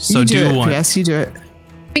earlier. ahead. So You do it. one. Yes, you do it.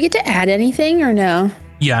 We get to add anything or no?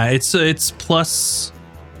 Yeah, it's plus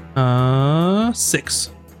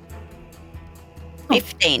 6.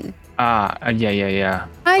 15. yeah.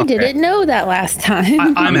 I Okay. didn't know that last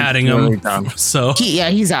time. I'm adding Really them. dumb. So,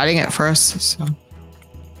 He's adding it first. So.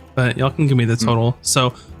 but y'all can give me the total. So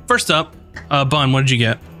first up, Bun, what did you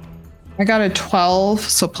get? I got a 12,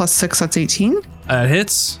 so plus 6, that's 18. That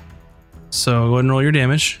hits. So go ahead and roll your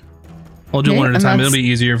damage. I'll do Okay, one at a and time. that's It'll be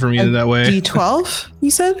easier for me that way. D12, you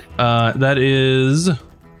said? That is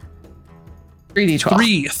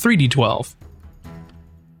 3D12. 3d12.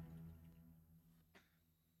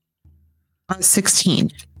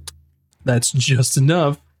 16. That's just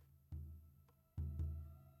enough.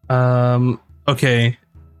 Okay.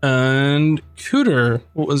 And Cooter,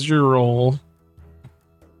 what was your roll?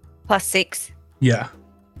 Plus 6. Yeah,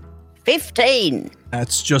 15.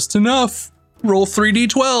 that's just enough. Roll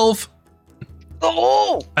 3d12.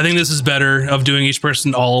 Oh! I think this is better of doing each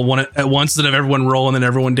person all one at once instead of everyone roll and then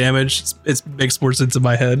everyone damage. It makes more sense in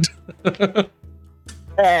my head.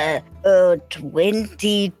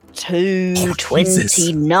 22, Oh,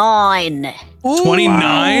 29.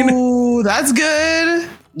 29? Oh, that's good.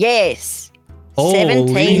 Yes. Holy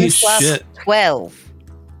 17 plus shit. 12.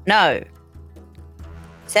 No.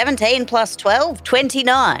 17 plus 12,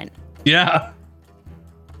 29. Yeah.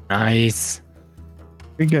 Nice.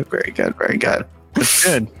 Very good, very good, very good. That's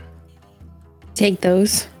good. Take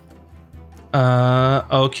those.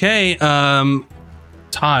 Okay.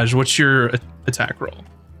 Taj, what's your attack roll?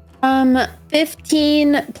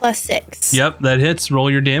 15 plus 6. Yep, that hits. Roll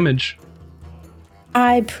your damage.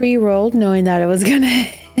 I pre-rolled knowing that it was gonna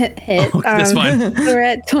hit. Oh, that's fine. We're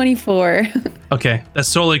at 24. Okay,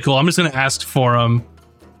 that's totally cool. I'm just gonna ask for them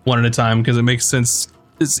one at a time because it makes sense.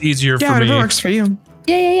 It's easier Yeah, for it me. works for you.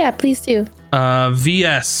 Yeah. Please do.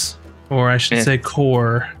 VS, or I should Miss. say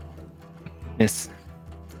core.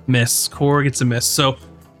 Miss. Core gets a miss. So,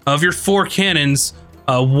 of your 4 cannons,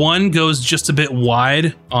 one goes just a bit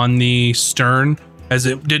wide on the stern as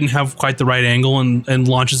it didn't have quite the right angle and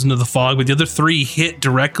launches into the fog. But the other 3 hit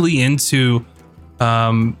directly into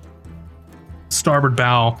starboard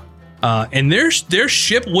bow. And their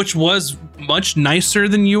ship, which was much nicer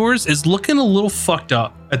than yours, is looking a little fucked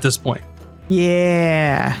up at this point.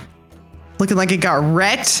 Yeah. Looking like it got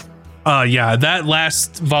wrecked. Yeah, that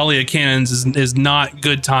last volley of cannons is not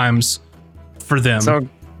good times for them. So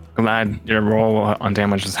glad your roll on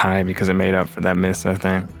damage is high because it made up for that miss, I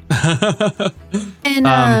think.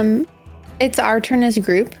 And it's our turn as a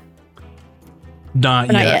group.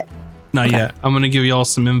 Not yet. Not Okay. yet. I'm gonna give you all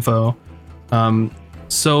some info.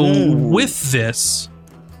 So with this,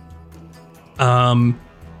 Cooter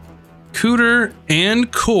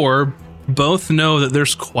and Core both know that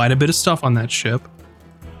there's quite a bit of stuff on that ship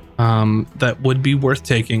that would be worth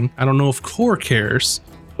taking. I don't know if Core cares,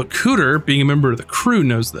 but Cooter, being a member of the crew,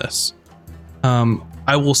 knows this.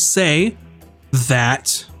 I will say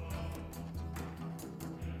that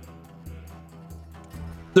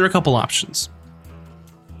there are a couple options.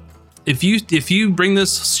 If you bring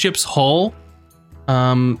this ship's hull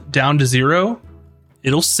down to 0,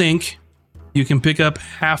 it'll sink. You can pick up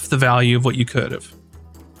half the value of what you could have.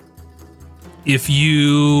 If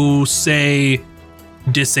you say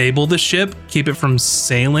disable the ship, keep it from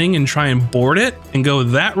sailing and try and board it and go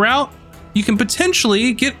that route, you can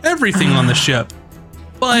potentially get everything on the ship.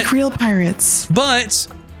 But Like real pirates. But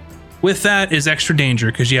with that is extra danger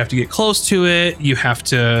because you have to get close to it. You have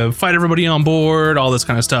to fight everybody on board, all this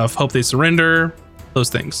kind of stuff. Hope they surrender, those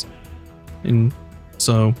things. And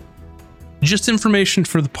so just information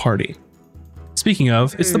for the party. Speaking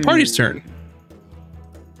of, it's the party's turn.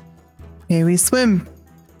 Okay, we swim.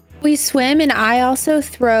 We swim, and I also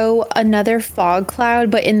throw another fog cloud,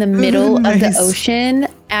 but in the middle of the Nice. ocean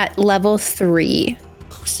at level 3.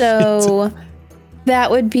 So that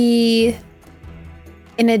would be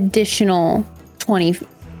an additional 20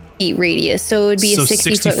 feet radius. So it would be So a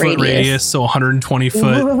 60 foot radius. so 120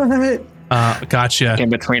 foot. What? Gotcha. In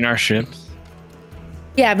between our ships.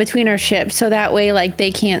 Yeah, between our ships. So that way, like,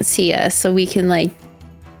 they can't see us. So we can, like,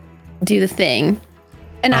 do the thing.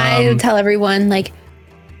 And I tell everyone, like,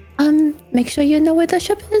 make sure you know where the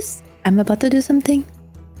ship is. I'm about to do something.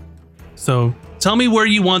 So tell me where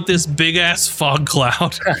you want this big ass fog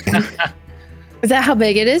cloud. Is that how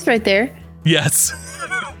big it is right there? Yes.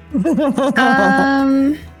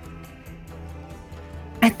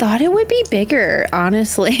 I thought it would be bigger,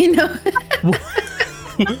 honestly. No.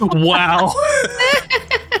 Wow.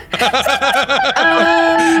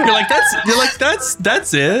 You're like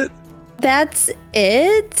that's it. That's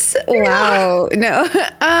it? Wow. No.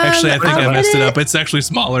 Actually, I think I I'll messed put it up. It's actually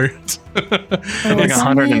smaller. Like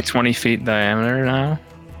 120 feet diameter now.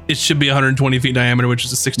 It should be 120 feet diameter, which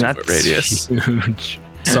is a 60 foot radius. Huge.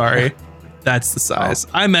 Sorry. That's the size.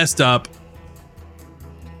 I messed up.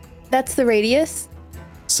 That's the radius?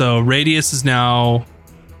 So radius is now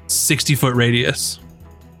 60 foot radius.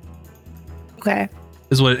 Okay.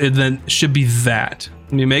 Is what it then should be that.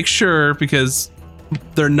 Let me make sure because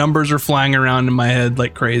their numbers are flying around in my head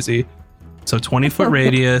like crazy. So 20 foot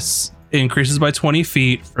radius increases by 20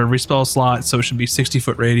 feet for every spell slot. So it should be 60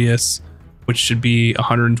 foot radius, which should be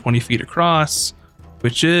 120 feet across,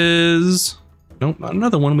 which is, nope, not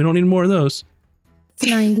another one. We don't need more of those. It's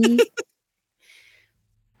 90.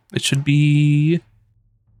 It should be,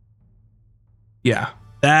 yeah,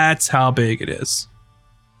 that's how big it is.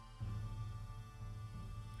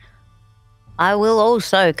 I will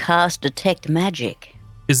also cast Detect Magic.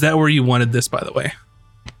 Is that where you wanted this, by the way?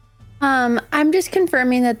 I'm just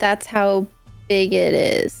confirming that that's how big it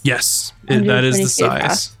is. Yes, that is the 120 feet size.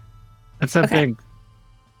 across. That's a Okay. big.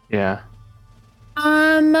 Yeah.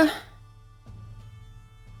 I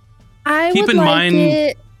Keep would in like mind-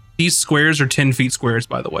 it. These squares are 10 feet squares,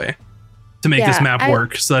 by the way, to make this Yeah, map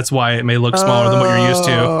work. So that's why it may look smaller than what you're used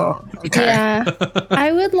to. Oh, okay. Yeah.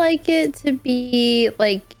 I would like it to be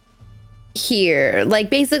like here,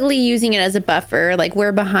 like basically using it as a buffer. Like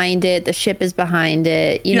we're behind it, the ship is behind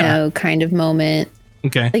it, you Yeah. know, kind of moment.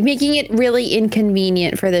 Okay. Like making it really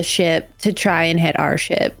inconvenient for the ship to try and hit our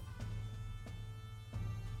ship.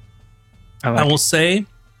 I will say,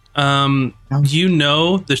 you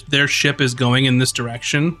know that their ship is going in this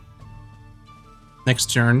direction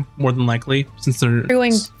next turn, more than likely, since they're We're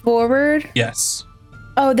going forward. yes,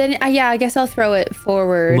 Oh, then yeah, I guess I'll throw it a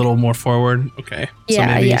forward. little more forward. Okay. Yeah,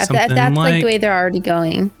 maybe yeah. something That's like the way they're already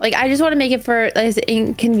going. Like I just want to make it for as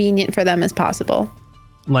inconvenient for them as possible.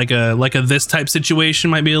 like a this type situation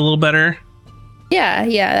might be a little better. Yeah,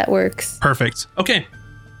 yeah, that works. Perfect. Okay.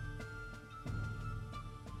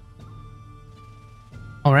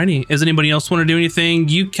 Alrighty. Does anybody else want to do anything?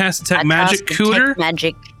 You cast Detect I Magic, cast Cooter. Detect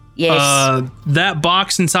Magic. Yes. That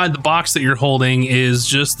box inside the box that you're holding is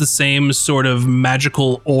just the same sort of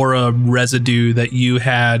magical aura residue that you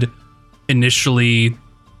had initially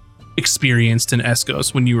experienced in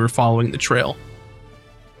Escos when you were following the trail.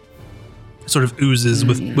 It sort of oozes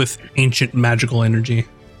with ancient magical energy.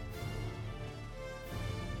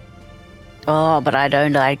 Oh, but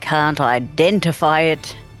I can't identify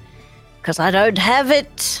it because I don't have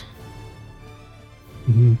it.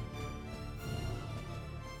 Mm-hmm.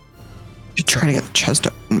 You try to get the chest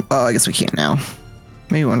open. Oh, I guess we can't now.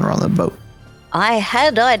 Maybe when we're on the boat. I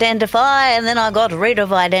had identify and then I got rid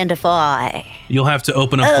of identify. You'll have to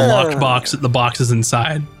open up the locked box that the box is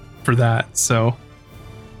inside for that. So,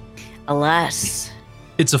 alas,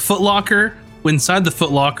 it's a footlocker. Inside the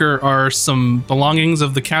footlocker are some belongings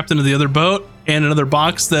of the captain of the other boat and another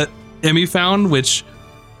box that Emmy found, which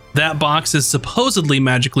that box is supposedly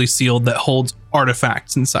magically sealed that holds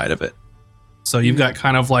artifacts inside of it. So you've got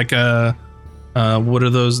kind of like a what are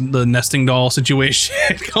those, the nesting doll situation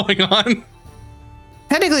going on.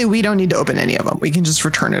 Technically, we don't need to open any of them. We can just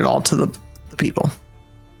return it all to the people.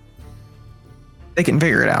 They can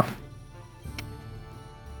figure it out.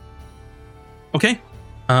 Okay.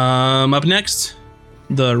 Up next,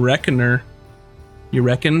 the Reckoner. You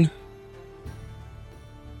reckon?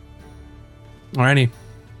 Alrighty.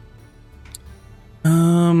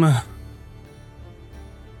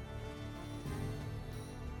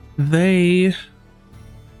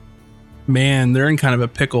 They're in kind of a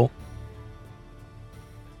pickle.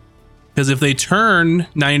 Because if they turn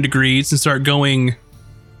 90 degrees and start going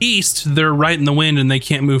east, they're right in the wind and they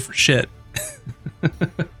can't move for shit.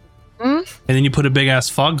 And then you put a big ass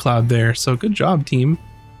fog cloud there. So good job, team.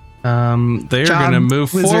 They're going to move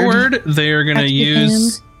forward. They are going to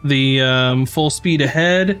use the full speed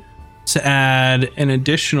ahead to add an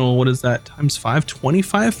additional, what is that, times 5,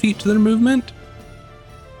 25 feet to their movement.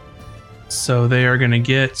 So they are going to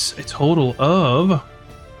get a total of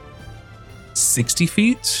 60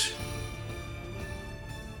 feet.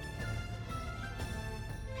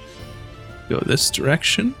 Go this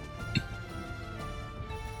direction.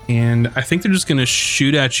 And I think they're just going to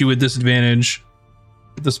shoot at you with disadvantage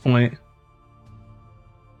at this point.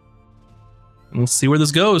 And we'll see where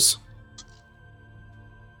this goes.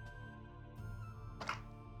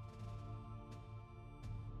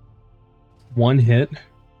 One hit.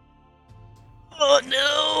 Oh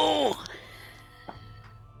no!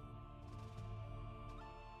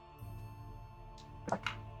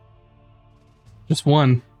 Just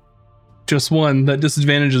one. Just one. That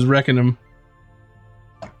disadvantage is wrecking him.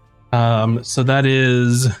 So that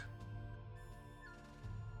is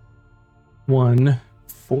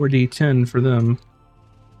 4d10 for them.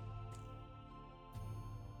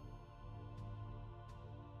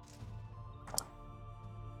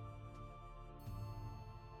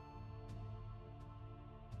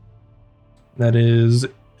 That is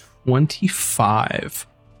 25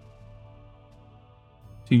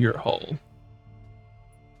 to your hull.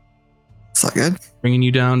 It's not good. Bringing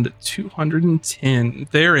you down to 210.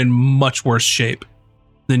 They're in much worse shape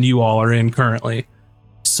than you all are in currently.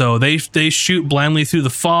 So they shoot blindly through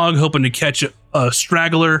the fog, hoping to catch a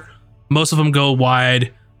straggler. Most of them go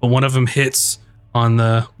wide, but one of them hits on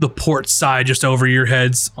the port side, just over your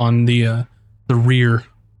heads on the rear,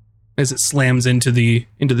 as it slams into the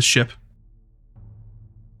ship.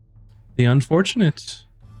 The unfortunate.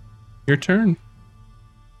 Your turn.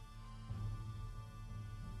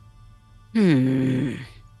 Who's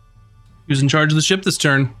in charge of the ship this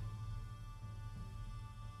turn?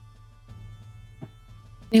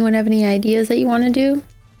 Anyone have any ideas that you want to do?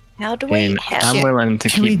 How do we? I'm willing to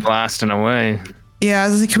keep blasting away. Yeah,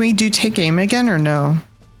 can we do take aim again or no?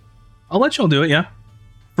 I'll let y'all do it, yeah.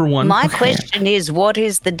 For one. My question is, what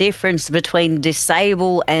is the difference between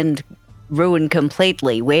disable and ruin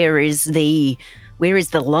completely? Where is the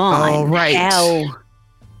line? Oh, right.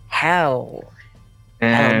 How?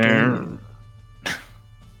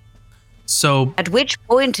 So At which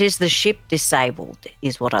point is the ship disabled,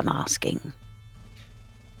 is what I'm asking.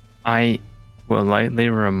 I will lightly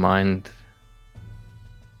remind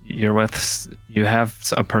you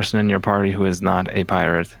have a person in your party who is not a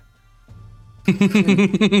pirate.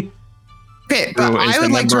 Okay, but I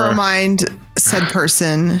would like to remind said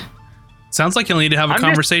person. sounds like you'll need to have a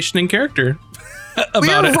conversation in character about We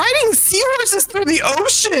are it. riding seahorses through the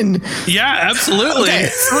ocean. Yeah, absolutely. Okay,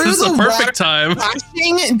 This is the perfect time.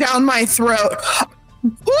 Flashing down my throat.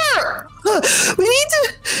 Poor. We need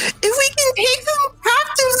to. If we can take them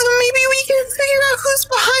captives, then maybe we can figure out who's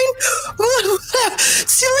behind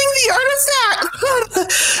stealing the artifact.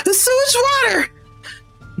 There's so much water.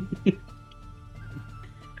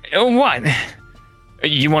 What?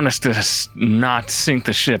 You want us to not sink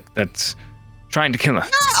the ship that's trying to kill us?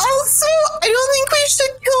 Also, I don't think we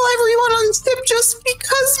should kill everyone on the ship just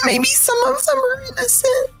because maybe some of them are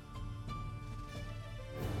innocent.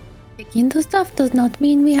 Taking the stuff does not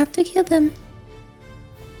mean we have to kill them.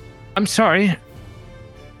 I'm sorry.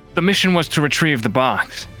 The mission was to retrieve the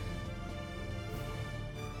box.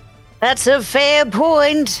 That's a fair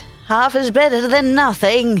point. Half is better than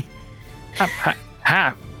nothing.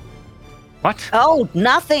 What? Oh,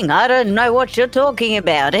 nothing. I don't know what you're talking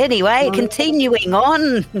about. Anyway, continuing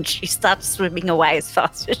on. She starts swimming away as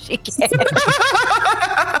fast as she can.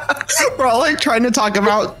 We're all like trying to talk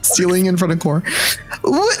about stealing in front of Core.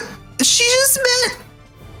 What? She just meant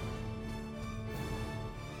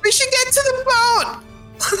we should get to the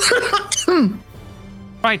boat.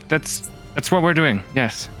 Right, that's what we're doing.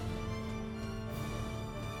 Yes.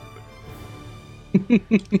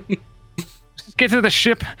 Get to the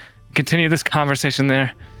ship. Continue this conversation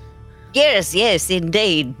there. Yes,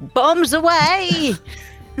 indeed. Bombs away.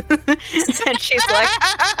 And she's like,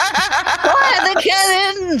 fire the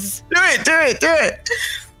cannons. Do it.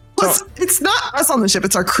 Plus, it's not us on the ship,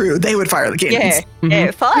 it's our crew. They would fire the cannons.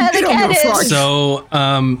 Yeah, fire the They don't give a fuck. cannons. So,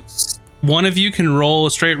 one of you can roll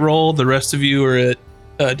a straight roll. The rest of you are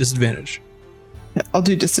at disadvantage. Yeah, I'll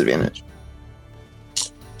do disadvantage.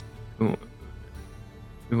 Who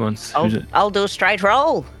wants? I'll do a straight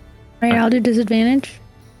roll. All right, I'll do disadvantage.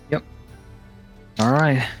 All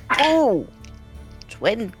right. Oh,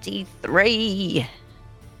 23.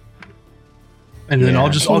 And then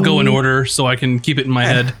Yeah. I'll go in order so I can keep it in my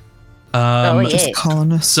head. Yeah. Just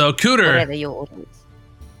calling us. So Cooter, Whatever your orders.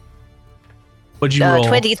 what'd you roll?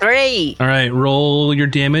 23. All right, roll your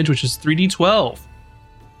damage, which is 3d12.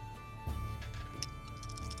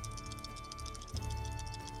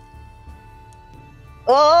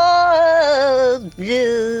 Oh,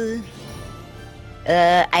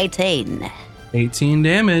 18. 18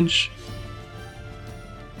 damage.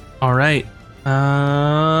 All right.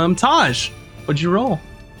 Taj, what'd you roll?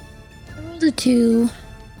 I rolled a 2.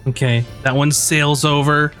 Okay, that one sails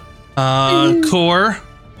over. Core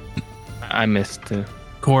I missed too.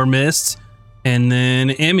 Core missed. And then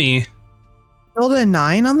Emmy Rolled a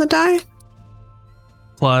 9 on the die.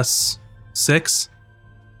 plus 6,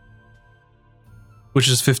 which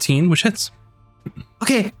is 15, which hits.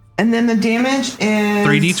 Okay, and then the damage is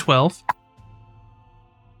 3d12.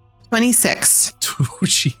 26. Oh,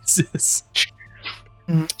 Jesus.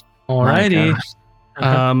 Mm. Alrighty.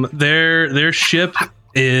 My Their ship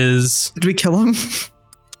is Did we kill him?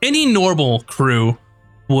 any normal crew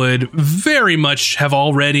would very much have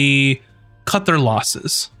already cut their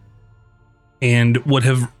losses and would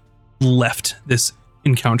have left this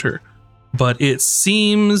encounter. But it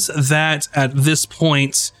seems that at this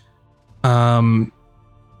point,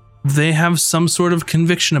 they have some sort of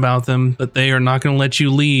conviction about them that they are not going to let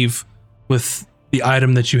you leave with the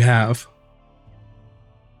item that you have.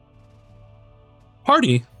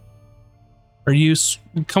 Party, are you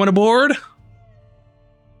coming aboard? Can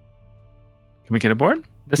we get aboard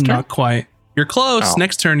this turn? Not quite. You're close. Oh.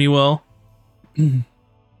 Next turn you will. Anybody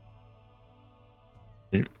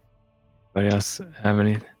else have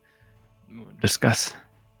any discuss?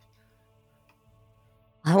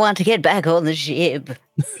 I want to get back on the ship.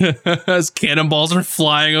 As cannonballs are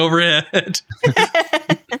flying overhead.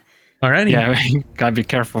 Alrighty. Yeah, gotta be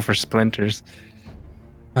careful for splinters.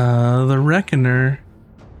 The Reckoner.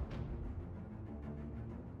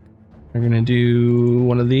 They're gonna do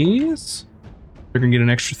one of these. They're gonna get an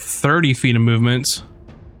extra 30 feet of movement.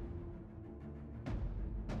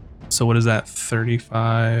 So what is that?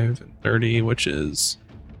 35 and 30, which is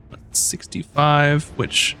 65,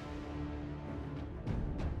 which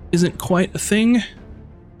isn't quite a thing.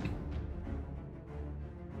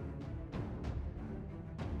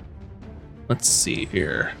 Let's see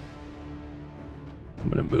here. I'm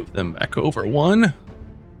gonna move them back over one.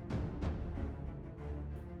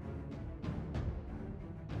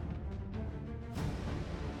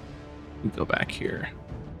 Go back here.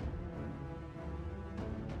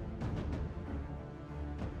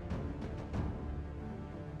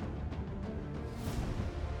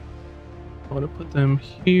 I want to put them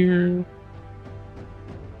here.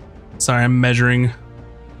 Sorry, I'm measuring.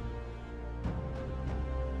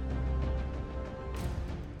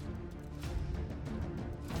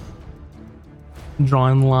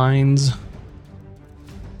 Drawing lines.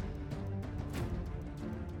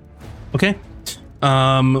 Okay.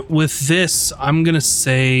 With this, I'm gonna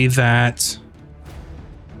say that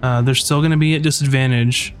they're still gonna be at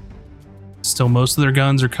disadvantage. Still, most of their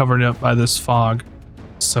guns are covered up by this fog.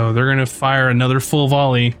 So they're gonna fire another full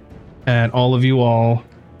volley at all of you all.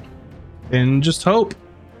 and just hope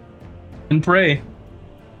and pray.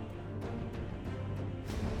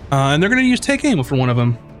 And they're going to use take aim for one of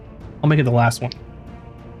them. I'll make it the last one.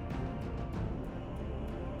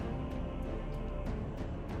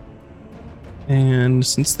 And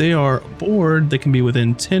since they are aboard, they can be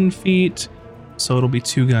within 10 feet. So it'll be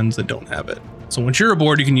 2 guns that don't have it. So once you're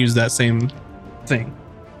aboard, you can use that same thing.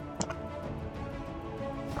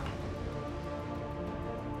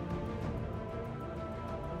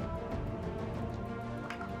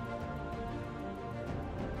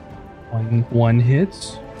 One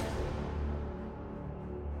hits.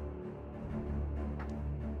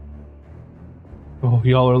 Oh,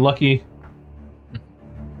 y'all are lucky.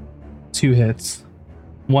 2 hits.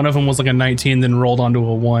 One of them was like a 19, then rolled onto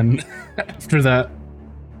a 1 after that.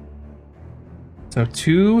 So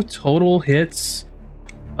 2 total hits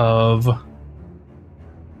of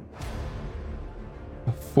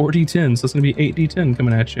 4d10. So it's going to be 8d10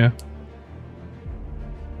 coming at you.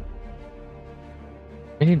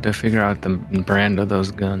 We need to figure out the brand of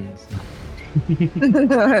those guns.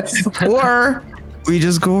 Or we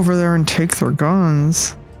just go over there and take their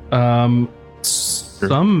guns.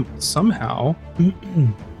 Somehow.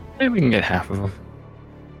 Maybe we can get half of them.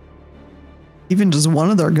 Even just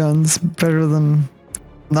one of their guns, better than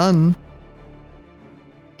none.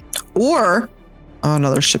 Or, oh,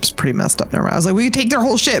 another ship's pretty messed up. Never mind. I was like, we could take their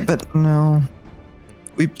whole ship, but no,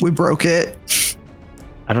 we broke it.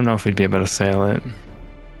 I don't know if we'd be able to sail it.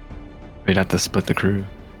 We'd have to split the crew.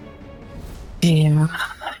 Yeah.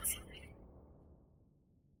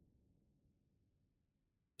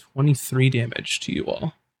 23 damage to you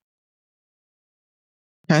all.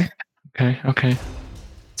 Okay.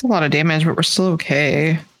 It's a lot of damage, but we're still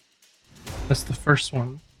okay. That's the first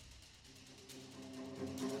one.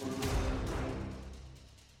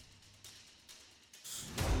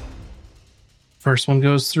 First one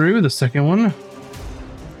goes through, the second one.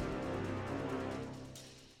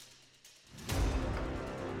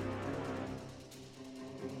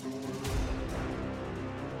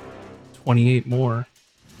 $28 more.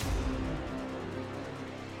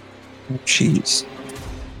 Oh, jeez.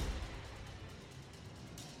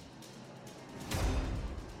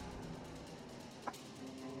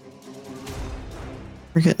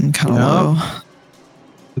 We're getting kind of low.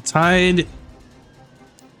 The tide.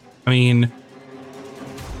 I mean,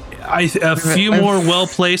 a few more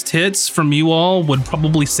well-placed hits from you all would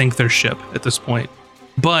probably sink their ship at this point.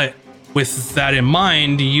 But with that in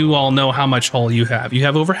mind, you all know how much hull you have. You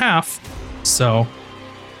have over half. So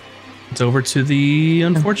it's over to the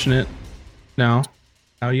unfortunate. Now,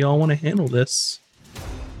 how do y'all want to handle this?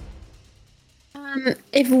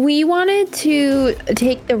 If we wanted to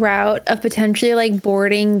take the route of potentially like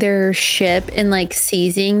boarding their ship and like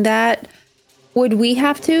seizing that, would we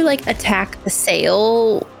have to like attack the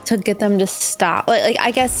sail to get them to stop? Like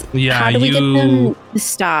I guess, Yeah, how do we get them to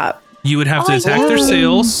stop? You would have to attack their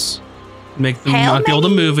sails, make them not be able to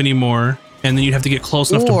move anymore, and then you'd have to get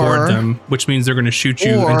close enough to board them, which means they're going to shoot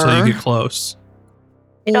you until you get close.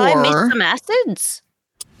 Did I miss some acids?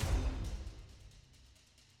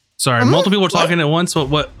 Sorry, multiple people were talking at once.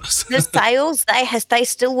 What? The sails, they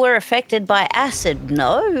still were affected by acid.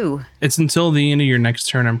 No. It's until the end of your next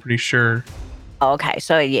turn, I'm pretty sure. Okay,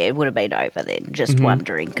 so yeah, it would have been over then. Just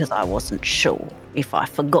wondering because I wasn't sure if I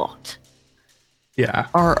forgot. Yeah.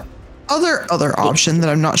 Our other option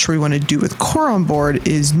that I'm not sure we want to do with core on board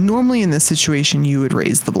is normally in this situation you would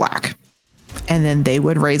raise the black, and then they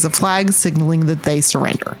would raise a flag signaling that they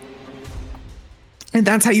surrender. And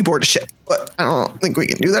that's how you board a ship. But I don't think we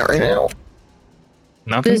can do that right now.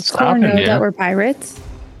 Nothing's Does Core know stopping you. that we're pirates?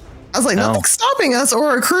 I was like, nothing's stopping us or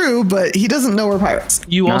our crew, but he doesn't know we're pirates.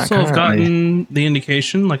 You Not also have currently. gotten the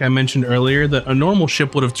indication, like I mentioned earlier, that a normal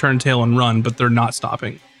ship would have turned tail and run, but they're not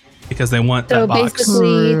stopping because they want So that box.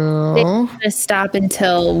 basically, they're True. gonna stop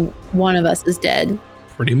until one of us is dead.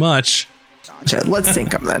 Pretty much. Gotcha. Let's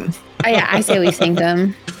sink them then. Yeah, I say we sink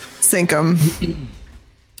them. Sink them.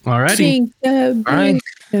 Alrighty. Sink them. All right.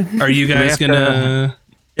 Are you guys have to- gonna?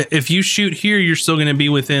 If you shoot here, you're still gonna be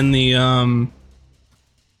within the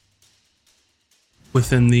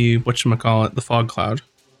whatchamacallit, the fog cloud.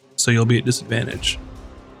 So you'll be at disadvantage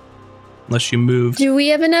unless you move. Do we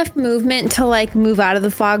have enough movement to like move out of the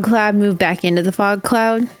fog cloud, move back into the fog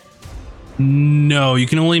cloud? No, you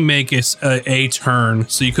can only make a turn,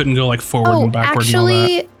 so you couldn't go like forward and backward and all that.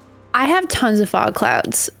 Actually, I have tons of fog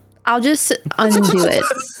clouds. I'll just undo it.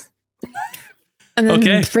 And then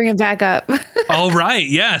Okay. bring it back up. All right,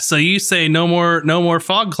 yeah. So you say no more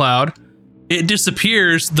fog cloud. It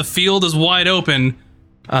disappears. The field is wide open.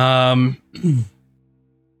 One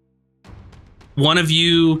one of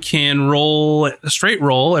you can roll a straight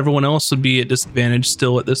roll. Everyone else would be at disadvantage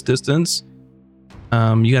still at this distance.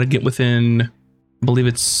 You got to get within, I believe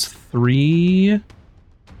it's 3.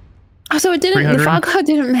 Oh, so it didn't. 300? The fog cloud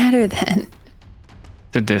didn't matter then.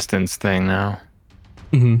 The distance thing now.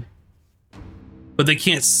 Mm-hmm. But they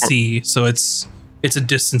can't see, so it's a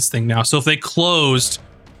distance thing now. So if they closed,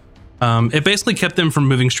 it basically kept them from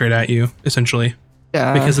moving straight at you, essentially.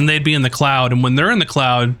 Yeah. Because then they'd be in the cloud, and when they're in the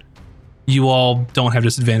cloud, you all don't have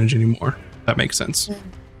disadvantage anymore. That makes sense.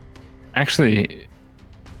 Actually,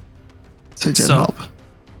 So it did So- help.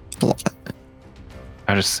 A lot.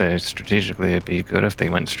 I just say strategically it'd be good if they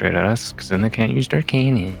went straight at us, because then they can't use their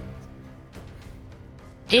cannon.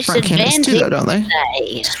 Front cannons do that, don't they?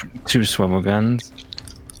 Disadvantage. 2 swivel guns.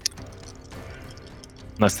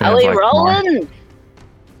 Unless they Are have we like more. rolling?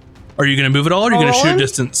 Are you going to move at all, or are you going to shoot Rolling?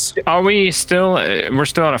 distance? Are we still? We're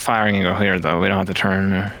still at a firing angle here, though. We don't have to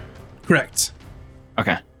turn. Correct.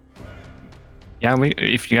 Okay. Yeah,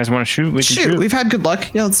 if you guys want to shoot, we can Shoot, shoot. we've had good luck.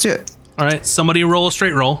 Yeah, let's do it. All right, somebody roll a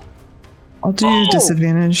straight roll. I'll do Oh.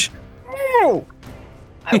 disadvantage. Oh,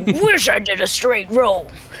 I wish I did a straight roll.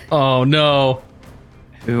 Oh no.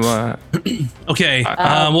 Who? Okay,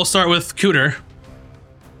 we'll start with Cooter.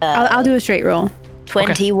 I'll do a straight roll.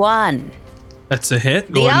 21. That's a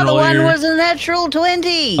hit. Go The ahead and other roll one your... was a natural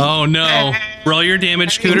 20. Oh no. Roll your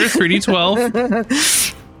damage, Cooter.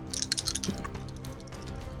 3d12.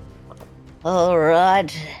 All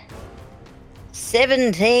right.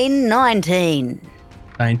 17, 19.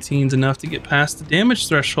 19's enough to get past the damage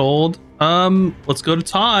threshold. Let's go to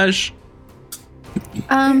Taj.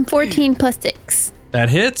 14 plus 6. That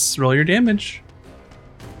hits. Roll your damage.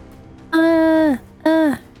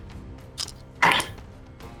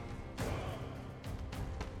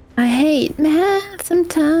 I hate math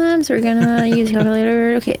sometimes. We're gonna use a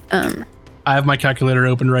calculator. Okay, I have my calculator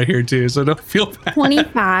open right here too, so don't feel bad.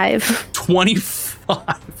 25.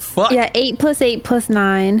 25. Fuck. Yeah, 8 plus 8 plus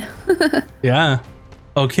 9. Yeah.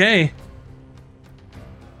 Okay.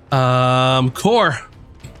 Core.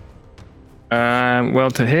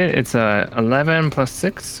 Well, to hit, it's 11 plus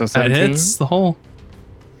 6, so 17. That hits the hole.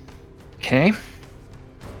 Okay.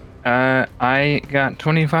 I got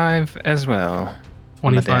 25 as well.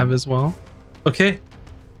 25 as well. Okay.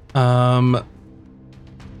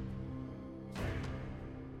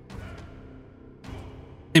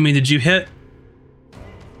 Amy, did you hit?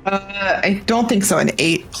 I don't think so. An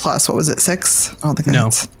 8 plus, what was it, 6? I don't think that No.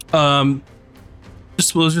 hits.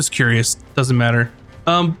 Was just curious. Doesn't matter.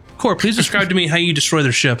 Core, please describe to me how you destroy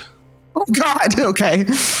their ship. Oh, God. Okay.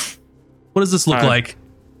 What does this look like?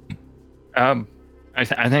 I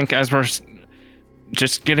think as we're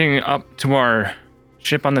just getting up to our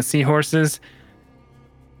ship on the seahorses,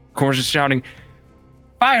 Core's just shouting,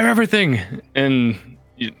 "Fire everything!" And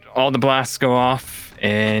all the blasts go off,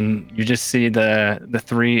 and you just see the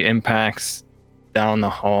 3 impacts down the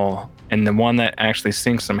hull, and the one that actually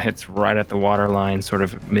sinks them hits right at the water line, sort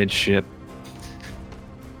of midship.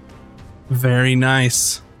 Very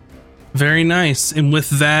nice. Very nice. And with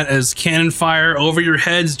that, as cannon fire over your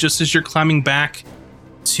heads, just as you're climbing back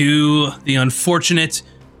to the unfortunate,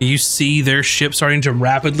 you see their ship starting to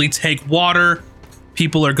rapidly take water.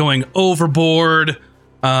 People are going overboard,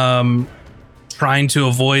 trying to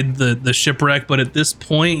avoid the shipwreck. But at this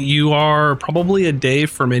point, you are probably a day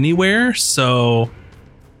from anywhere, so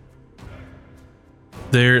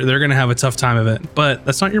they're gonna have a tough time of it. But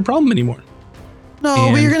that's not your problem anymore. No,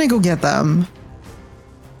 And- we're going to go get them.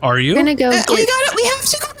 Are you? We're gonna go get We got it. We have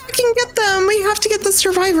to go back and get them. We have to get the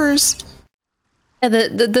survivors.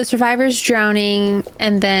 the survivors drowning,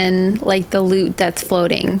 and then like the loot that's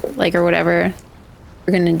floating, like or whatever.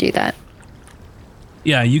 We're gonna do that.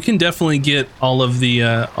 Yeah, you can definitely get all of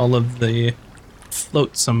the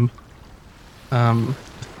flotsam. I'll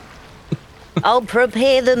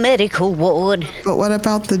prepare the medical ward. But what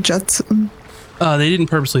about the Jetsam? They didn't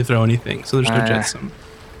purposely throw anything, so there's no jetsam.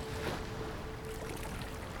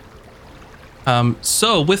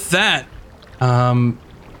 So with that,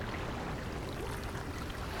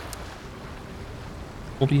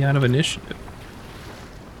 we'll be out of initiative.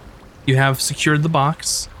 You have secured the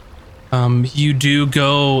box. You do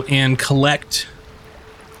go and collect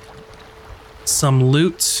some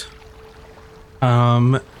loot.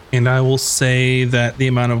 And I will say that the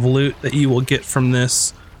amount of loot that you will get from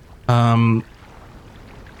this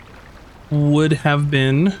would have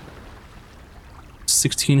been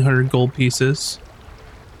 1,600 gold pieces.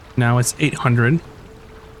 Now it's 800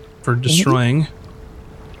 for destroying.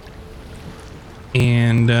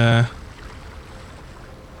 And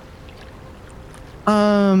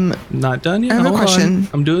not done yet. I have a Hold on. question.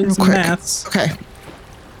 I'm doing Real some quick. maths. Okay.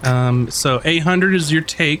 So 800 is your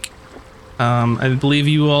take. I believe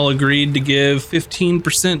you all agreed to give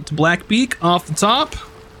 15% to Blackbeak off the top.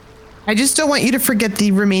 I just don't want you to forget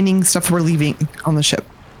the remaining stuff we're leaving on the ship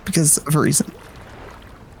because of a reason.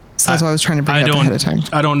 So that's why I was trying to bring it up ahead of time.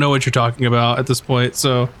 I don't know what you're talking about at this point.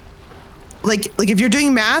 So, like if you're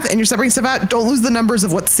doing math and you're separating stuff out, don't lose the numbers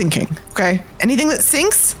of what's sinking. Okay, anything that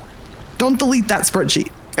sinks, don't delete that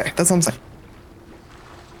spreadsheet. Okay, that's what I'm saying.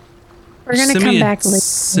 We're gonna come back later.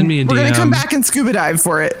 Send me a DM. We're gonna come back and scuba dive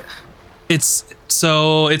for it. It's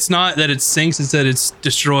not that it sinks; it's that it's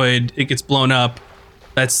destroyed. It gets blown up.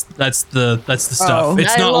 That's the stuff. Oh.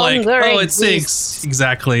 It's No not like it exists. sinks.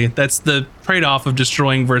 Exactly. That's the trade-off of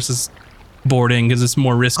destroying versus boarding, because it's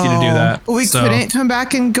more risky to do that. We So, couldn't come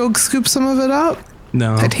back and go scoop some of it up,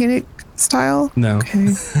 no. Titanic style. No. Okay.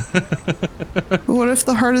 What if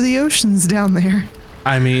the heart of the ocean's down there?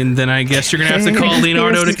 I mean, then I guess you're gonna have to call Britney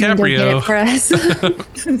Leonardo Spears is gonna go get it DiCaprio. for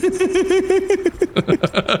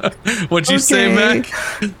us. What'd you say, Mac?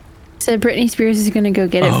 Said Britney Spears is gonna go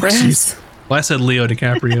get it for jeez. us. Well, I said Leo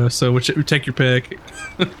DiCaprio, so take your pick.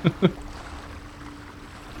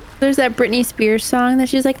 There's that Britney Spears song that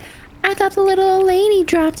she's like, I thought the little old lady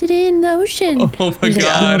dropped it in the ocean. Oh my She's like,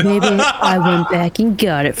 God. oh, baby, I went back and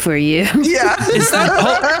got it for you. Yeah. Is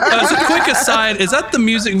that, as a quick aside, is that the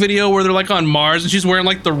music video where they're like on Mars and she's wearing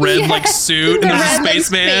like the red like suit and there's a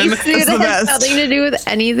spaceman? Space suit It's the has best. nothing to do with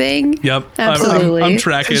anything. Yep. Absolutely. I'm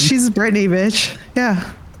tracking. She's Britney, bitch.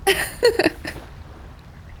 Yeah.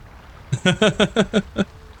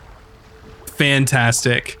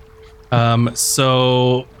 Fantastic.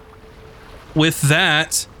 So with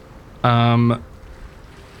that, the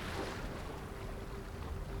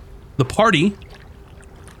party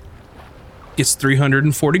gets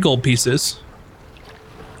 340 gold pieces,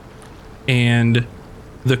 and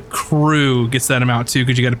the crew gets that amount too,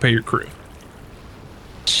 because you got to pay your crew.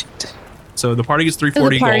 Shit. So the party gets So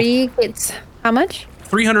 340 the party gets how much? gold.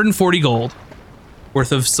 340 gold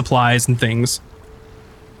worth of supplies and things.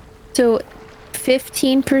 So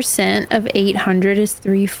 15% of 800 is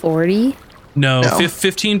 340. No, No.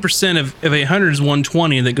 15% of 800 is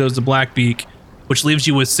 120 that goes to Blackbeak, which leaves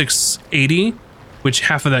you with 680, which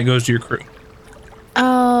half of that goes to your crew.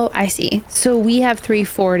 Oh, I see. So we have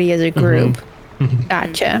 340 as a group.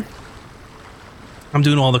 Gotcha. I'm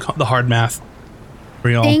doing all the hard math for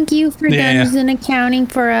y'all. Thank you for Yeah. Dungeons and Accounting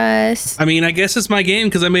for us. I mean, I guess it's my game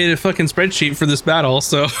because I made a fucking spreadsheet for this battle.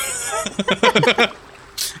 So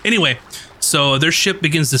anyway, so their ship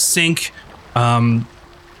begins to sink.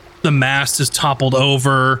 The mast is toppled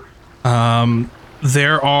over.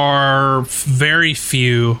 There are very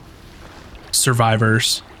few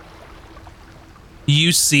survivors.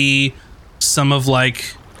 You see some of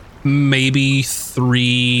like maybe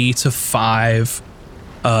 3 to 5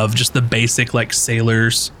 of just the basic like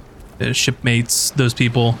sailors, shipmates, those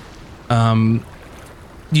people.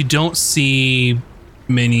 You don't see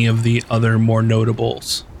many of the other more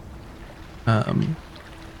notables.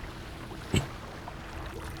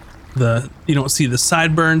 You don't see the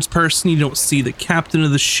sideburns person. You don't see the captain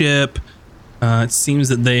of the ship. It seems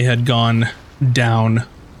that they had gone down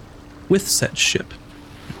with said ship.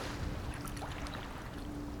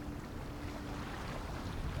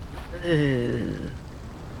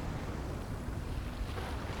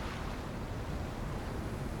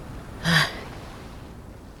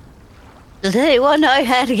 Does anyone know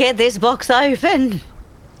how to get this box open?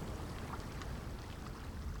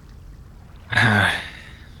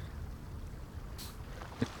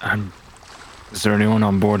 Is there anyone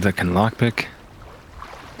on board that can lockpick?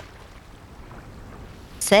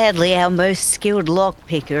 Sadly, our most skilled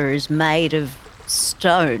lockpicker is made of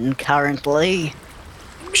stone currently.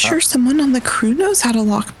 I'm sure someone on the crew knows how to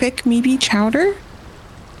lockpick. Maybe Chowder?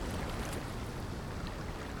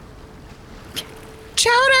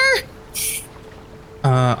 Chowder!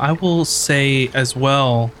 I will say as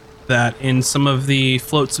well that in some of the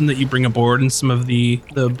flotsam that you bring aboard and some of the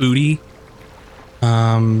booty,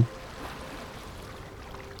 that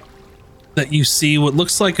you see what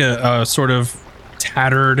looks like a sort of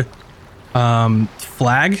tattered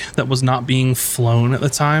flag that was not being flown at the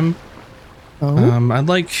time. I'd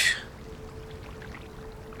like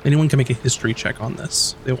anyone can make a history check on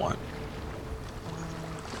this if they want.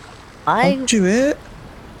 I'll do it.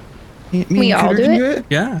 Me We and all Critter do can it?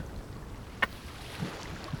 Yeah.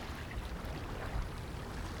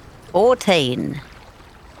 14.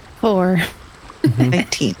 4.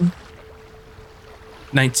 19.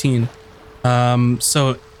 19.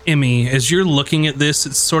 So Emmy, as you're looking at this,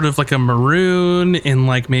 it's sort of like a maroon and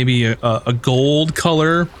like maybe a gold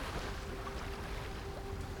color.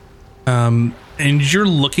 And you're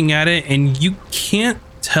looking at it and you can't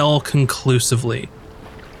tell conclusively.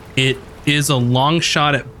 It is a long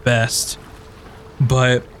shot at best,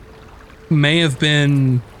 but may have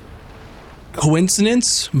been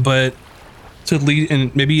coincidence, but to lead,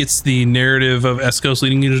 and maybe it's the narrative of Eskos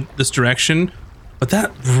leading you to this direction, but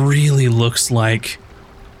that really looks like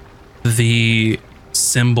the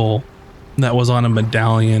symbol that was on a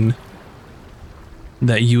medallion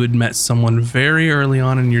that you had met someone very early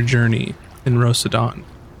on in your journey in Rosadon.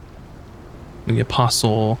 The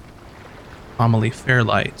Apostle Amelie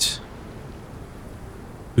Fairlight,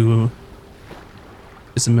 who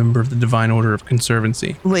is a member of the Divine Order of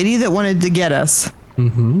Conservancy. Lady that wanted to get us.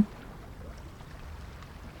 Mm-hmm.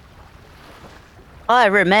 I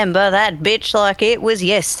remember that bitch like it was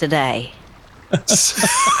yesterday.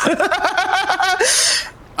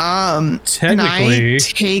 Technically,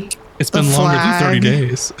 take it's been longer than 30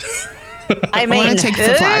 days. I mean, wanna take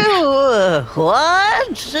the flag.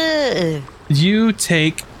 What? You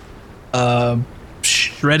take a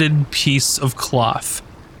shredded piece of cloth.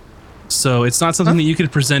 So it's not something that you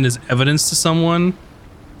could present as evidence to someone.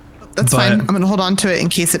 That's fine. I'm going to hold on to it in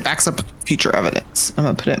case it backs up future evidence. I'm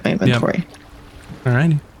going to put it in my inventory. Yep.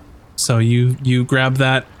 Alrighty. So you grab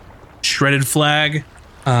that shredded flag.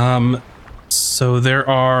 So there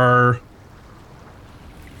are,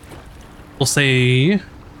 we'll say,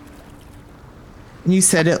 You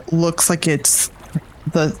said it looks like it's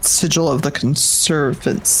the sigil of the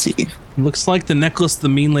Conservancy. looks like the necklace the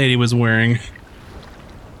mean lady was wearing,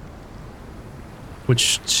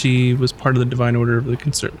 which she was part of the Divine Order of the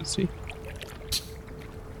Conservancy.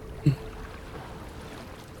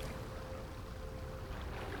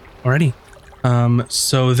 Alrighty.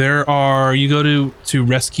 So there are, you go to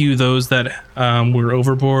rescue those that were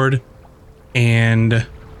overboard, and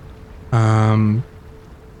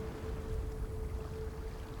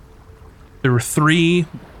there were 3.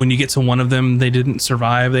 When you get to one of them, they didn't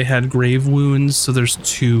survive. They had grave wounds, so there's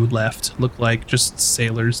 2 left. Look like just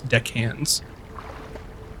sailors, deckhands.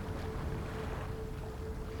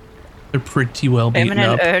 They're pretty well beaten Feminine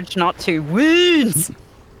up. urge not to wounds.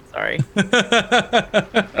 Sorry.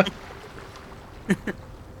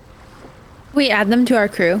 We add them to our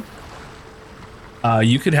crew.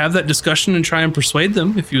 You could have that discussion and try and persuade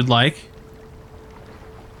them if you'd like.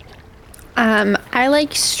 I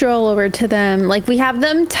like stroll over to them. Like we have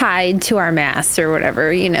them tied to our masts or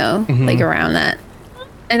whatever, you know, like around that.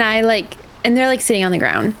 And I like, and they're like sitting on the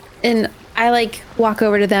ground. And I like walk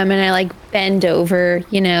over to them and I like bend over,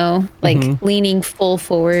 you know, like leaning full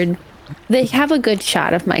forward. They have a good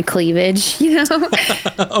shot of my cleavage, you know?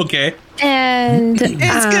 Okay. And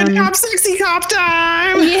It's good cop, sexy cop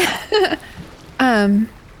time. yeah.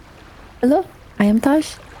 Hello, I am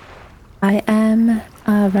Tosh. I am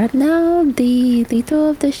right now the leader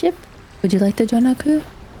of the ship. Would you like to join our crew?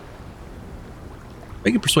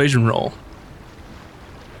 Make a persuasion roll.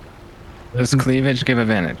 Does cleavage give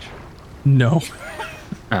advantage? No.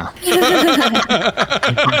 Oh.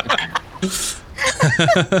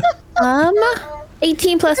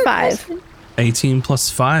 18 plus 5. 18 plus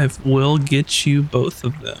 5 will get you both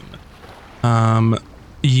of them.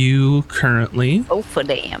 You currently Oh, for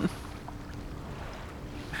damn.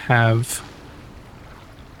 have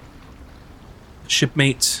a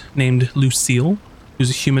shipmate named Lucille, who's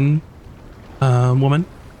a human woman,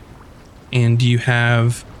 and you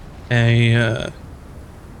have a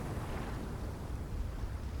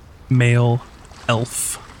male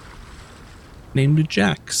elf named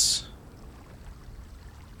Jax.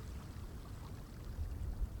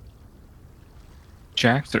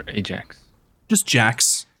 Jax or Ajax? Just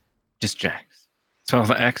Jax. Just Jax. So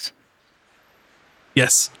the X.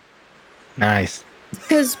 Yes. Nice.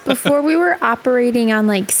 Because before we were operating on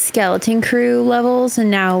like skeleton crew levels, and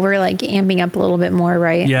now we're like amping up a little bit more,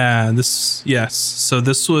 right? Yeah, yes. So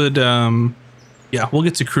this would, yeah, we'll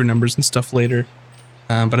get to crew numbers and stuff later.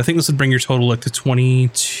 But I think this would bring your total like to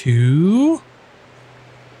 22.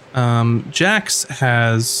 Jax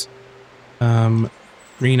has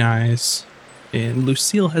green eyes, and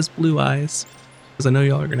Lucille has blue eyes. Because I know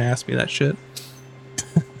y'all are gonna ask me that shit.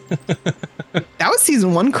 That was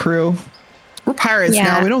season 1 crew. We're pirates Yeah.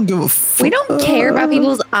 now. We don't give a fuck. We don't care about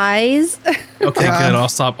people's eyes. Okay, good. I'll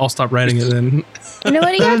stop writing it then.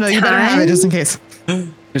 Nobody got No, you better have it time. just in case.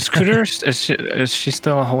 Is Cooter, is she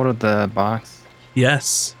still a hold of the box?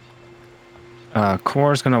 Yes.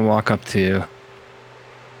 Core's gonna walk up to you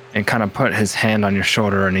and kind of put his hand on your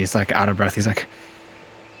shoulder, and he's like out of breath. He's like,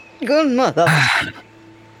 Good mother.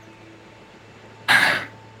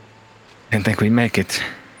 didn't think we'd make it.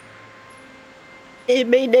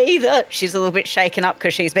 Me neither. She's a little bit shaken up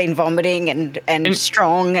because she's been vomiting and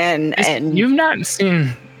strong and You've not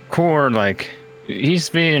seen Core like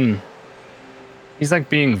he's like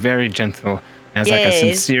being very gentle, has like a Yes.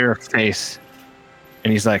 sincere face,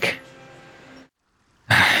 and he's like,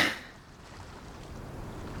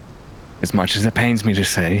 as much as it pains me to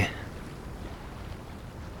say,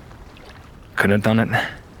 could have done it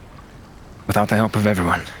without the help of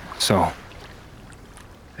everyone. So,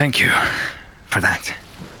 thank you for that.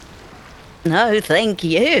 No, thank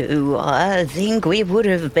you. I think we would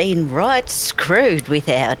have been right screwed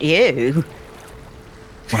without you.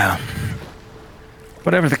 Well,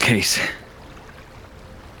 whatever the case,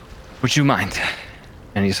 would you mind?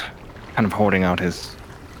 And he's kind of holding out his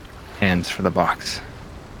hands for the box.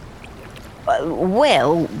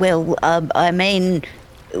 I mean,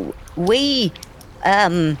 we,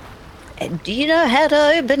 do you know how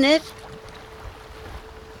to open it?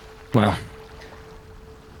 Well,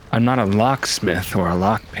 I'm not a locksmith or a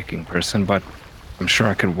lock-picking person, but I'm sure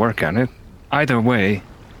I could work at it. Either way,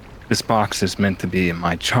 this box is meant to be in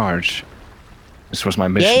my charge. This was my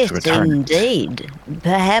mission to Yes, return. indeed.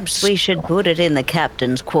 Perhaps we should put it in the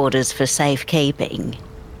captain's quarters for safekeeping.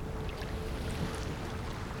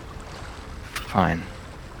 Fine.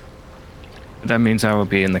 But that means I will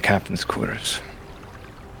be in the captain's quarters.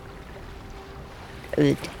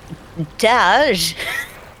 Taj,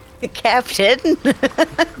 Captain.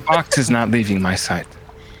 The box is not leaving my sight.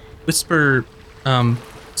 Whisper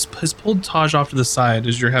has pulled Taj off to the side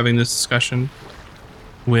as you're having this discussion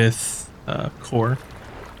with Core.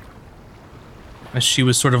 As she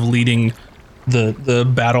was sort of leading the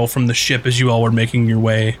battle from the ship as you all were making your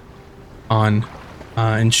way on.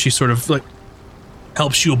 And she sort of like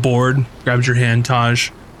helps you aboard, grabs your hand,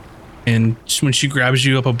 Taj. And when she grabs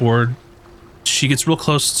you up aboard, she gets real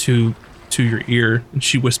close to your ear and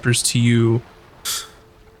she whispers to you,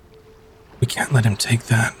 "We can't let him take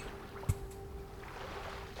that."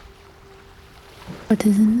 What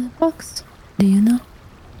is in the box? Do you know?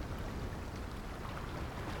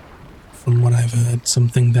 From what I've heard,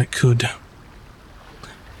 something that could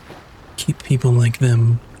keep people like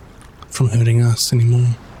them from hurting us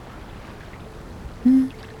anymore.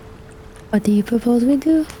 What do you propose we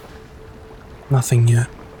do? Nothing yet.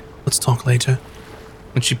 Let's talk later.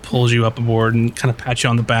 And she pulls you up aboard and kind of pats you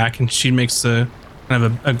on the back, and she makes a kind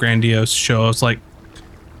of a grandiose show. It's like,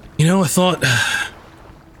 I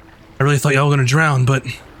really thought y'all were gonna drown, but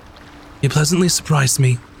you pleasantly surprised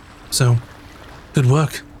me. So, good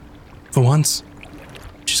work. For once.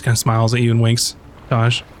 She just kind of smiles at you and winks.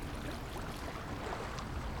 Taj.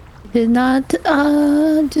 Did not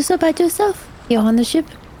do so bad yourself. You're on the ship.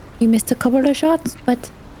 You missed a couple of shots,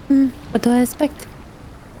 but what do I expect?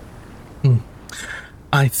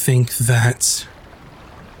 I think that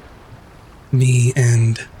me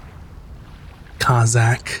and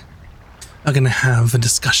Kazak are gonna have a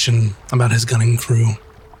discussion about his gunning crew.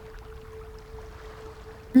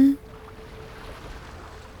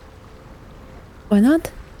 Why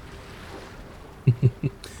not? I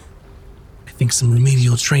think some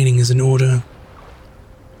remedial training is in order.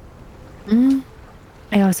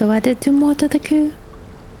 I also added 2 more to the crew.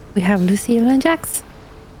 We have Lucille and Jax.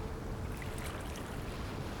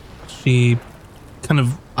 She kind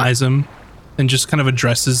of eyes him and just kind of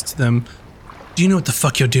addresses to them, "Do you know what the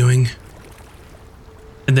fuck you're doing?"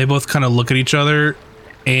 And they both kind of look at each other,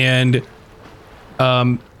 and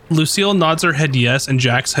Lucille nods her head yes, and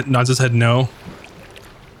Jax nods his head no.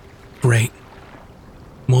 Great.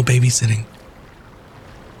 More babysitting.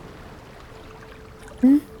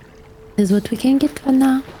 This is what we can get for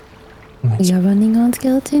now. We are running on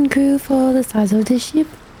skeleton crew for the size of this ship.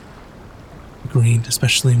 Agreed,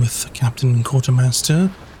 especially with Captain and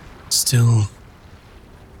Quartermaster still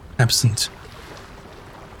absent.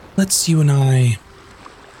 Let's you and I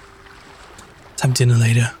have dinner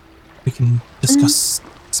later. We can discuss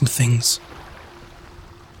some things.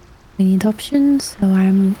 We need options, so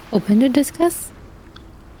I'm open to discuss.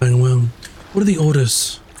 Very well. What are the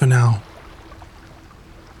orders for now?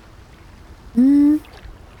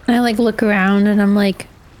 I like look around and I'm like,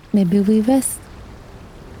 maybe we rest.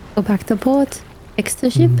 Go back to port, fix the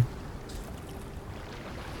ship.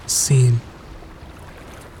 See.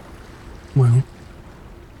 Well,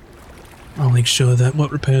 I'll make sure that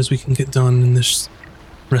what repairs we can get done in this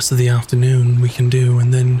rest of the afternoon we can do,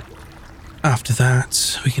 and then after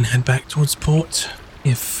that we can head back towards port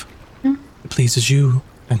if it pleases you,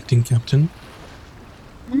 acting captain.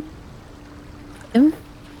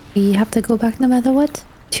 We have to go back no matter what.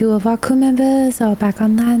 2 of our crew members are back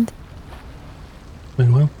on land.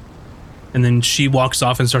 Very well. And then she walks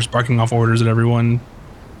off and starts barking off orders at everyone.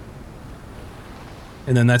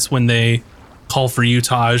 And then that's when they call for you,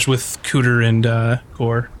 Taj, with Cooter and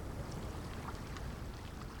Gore.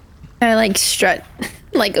 I like strut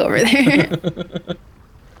like over there.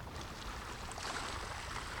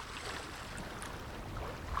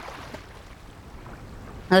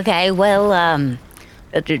 Okay, well,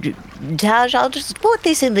 Taj, I'll just put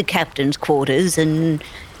this in the captain's quarters, and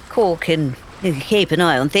Cor can keep an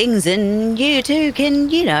eye on things, and you two can,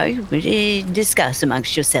 discuss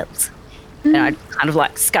amongst yourselves. And I kind of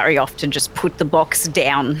like scurry off to just put the box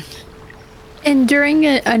down. And during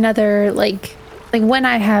another, like when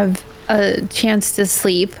I have a chance to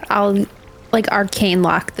sleep, I'll like arcane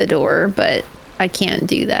lock the door, but I can't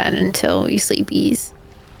do that until you sleepies.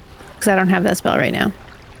 Because I don't have that spell right now.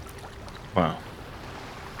 Wow.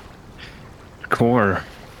 Core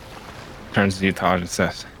turns to you, Taj, and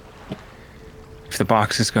says, if the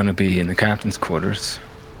box is going to be in the captain's quarters,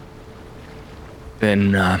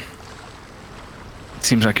 then it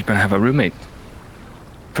seems like you're going to have a roommate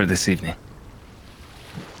for this evening.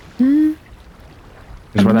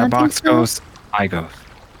 Because where that box goes, I go.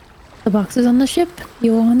 The box is on the ship.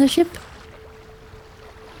 You are on the ship.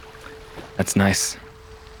 That's nice.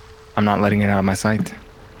 I'm not letting it out of my sight.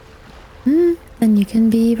 Then you can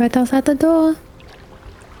be right outside the door.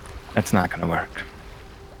 That's not going to work.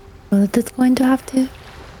 Well, it's going to have to.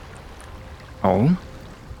 Oh?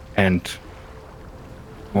 And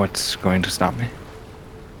what's going to stop me?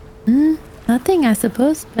 Nothing, I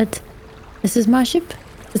suppose, but this is my ship.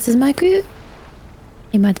 This is my crew.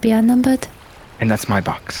 You might be outnumbered. And that's my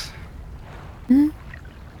box.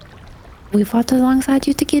 We fought alongside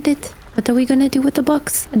you to get it. What are we going to do with the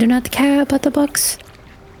box? I do not care about the box.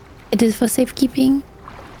 It is for safekeeping.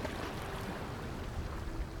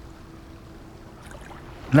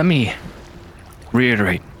 Let me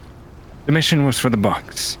reiterate. The mission was for the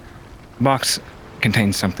box. The box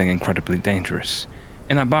contains something incredibly dangerous.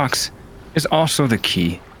 And that box is also the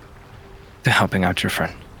key to helping out your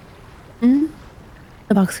friend.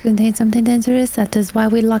 The box contains something dangerous. That is why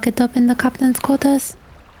we lock it up in the captain's quarters.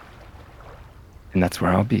 And that's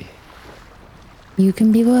where I'll be. You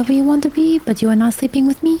can be wherever you want to be, but you are not sleeping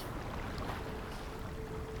with me.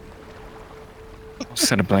 I'll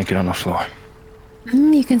set a blanket on the floor.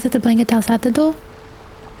 You can set the blanket outside the door.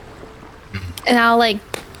 And I'll like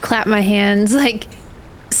clap my hands, like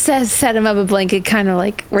set him up a blanket, kind of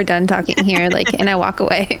like we're done talking here, like, and I walk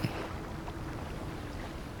away.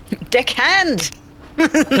 Deckhand!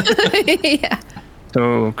 Yeah.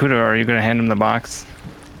 So, Kudo, are you going to hand him the box?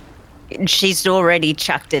 She's already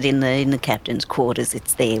chucked it in the captain's quarters.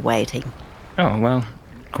 It's there waiting. Oh, well,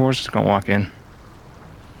 Core's just going to walk in.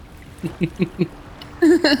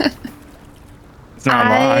 It's not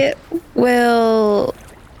I locked. will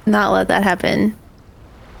not let that happen.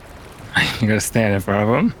 You got to stand in front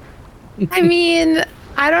of him. I mean,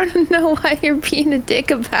 I don't know why you're being a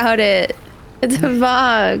dick about it. It's a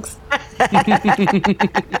box.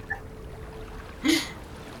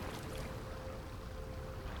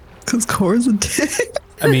 Because Core's a dick.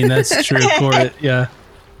 I mean, that's true. Yeah.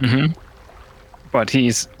 But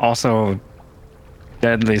he's also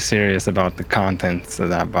deadly serious about the contents of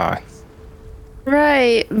that box.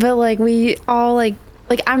 Right, but like we all like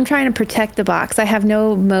I'm trying to protect the box. I have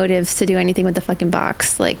no motives to do anything with the fucking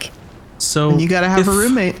box. Like, So And you gotta have a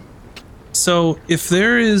roommate. So if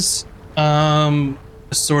there is a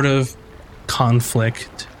sort of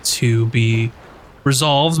conflict to be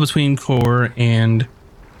resolved between Core and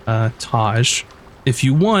Taj, if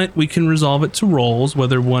you want, we can resolve it to roles,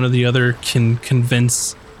 whether one or the other can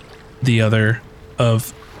convince the other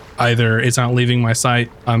of either it's not leaving my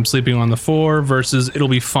sight, I'm sleeping on the floor, versus it'll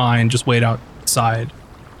be fine, just wait outside.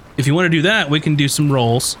 If you want to do that, we can do some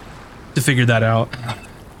rolls to figure that out.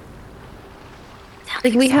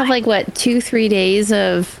 like we have like what 2-3 days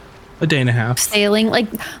of A day and a half. sailing.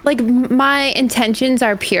 Like my intentions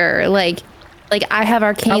are pure. Like I have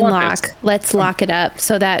arcane want lock. this. Let's lock it up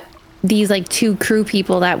so that these like 2 crew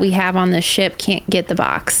people that we have on the ship can't get the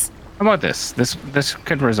box. How about this? This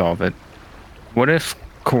could resolve it. What if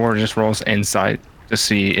Core just rolls insight to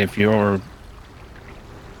see if you're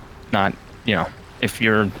not, if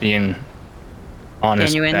you're being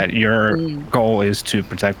honest Genuine. that your goal is to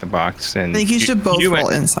protect the box, and I think you should both roll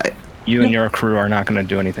and, insight. you and your crew are not going to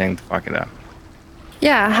do anything to fuck it up.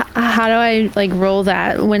 Yeah, how do I like roll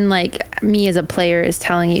that when like me as a player is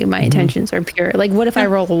telling you my intentions are pure? Like what if I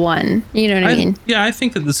roll 1? You know what I mean? Yeah, I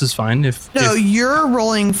think that this is fine. If You're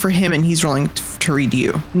rolling for him and he's rolling to read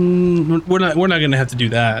you. we're not going to have to do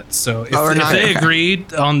that. So if, we're if not? they Okay.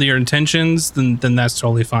 agreed on their intentions, then that's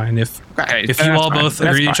totally fine. If Okay, if then you that's all fine. both That's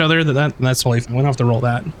agree with each fine. other, that's totally fine. We don't have to roll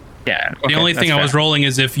that. Yeah. The only thing I was rolling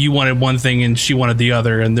is if you wanted one thing and she wanted the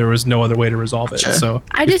other, and there was no other way to resolve it. So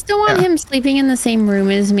I just don't want him sleeping in the same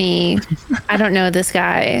room as me. I don't know this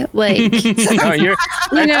guy. Like, No, you're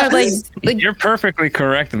like you're perfectly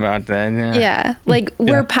correct about that. yeah, like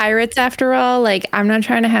we're pirates after all. Like, I'm not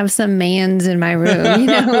trying to have some mans in my room. You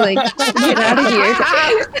know, like get out of here.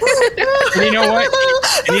 And you know what?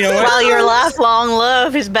 While your lifelong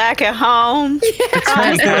love is back at home. It's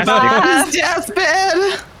fantastic.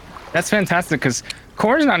 Deathbed. That's fantastic because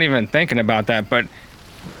Core's not even thinking about that. But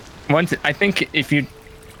once I think if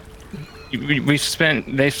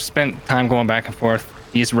they've spent time going back and forth.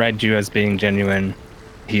 He's read you as being genuine.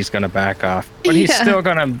 He's gonna back off, but he's still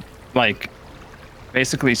gonna like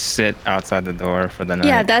basically sit outside the door for the night.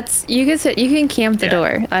 Yeah, that's you can camp the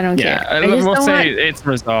door. I don't care. Yeah, we'll say it's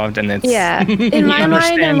resolved and it's in my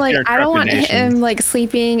mind, I'm like, I don't want trepidation. him like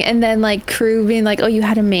sleeping and then like crew being like, oh, you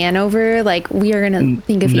had a man over, like we are gonna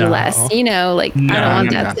think of you less, you know, like I don't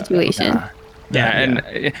want that situation.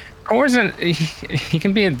 And Core's he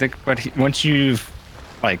can be a dick, but once you've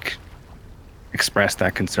like expressed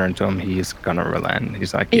that concern to him, he's gonna relent.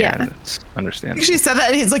 He's like, it's understandable. She said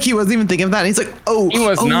that and he's like, he wasn't even thinking of that. And he's like, he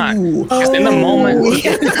was not. Just in the moment.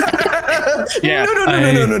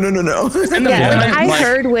 No. In the moment, I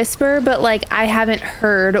heard whisper, but like I haven't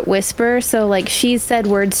heard whisper. So like she said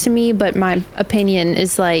words to me, but my opinion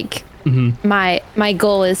is like my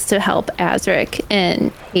goal is to help Azric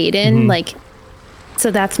and Hayden. Like,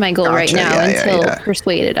 so that's my goal right now until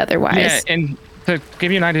persuaded otherwise. Yeah, and to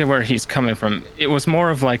give you an idea where he's coming from, it was more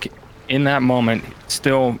of like in that moment,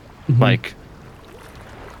 still like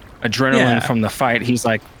adrenaline from the fight. He's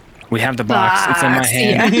like, "We have the box. It's in my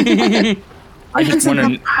hand. I just want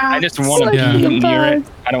to be near it.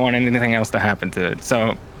 I don't want anything else to happen to it."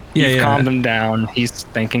 So you've calmed him down. He's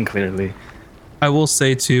thinking clearly. I will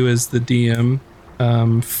say too, as the DM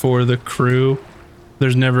for the crew,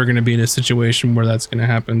 there's never going to be a situation where that's going to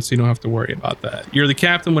happen, so you don't have to worry about that. You're the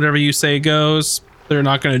captain, whatever you say goes. They're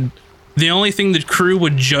not going to... The only thing the crew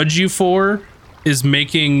would judge you for is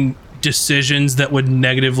making decisions that would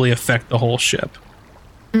negatively affect the whole ship,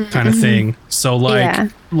 kind of thing. So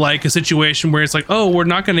like a situation where it's like, oh, we're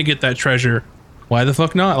not going to get that treasure. Why the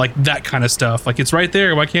fuck not? Like that kind of stuff. Like, it's right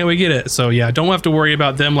there. Why can't we get it? So yeah, don't have to worry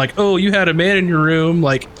about them like, oh, you had a man in your room.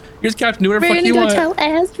 Like, here's Captain, do whatever fuck you want. We're gonna go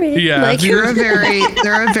tell Azric. Yeah, like, they're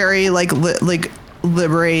a very like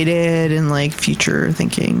liberated and like future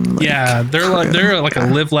thinking. Like, they're like a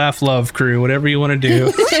live, laugh, love crew. Whatever you want to do.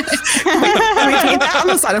 We paint that on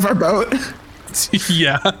the side of our boat.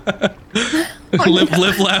 Yeah.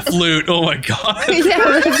 live, laugh, loot. Oh my god.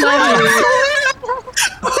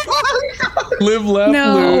 Live, laugh,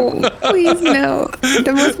 no, please no.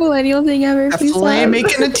 The most millennial thing ever. Definitely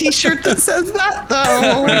making a t-shirt that says that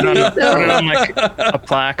though. Put it on like a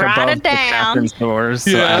plaque above the captain's doors,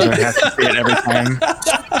 so Azric has to see it every time.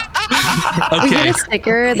 We get a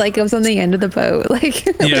sticker like of on the end of the boat, like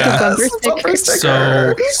a bumper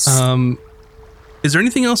sticker. So, is there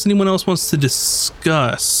anything else anyone else wants to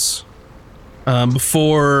discuss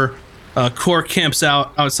before Core camps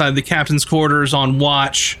out outside the captain's quarters on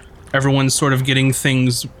watch? Everyone's sort of getting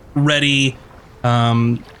things ready.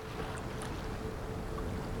 And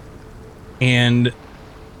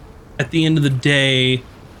at the end of the day,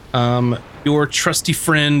 your trusty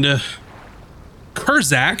friend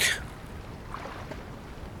Kurzak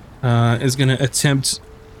is going to attempt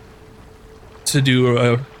to do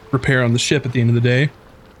a repair on the ship at the end of the day.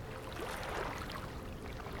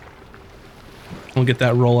 We'll get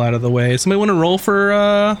that roll out of the way. Somebody want to roll for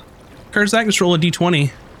Kurzak? Just roll a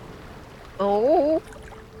d20. Oh.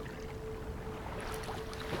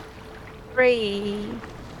 3.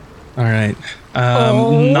 All right.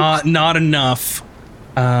 Not enough.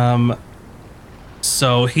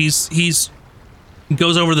 So he's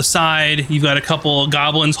goes over the side. You've got a couple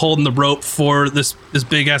goblins holding the rope for this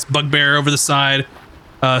big ass bugbear over the side.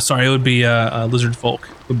 Sorry, it would be lizard folk.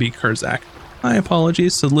 Would be Kurzak. My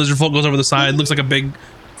apologies. So the lizard folk goes over the side. Looks like a big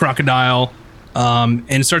crocodile.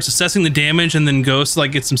 And starts assessing the damage, and then goes to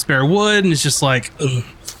like get some spare wood, and it's just like,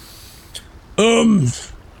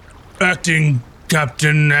 acting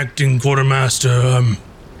captain, acting quartermaster,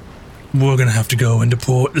 we're gonna have to go into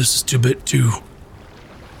port. This is a bit too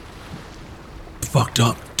fucked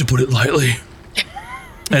up, to put it lightly.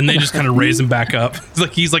 And they just kind of raise him back up.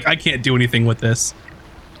 He's like, I can't do anything with this.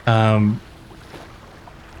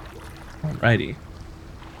 Alrighty.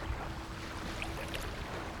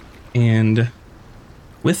 And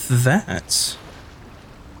with that,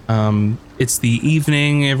 it's the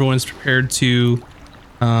evening. Everyone's prepared to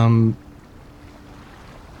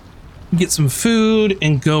get some food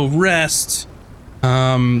and go rest.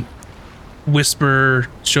 Whisper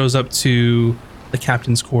shows up to the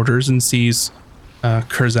captain's quarters and sees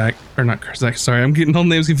Kurzak, or not Kurzak, sorry, I'm getting all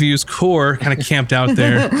names confused. Kor kind of camped out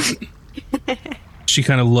there. She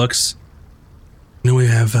kind of looks. You know, we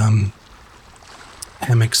have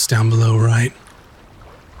hammocks down below, right?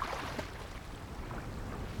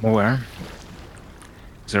 Where?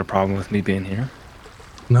 Is there a problem with me being here?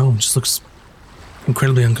 No, it just looks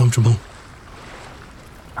incredibly uncomfortable.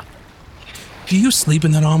 Do you sleep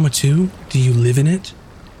in that armor too? Do you live in it?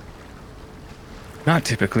 Not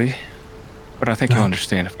typically, but I think you'll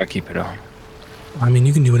understand if I keep it on. I mean,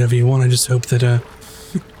 you can do whatever you want. I just hope that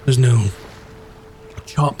there's no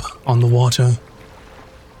chop on the water.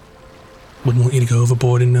 Wouldn't want you to go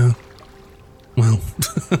overboard in, well,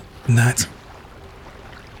 in that.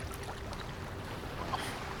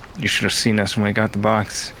 You should have seen us when we got the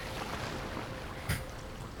box.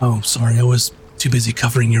 Oh, sorry, I was too busy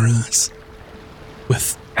covering your ass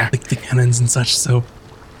with like the cannons and such, so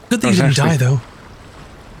good that you didn't die, though.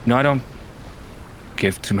 No, I don't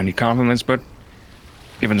give too many compliments, but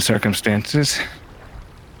given the circumstances,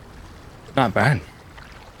 not bad.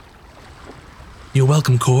 You're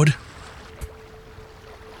welcome, Cord.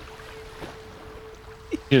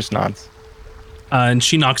 He just nods. And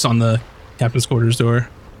she knocks on the captain's quarters door.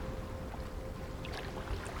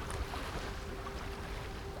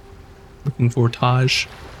 Looking for Taj.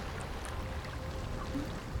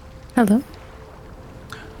 Hello.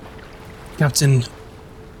 Captain,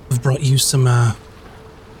 I've brought you some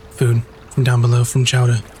food from down below from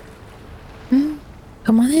Chowder.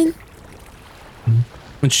 Come on in.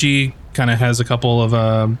 And she kind of has a couple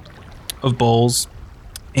of bowls,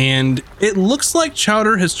 and it looks like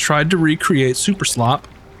Chowder has tried to recreate Super Slop,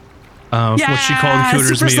 what she called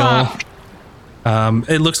Cooter's meal. Slop.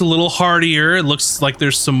 It looks a little heartier. It looks like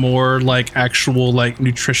there's some more like actual like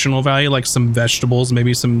nutritional value, like some vegetables,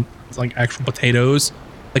 maybe some like actual potatoes.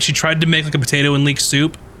 Like she tried to make like a potato and leek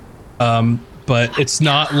soup, but it's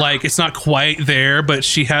not quite there. But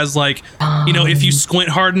she has like, you know, if you squint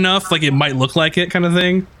hard enough, like it might look like it, kind of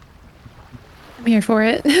thing. I'm here for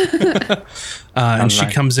it. And she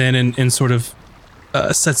comes in and sort of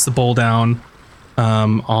sets the bowl down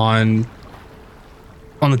on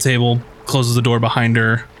the table, closes the door behind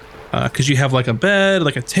her, because you have like a bed,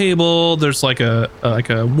 like a table. There's like a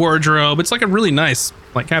wardrobe. It's like a really nice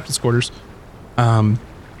like captain's quarters. And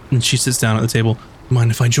she sits down at the table.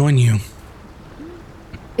 Mind if I join you?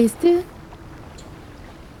 Please do.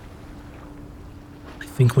 I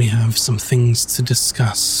think we have some things to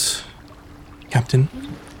discuss, Captain.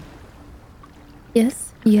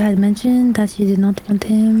 Yes, you had mentioned that you did not want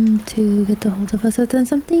him to get a hold of us or done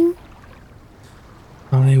something.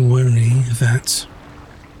 I worry that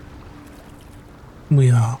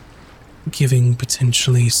we are giving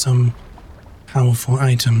potentially some powerful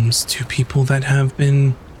items to people that have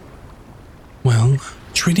been, well,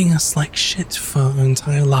 treating us like shit for our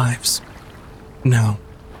entire lives. Now,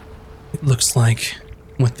 it looks like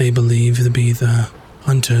what they believe to be the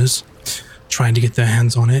hunters tried to get their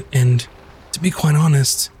hands on it, and to be quite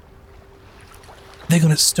honest, they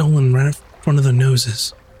got it stolen right in front of their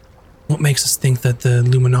noses. What makes us think that the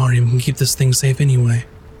Luminarium can keep this thing safe anyway?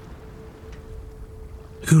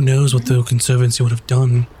 Who knows what the Conservancy would have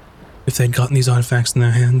done if they'd gotten these artifacts in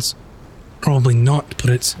their hands? Probably not put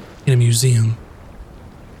it in a museum.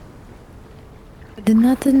 I did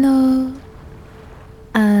not know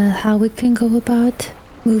how we can go about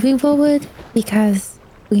moving forward, because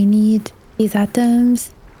we need these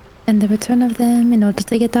items and the return of them in order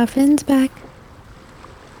to get our friends back.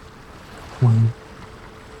 Well,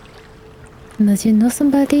 Unless you know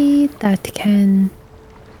somebody that can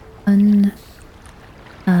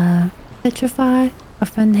petrify or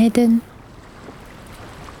Funhaden.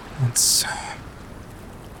 it's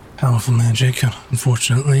powerful magic,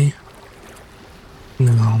 unfortunately.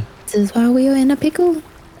 No. This is why we are in a pickle.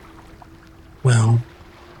 Well,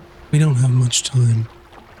 we don't have much time.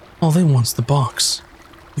 All they want's the box.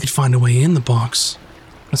 We could find a way in the box.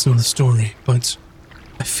 That's another story, but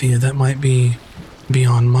I fear that might be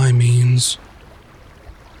beyond my means.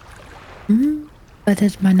 But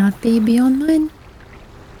it might not be beyond mine.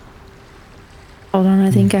 Hold on, I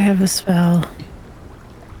think I have a spell.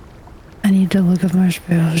 I need to look at my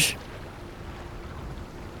spells.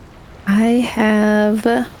 I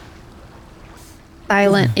have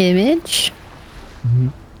Silent Image.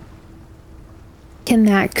 Can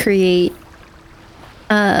that create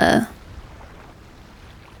you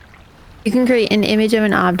can create an image of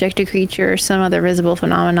an object, a creature, or some other visible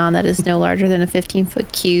phenomenon that is no larger than a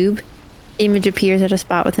 15-foot cube. The image appears at a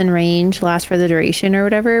spot within range, lasts for the duration or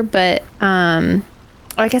whatever, but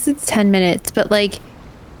I guess it's 10 minutes, but like,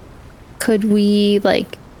 could we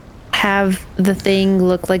like have the thing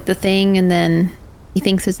look like the thing and then he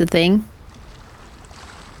thinks it's the thing?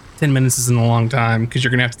 10 minutes isn't a long time because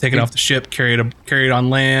you're gonna have to take it off the ship, carry it on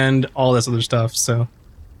land, all this other stuff. So,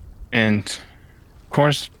 And of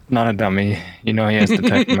course, not a dummy. You know he has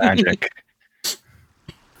detect magic.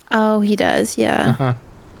 Oh, he does, yeah. uh-huh.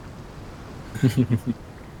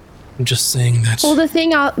 I'm just saying that. Well, the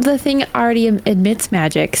thing already admits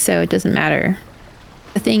magic, so it doesn't matter.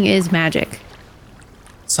 The thing is magic.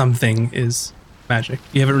 Something is magic.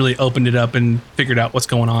 You haven't really opened it up and figured out what's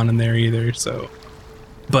going on in there either. So,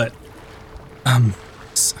 but I'm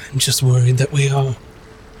just worried that we are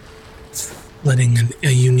letting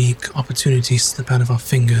a unique opportunity slip out of our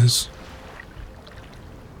fingers.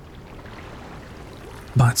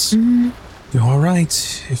 But you're all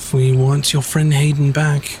right. If we want your friend Hayden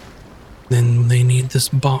back, then they need this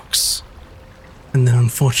box. And then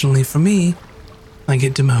unfortunately for me, I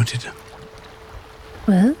get demoted.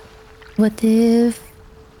 Well, what if...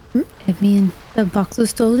 I mean, the box was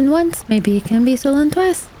stolen once. Maybe it can be stolen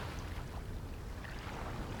twice.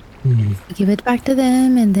 Give it back to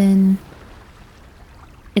them, and then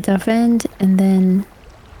it's our friend, and then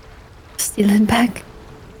steal it back.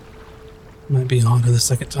 Might be harder the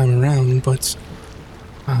second time around, but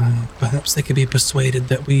perhaps they could be persuaded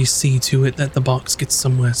that we see to it that the box gets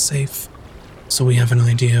somewhere safe, so we have an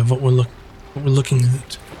idea of what we're looking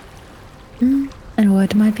at. And where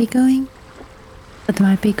it might be going. That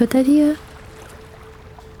might be a good idea.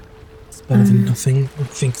 It's better than nothing. I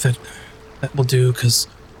think that will do, because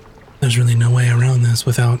there's really no way around this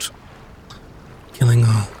without killing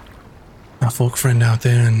our folk friend out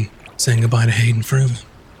there and saying goodbye to Hayden forever.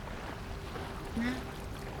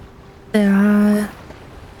 There are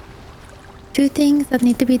 2 things that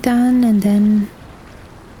need to be done, and then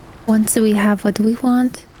once we have what we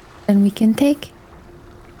want, then we can take.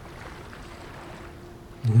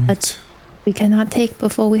 But we cannot take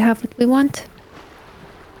before we have what we want.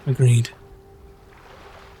 Agreed.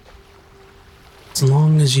 As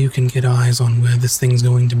long as you can get eyes on where this thing's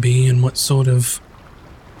going to be and what sort of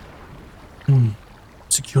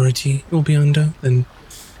security it will be under, then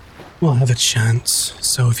we'll have a chance.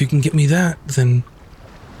 So if you can get me that, then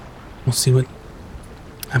we'll see what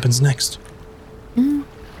happens next.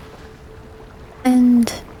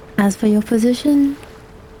 And as for your position,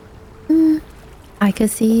 I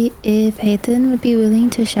could see if Hayden would be willing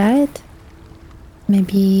to share it.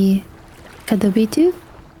 Maybe could there be 2?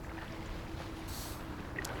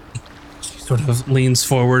 She sort of leans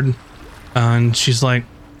forward and she's like,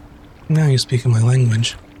 now you speak my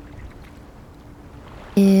language.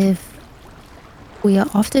 If we are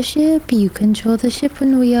off the ship, you control the ship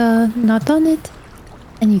when we are not on it,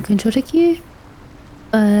 and you control the gear.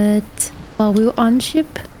 But while we were on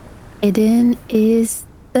ship, Aiden is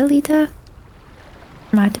the leader.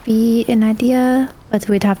 Might be an idea, but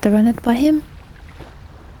we'd have to run it by him.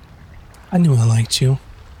 I knew I liked you.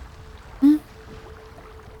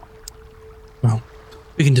 Well,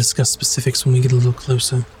 we can discuss specifics when we get a little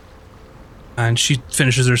closer. And she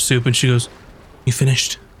finishes her soup and she goes, you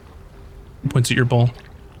finished? Points at your bowl.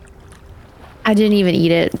 I didn't even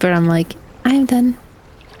eat it, but I'm like, I am done.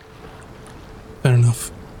 Fair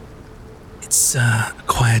enough. It's a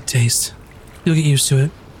quiet taste. You'll get used to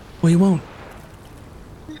it. Or you won't.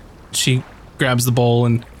 She grabs the bowl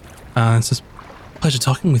and says, pleasure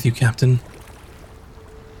talking with you, Captain.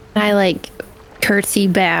 I like curtsy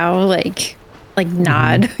bow, like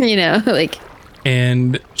nod, you know, like.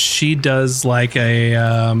 And she does like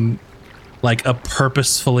a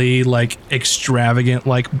purposefully like extravagant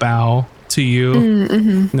like bow to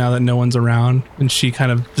you now that no one's around, and she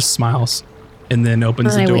kind of just smiles and then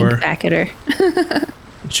opens the door. Wink back at her.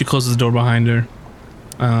 She closes the door behind her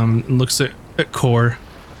and looks at Core.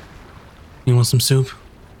 You want some soup?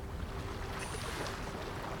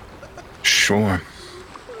 Sure.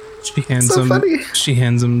 She hands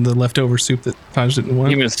him the leftover soup that Taj didn't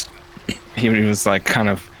want. He was like kind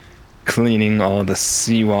of cleaning all the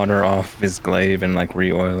seawater off his glaive and like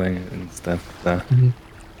re-oiling it and stuff. So.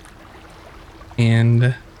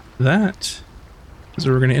 And that is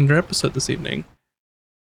where we're going to end our episode this evening.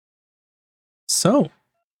 So,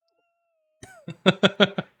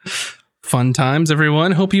 fun times,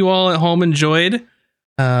 everyone. Hope you all at home enjoyed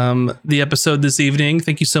the episode this evening.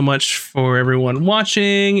 Thank you so much for everyone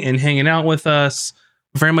watching and hanging out with us.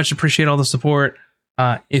 Very much appreciate all the support.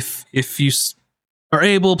 If you are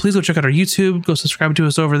able, please go check out our YouTube. Go subscribe to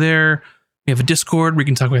us over there. We have a Discord where you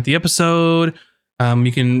can talk about the episode.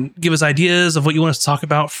 You can give us ideas of what you want us to talk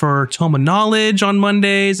about for Toma Knowledge on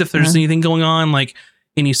Mondays. If there's anything going on, like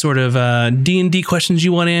any sort of D&D questions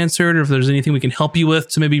you want answered, or if there's anything we can help you with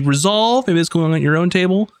to maybe resolve, maybe it's going on at your own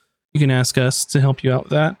table, you can ask us to help you out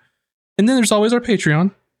with that. And then there's always our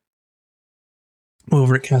Patreon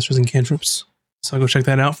over at Casters and Cantrips. So go check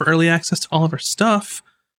that out for early access to all of our stuff.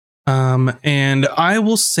 And I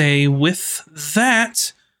will say with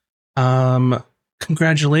that,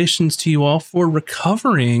 congratulations to you all for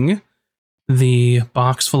recovering the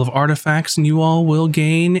box full of artifacts, and you all will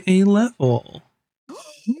gain a level.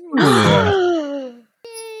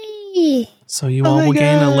 So you all will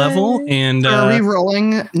gain a level, and are we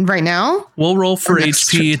rolling right now? We'll roll for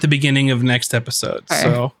HP at the beginning of next episode. Okay.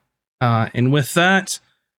 So, and with that,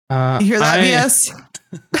 you hear that,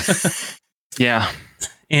 VS? Yeah.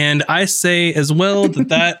 And I say as well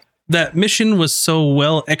that mission was so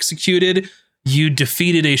well executed. You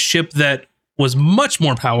defeated a ship that was much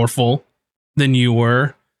more powerful than you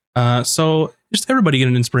were. So just everybody get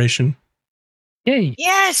an inspiration. Yay.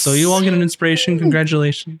 Yes. So you all get an inspiration.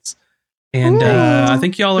 Congratulations. And I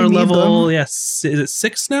think y'all are level, yes. Is it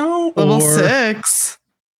 6 now? Level 6.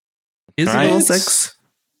 Is it level 6?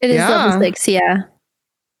 It is level 6, yeah.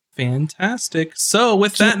 Fantastic. So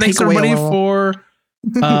with that, thanks everybody for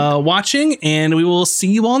watching, and we will see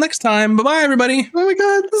you all next time. Bye-bye, everybody. Oh my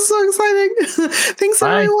God, this is so exciting. Thanks,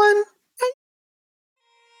 everyone.